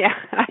table. Yeah,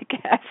 I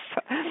guess.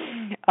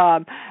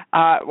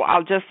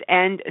 I'll just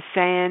end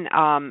saying,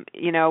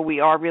 we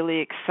are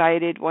really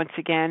excited once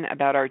again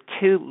about our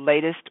two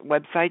latest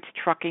websites,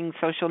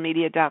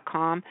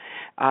 TruckingSocialMedia.com,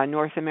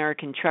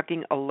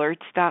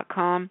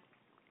 NorthAmericanTruckingAlerts.com.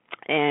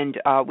 And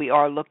we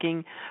are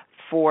looking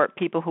for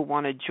people who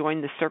want to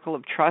join the circle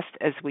of trust,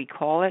 as we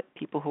call it,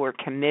 people who are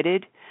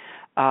committed.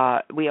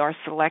 We are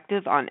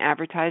selective on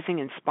advertising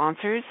and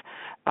sponsors,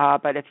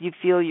 but if you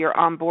feel you're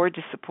on board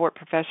to support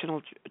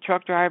professional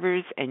truck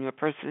drivers and you're a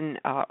person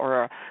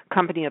or a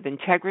company of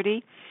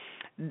integrity,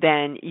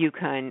 then you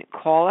can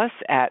call us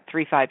at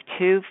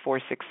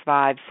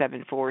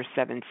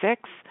 352-465-7476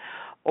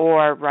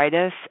 or write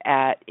us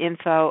at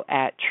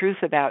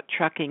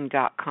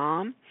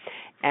info@truthabouttrucking.com.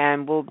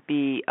 And we'll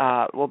be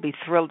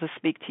thrilled to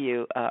speak to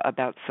you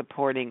about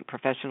supporting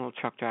professional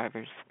truck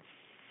drivers.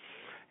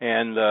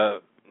 And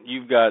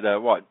you've got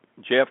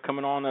Jeff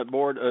coming on that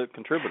board,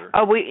 contributor.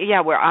 Oh,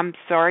 I'm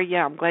sorry.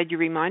 Yeah, I'm glad you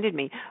reminded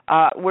me.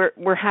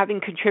 We're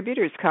having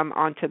contributors come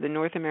onto the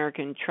North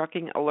American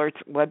Trucking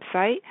Alerts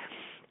website,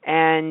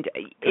 and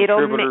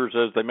contributors,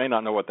 as they may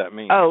not know what that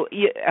means. Oh,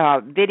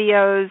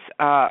 videos,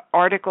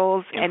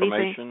 articles,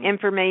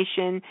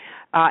 information.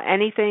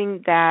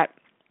 Anything that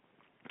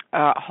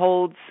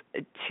holds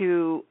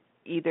to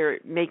either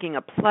making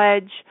a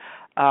pledge,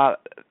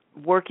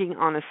 working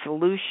on a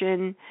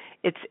solution.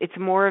 It's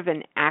more of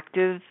an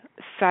active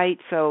site.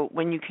 So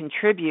when you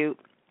contribute,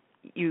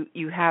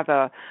 you have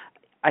an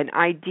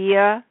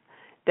idea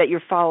that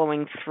you're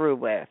following through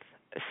with.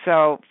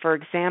 So, for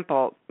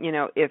example,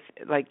 if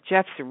like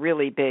Jeff's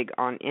really big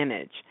on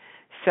image,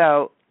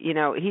 so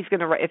he's going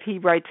to write. If he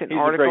writes an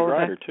article, he's a great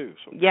writer too.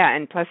 So. Yeah,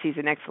 and plus he's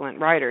an excellent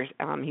writer.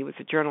 He was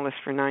a journalist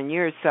for 9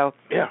 years. So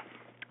yeah.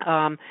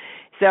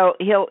 So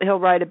he'll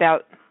write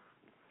about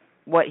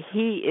what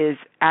he is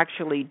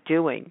actually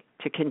doing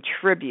to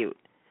contribute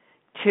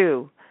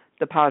to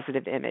the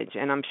positive image,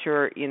 and I'm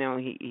sure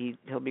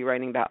he'll be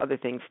writing about other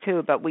things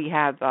too. But we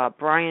have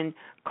Brian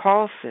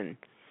Carlson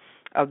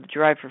of the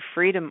Drive for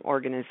Freedom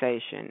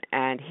organization,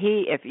 and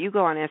if you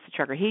go on Ask the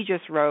Trucker, he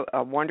just wrote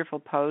a wonderful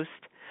post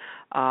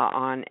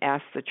on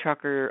Ask the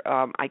Trucker.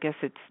 I guess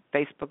it's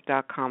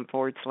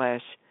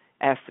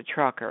facebook.com/Ask the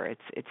Trucker.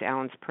 It's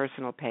Alan's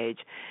personal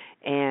page,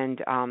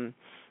 and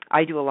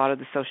I do a lot of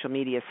the social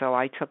media, so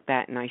I took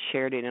that and I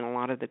shared it in a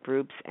lot of the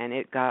groups, and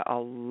it got a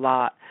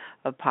lot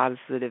of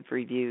positive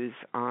reviews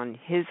on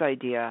his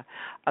idea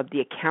of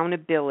the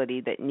accountability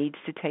that needs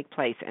to take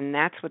place, and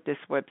that's what this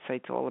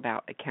website's all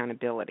about,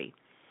 accountability.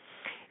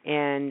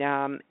 And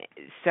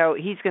so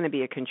he's going to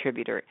be a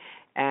contributor.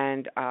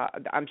 And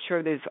I'm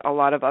sure there's a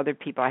lot of other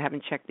people. I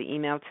haven't checked the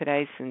email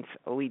today since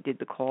we did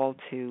the call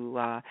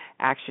to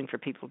action for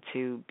people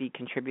to be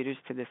contributors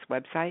to this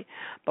website.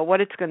 But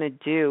what it's going to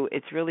do,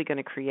 it's really going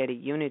to create a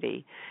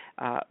unity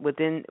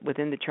within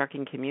the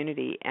trucking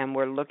community. And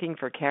we're looking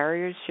for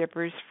carriers,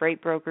 shippers,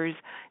 freight brokers,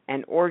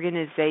 and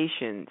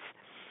organizations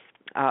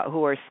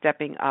who are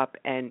stepping up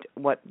and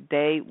what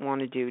they want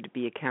to do to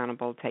be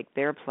accountable, take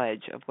their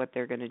pledge of what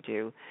they're going to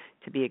do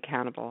to be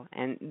accountable.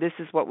 And this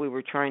is what we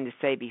were trying to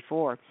say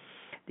before.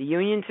 The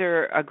unions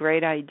are a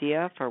great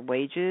idea for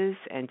wages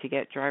and to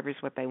get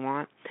drivers what they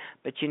want.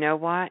 But you know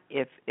what?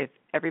 If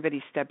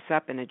everybody steps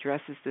up and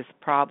addresses this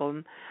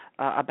problem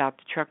about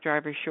the truck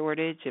driver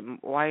shortage and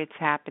why it's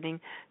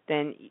happening,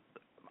 then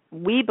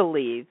we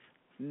believe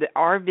that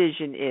our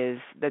vision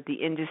is that the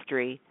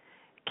industry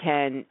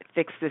can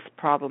fix this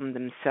problem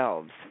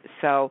themselves.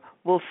 So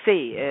we'll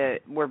see.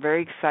 We're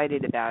very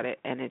excited about it,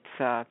 and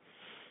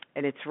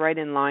it's right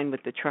in line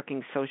with the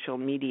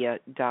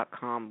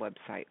TruckingSocialMedia.com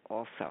website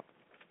also.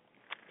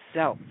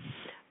 So,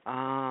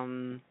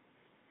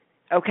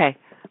 okay,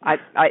 I'm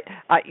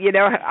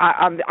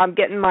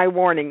getting my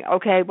warning.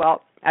 Okay,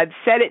 well, I've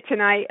said it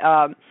tonight.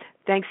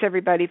 Thanks,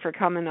 everybody, for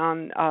coming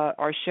on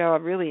our show. I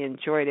really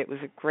enjoyed it. It was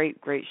a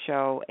great, great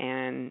show,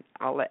 and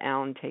I'll let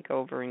Alan take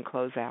over and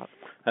close out.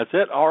 That's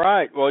it? All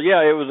right. Well,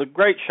 yeah, it was a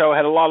great show.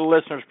 Had a lot of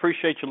listeners.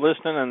 Appreciate you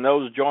listening, and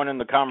those joining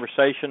the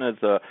conversation.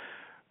 It's a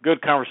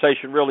good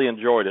conversation. Really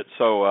enjoyed it.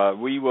 So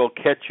we will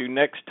catch you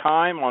next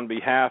time. On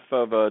behalf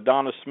of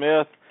Donna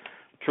Smith,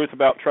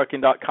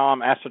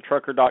 truthabouttrucking.com,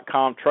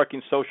 AskTheTrucker.com,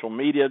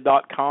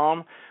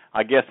 TruckingSocialMedia.com.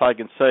 I guess I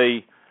can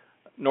say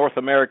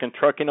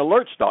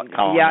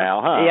NorthAmericanTruckingAlerts.com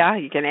now, huh? Yeah,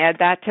 you can add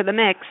that to the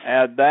mix.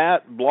 Add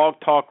that, Blog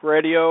Talk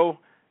Radio,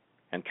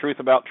 and Truth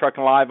About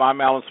Trucking Live.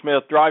 I'm Alan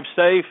Smith. Drive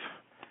safe,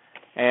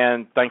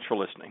 and thanks for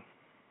listening.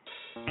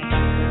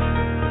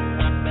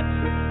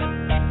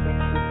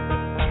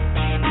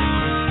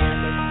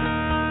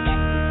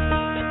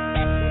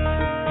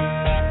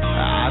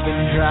 I've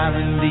been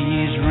driving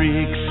these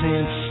rigs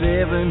since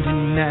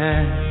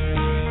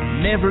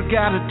 '79. Never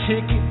got a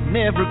ticket,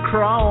 never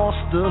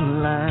crossed the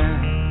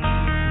line.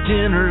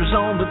 Dinner's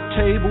on the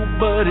table,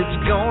 but it's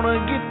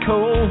gonna get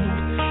cold.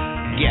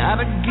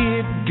 Gotta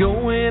get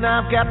going,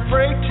 I've got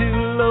freight to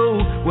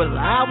load. Well,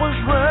 I was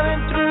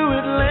running through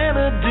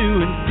Atlanta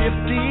doing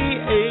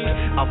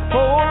 58. A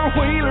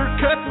four-wheeler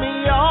cut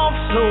me off,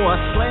 so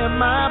I slammed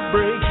my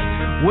brakes.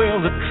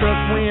 Well, the truck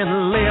went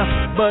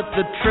left, but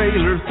the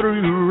trailer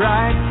threw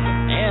right,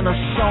 and I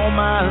saw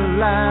my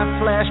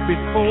life flash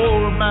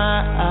before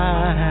my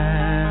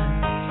eyes.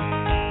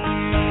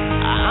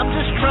 I'm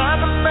just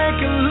trying to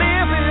make a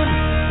living,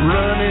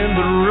 running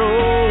the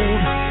road,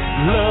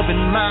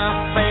 loving my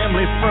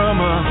family from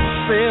a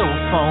cell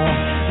phone.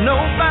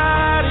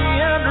 Nobody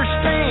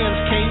understands,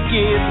 can't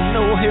get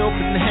no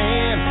helping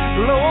hand.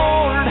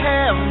 Lord,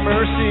 have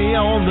mercy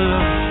on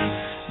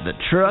the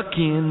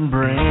trucking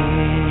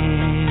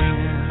brand.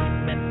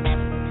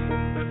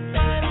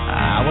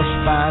 I was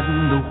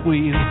fighting the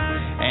wheel,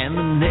 and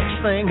the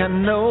next thing I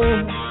know,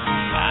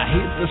 I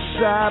hit the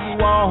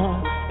sidewall,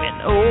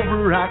 and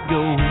over I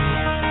go.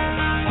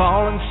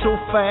 Falling so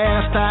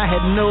fast I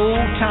had no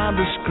time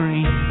to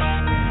scream.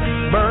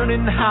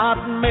 Burning hot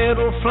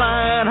metal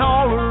flying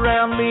all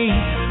around me.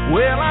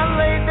 Well, I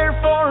laid there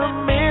for a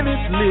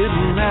minute,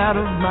 little out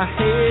of my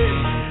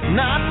head,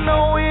 not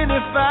knowing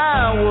if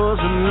I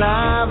was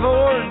alive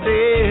or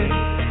dead.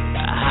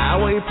 The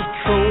highway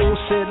patrol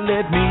said,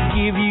 let me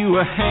give you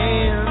a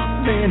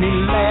hand. Then he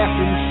laughed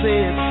and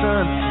said,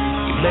 son,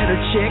 you better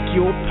check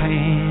your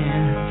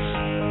pants.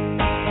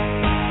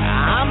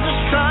 I'm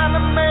just trying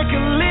to make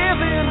a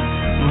living,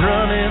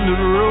 running the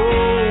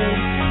road,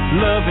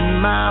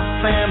 loving my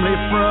family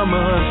from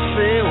a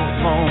cell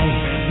phone.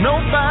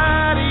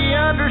 Nobody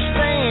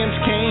understands,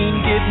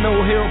 can't get no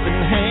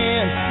helping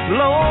hand.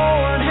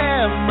 Lord,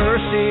 have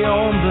mercy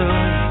on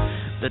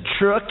the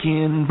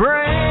trucking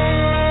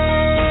brand.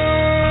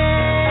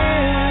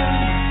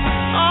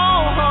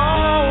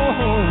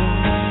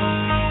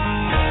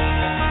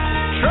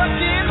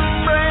 Trucking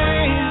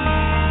brand.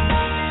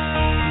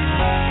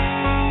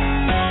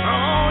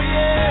 Oh,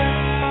 yeah.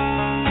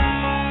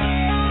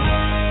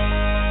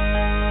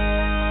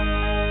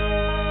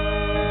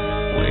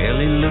 Well,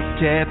 he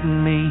looked at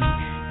me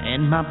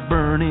and my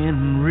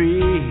burning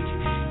rig,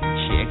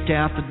 checked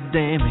out the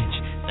damage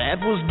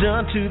that was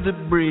done to the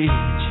bridge.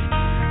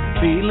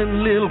 Feeling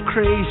a little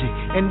crazy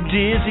and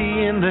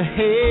dizzy in the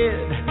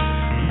head,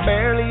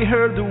 barely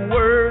heard the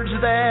words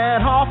that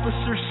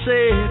officer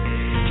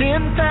said.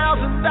 $10,000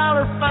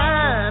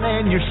 fine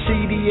and your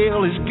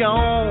CDL is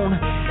gone.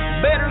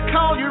 Better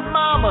call your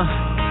mama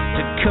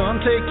to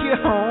come take you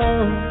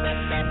home.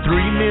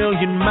 3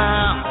 million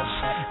miles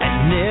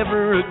and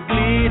never a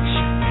glitch.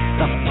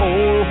 The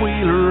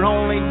four-wheeler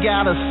only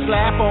got a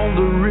slap on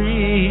the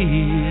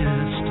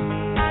wrist.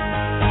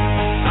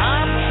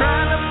 I'm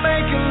trying to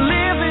make a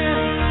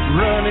living,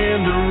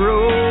 running the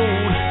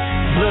road,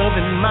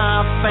 loving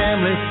my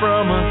family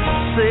from a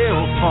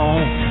cell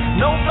phone.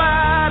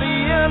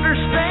 Nobody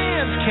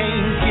understands,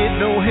 can't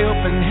get no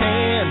helping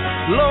hand.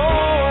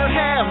 Lord,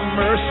 have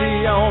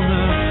mercy on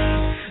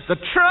the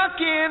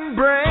trucking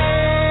brand.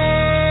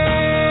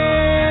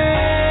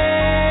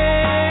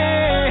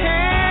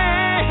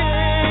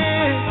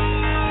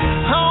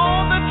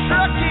 On the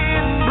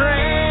trucking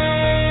brand.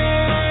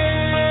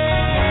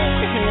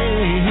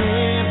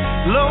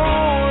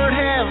 Lord,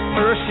 have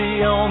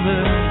mercy on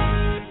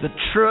the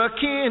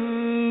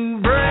trucking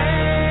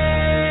brand.